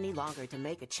 Don't wait any longer to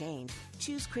make a change.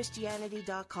 Choose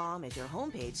Christianity.com as your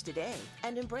homepage today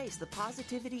and embrace the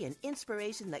positivity and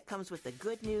inspiration that comes with the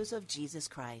good news of Jesus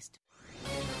Christ.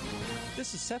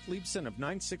 This is Seth Leibson of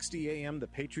 960 AM,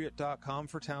 thepatriot.com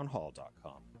for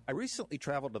townhall.com. I recently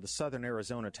traveled to the southern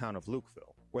Arizona town of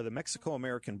Lukeville, where the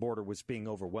Mexico-American border was being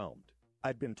overwhelmed.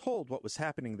 I'd been told what was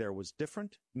happening there was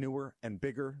different, newer, and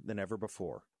bigger than ever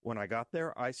before. When I got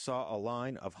there, I saw a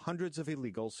line of hundreds of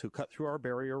illegals who cut through our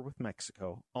barrier with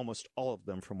Mexico, almost all of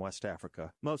them from West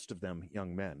Africa, most of them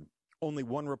young men. Only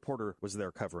one reporter was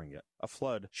there covering it, a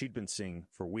flood she'd been seeing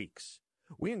for weeks.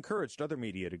 We encouraged other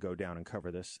media to go down and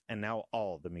cover this, and now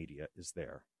all the media is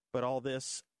there. But all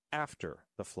this after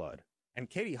the flood. And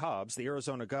Katie Hobbs, the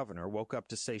Arizona governor, woke up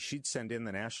to say she'd send in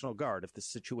the National Guard if the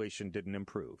situation didn't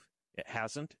improve. It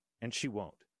hasn't, and she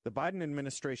won't. The Biden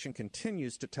administration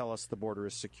continues to tell us the border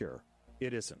is secure.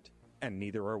 It isn't, and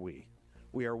neither are we.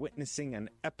 We are witnessing an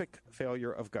epic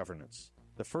failure of governance,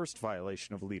 the first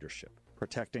violation of leadership,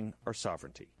 protecting our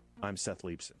sovereignty. I'm Seth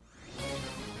Leibson.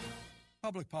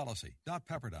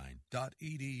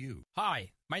 Publicpolicy.pepperdine.edu.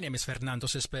 Hi, my name is Fernando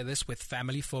Cespedes with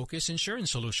Family Focus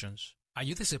Insurance Solutions. Are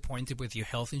you disappointed with your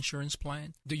health insurance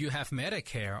plan? Do you have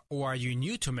Medicare or are you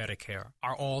new to Medicare?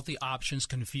 Are all the options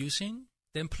confusing?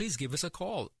 Then please give us a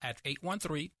call at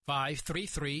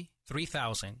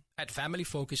 813-533-3000. At Family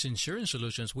Focus Insurance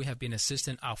Solutions, we have been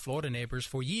assisting our Florida neighbors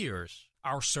for years.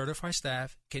 Our certified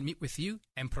staff can meet with you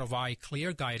and provide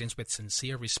clear guidance with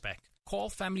sincere respect. Call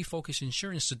Family Focus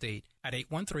Insurance today at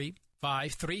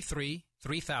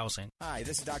 813-533-3000. Hi,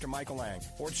 this is Dr. Michael Lang,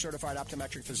 board-certified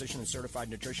optometric physician and certified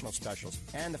nutritional specialist,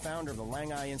 and the founder of the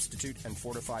Lang Eye Institute and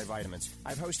Fortify Vitamins.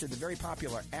 I've hosted the very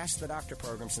popular Ask the Doctor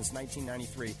program since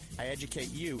 1993. I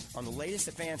educate you on the latest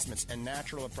advancements and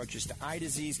natural approaches to eye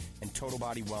disease and total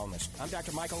body wellness. I'm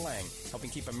Dr. Michael Lang,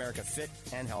 helping keep America fit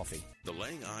and healthy. The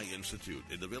Lang Eye Institute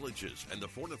in the Villages and the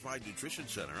Fortified Nutrition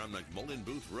Center on McMullen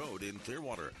Booth Road in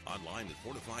Clearwater. Online at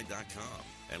fortified.com.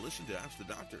 And listen to Ask the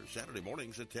Doctor Saturday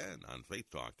mornings at 10 on Faith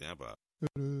Talk Tampa.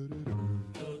 I'm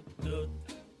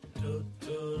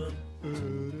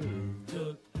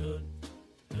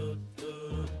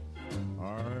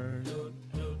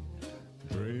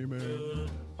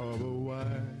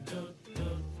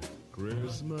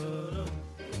Christmas,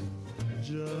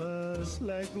 just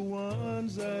like the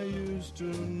ones I used to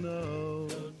know,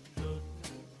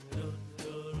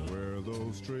 where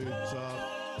those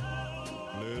treetops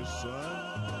listen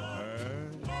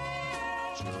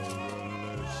and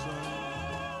children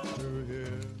listen to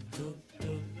hear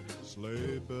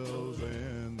sleigh bells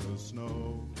in the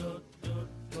snow,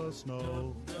 the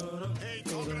snow. Hey,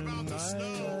 talking about the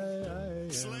snow,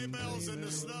 sleigh bells in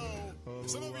the snow.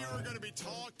 Some of you are going to be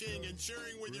talking and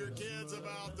sharing with your kids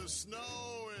about the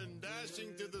snow and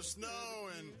dashing through the snow,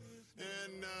 and you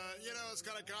know, it's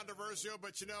kind of controversial,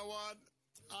 but you know what?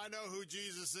 I know who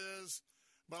Jesus is,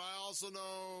 but I also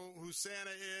know who Santa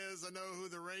is. I know who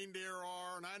the reindeer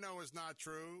are, and I know it's not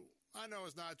true.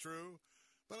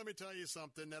 But let me tell you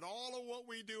something, that all of what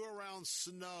we do around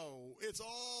snow, it's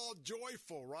all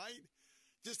joyful, right?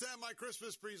 Just had my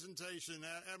Christmas presentation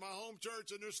at my home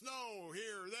church, and there's snow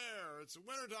here, there. It's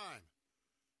wintertime.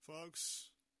 Folks,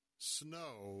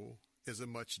 snow is a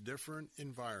much different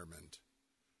environment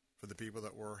for the people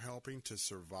that we're helping to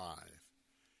survive.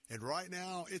 And right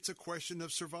now, it's a question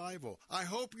of survival. I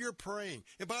hope you're praying.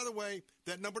 And by the way,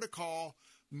 that number to call,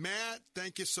 Matt,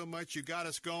 thank you so much. You got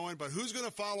us going. But who's going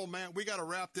to follow Matt? We got to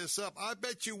wrap this up. I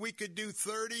bet you we could do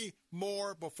 30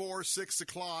 more before 6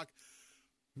 o'clock.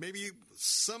 Maybe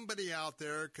somebody out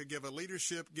there could give a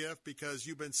leadership gift because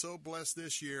you've been so blessed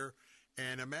this year.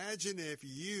 And imagine if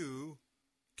you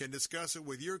can discuss it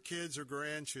with your kids or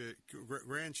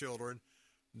grandchildren,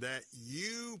 that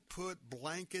you put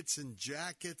blankets and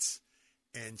jackets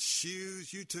and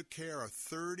shoes. You took care of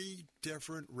 30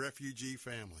 different refugee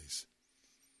families.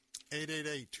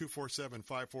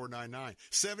 888-247-5499.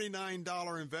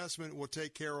 $79 investment will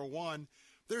take care of one.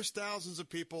 There's thousands of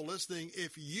people listening.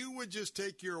 If you would just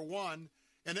take your one,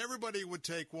 and everybody would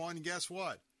take one, guess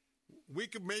what? We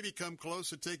could maybe come close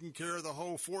to taking care of the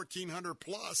whole 1,400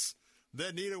 plus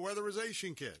that need a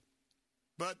weatherization kit.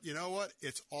 But you know what?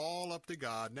 It's all up to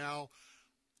God. Now,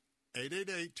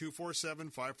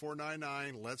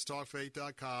 888-247-5499,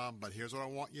 letstalkfaith.com. But here's what I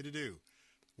want you to do.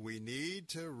 We need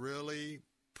to really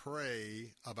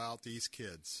pray about these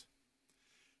kids.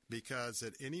 Because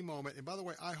at any moment, and by the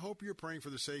way, I hope you're praying for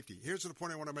their safety. Here's the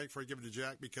point I want to make before I give it to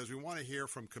Jack, because we want to hear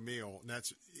from Camille.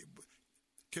 And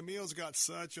Camille's got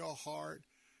such a heart.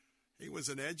 He was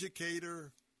an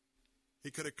educator. He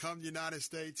could have come to the United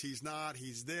States. He's not.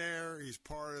 He's there. He's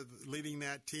part of leading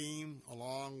that team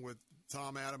along with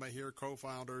Tom Adama here,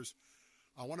 co-founders.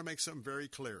 I want to make something very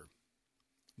clear.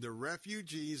 The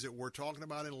refugees that we're talking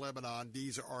about in Lebanon,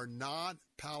 these are not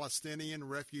Palestinian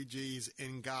refugees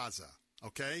in Gaza,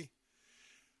 okay?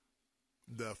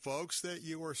 The folks that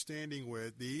you are standing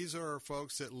with, these are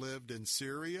folks that lived in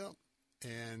Syria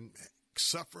and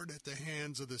suffered at the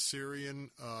hands of the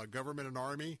Syrian government and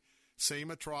army.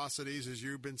 Same atrocities as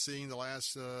you've been seeing the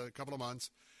last couple of months.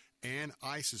 And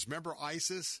ISIS. Remember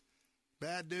ISIS?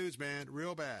 Bad dudes, man.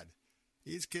 Real bad.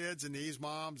 These kids and these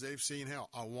moms, they've seen hell.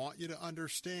 I want you to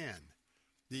understand.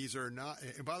 These are not,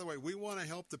 and by the way, we want to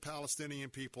help the Palestinian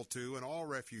people too and all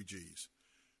refugees.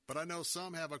 But I know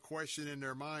some have a question in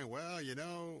their mind, well, you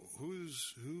know, who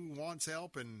wants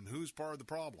help and who's part of the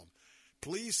problem?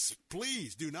 Please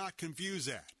do not confuse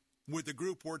that with the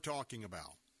group we're talking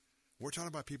about. We're talking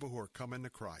about people who are coming to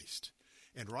Christ.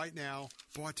 And right now,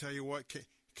 boy, I tell you what,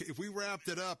 if we wrapped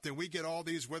it up, then we get all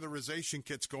these weatherization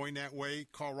kits going that way.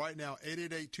 Call right now,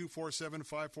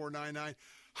 888-247-5499.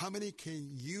 How many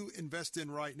can you invest in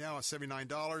right now at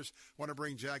 $79? Want to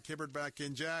bring Jack Hibbard back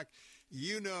in. Jack,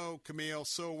 you know Camille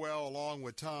so well along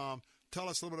with Tom. Tell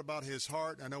us a little bit about his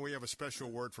heart. I know we have a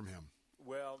special word from him.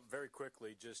 Well, very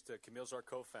quickly, just Camille's our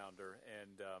co-founder,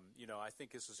 and, I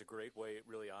think this is a great way,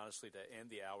 really honestly, to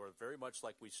end the hour, very much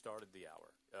like we started the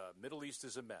hour. Middle East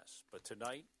is a mess, but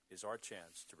tonight is our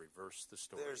chance to reverse the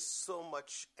story. There's so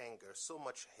much anger, so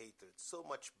much hatred, so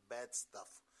much bad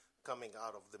stuff coming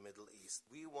out of the Middle East.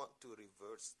 We want to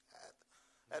reverse that.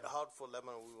 At Heart for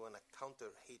Lebanon, we want to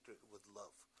counter hatred with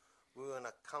love. We want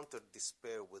to counter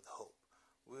despair with hope.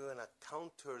 We want to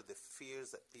counter the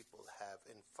fears that people have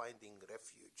in finding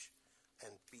refuge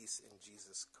and peace in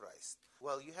Jesus Christ.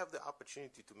 Well, you have the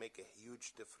opportunity to make a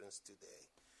huge difference today.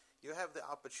 You have the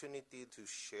opportunity to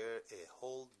share a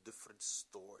whole different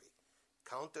story.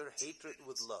 Counter hatred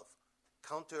with love.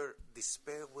 Counter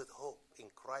despair with hope in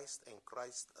Christ and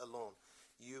Christ alone.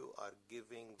 You are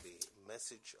giving the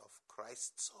message of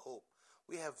Christ's hope.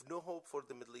 We have no hope for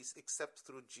the Middle East except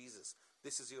through Jesus.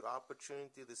 This is your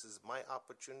opportunity. This is my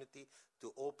opportunity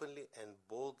to openly and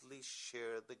boldly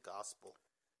share the gospel.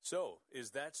 So,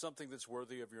 is that something that's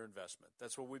worthy of your investment?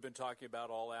 That's what we've been talking about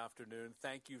all afternoon.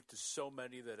 Thank you to so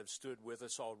many that have stood with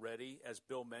us already. As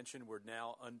Bill mentioned, we're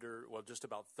now just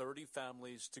about 30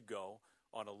 families to go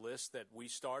on a list that we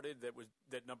started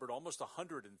that numbered almost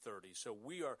 130. So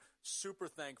we are super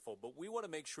thankful, but we want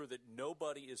to make sure that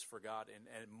nobody is forgotten.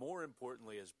 And more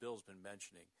importantly, as Bill's been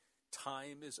mentioning,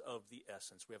 time is of the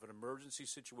essence. We have an emergency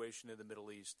situation in the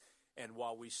Middle East. And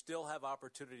while we still have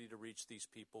opportunity to reach these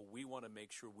people, we want to make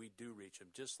sure we do reach them.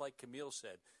 Just like Camille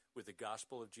said, with the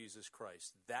gospel of Jesus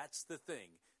Christ. That's the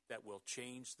thing that will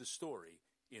change the story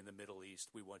in the Middle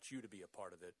East. We want you to be a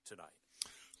part of it tonight.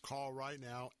 Call right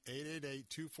now,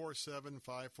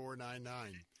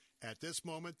 888-247-5499. At this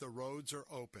moment, the roads are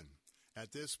open.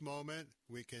 At this moment,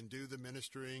 we can do the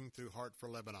ministering through Heart for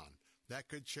Lebanon. That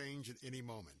could change at any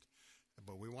moment.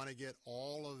 But we want to get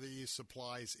all of these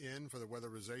supplies in for the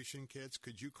weatherization kits.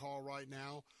 Could you call right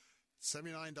now?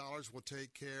 $79 will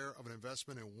take care of an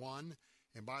investment in one.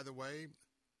 And by the way,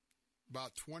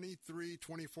 about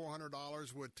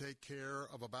 $2,400 would take care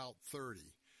of about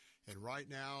 30. And right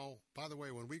now, by the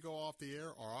way, when we go off the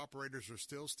air, our operators are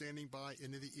still standing by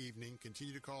into the evening.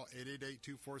 Continue to call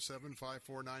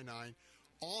 888-247-5499.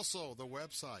 Also, the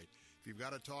website. If you've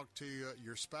got to talk to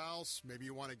your spouse, maybe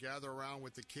you want to gather around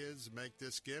with the kids, make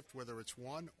this gift, whether it's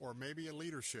one or maybe a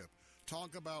leadership.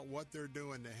 Talk about what they're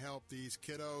doing to help these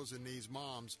kiddos and these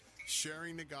moms,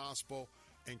 sharing the gospel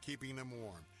and keeping them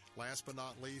warm. Last but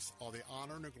not least, all the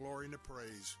honor and the glory and the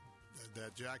praise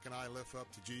that Jack and I lift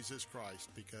up to Jesus Christ,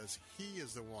 because he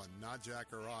is the one, not Jack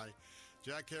or I.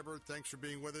 Jack Hibbert, thanks for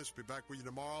being with us. Be back with you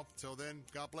tomorrow. Till then,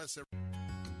 God bless everyone.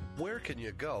 Where can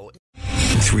you go?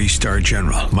 3-star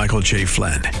General Michael J.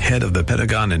 Flynn, head of the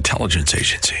Pentagon Intelligence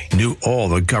Agency, knew all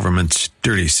the government's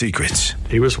dirty secrets.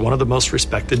 He was one of the most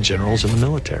respected generals in the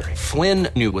military. Flynn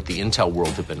knew what the intel world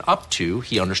had been up to.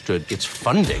 He understood its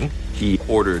funding. He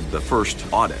ordered the first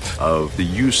audit of the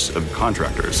use of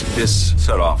contractors. This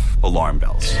set off alarm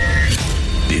bells.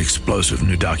 The explosive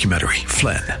new documentary,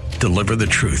 Flynn, Deliver the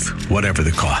Truth, Whatever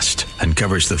the Cost,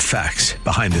 uncovers the facts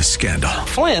behind this scandal.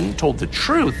 Flynn told the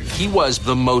truth. He was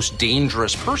the most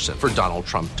dangerous person for Donald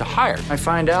Trump to hire. I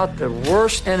find out the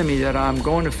worst enemy that I'm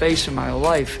going to face in my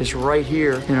life is right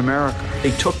here in America.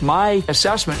 They took my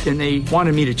assessment and they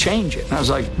wanted me to change it. And I was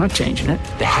like, I'm not changing it.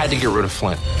 They had to get rid of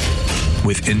Flynn.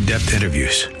 With in-depth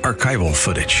interviews, archival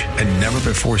footage, and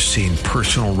never-before-seen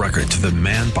personal records of the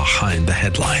man behind the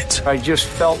headlines. I just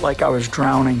felt like I was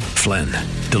drowning. Flynn,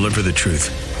 Deliver the Truth,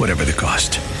 Whatever the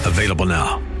Cost. Available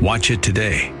now. Watch it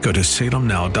today. Go to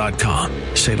salemnow.com.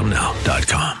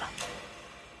 salemnow.com.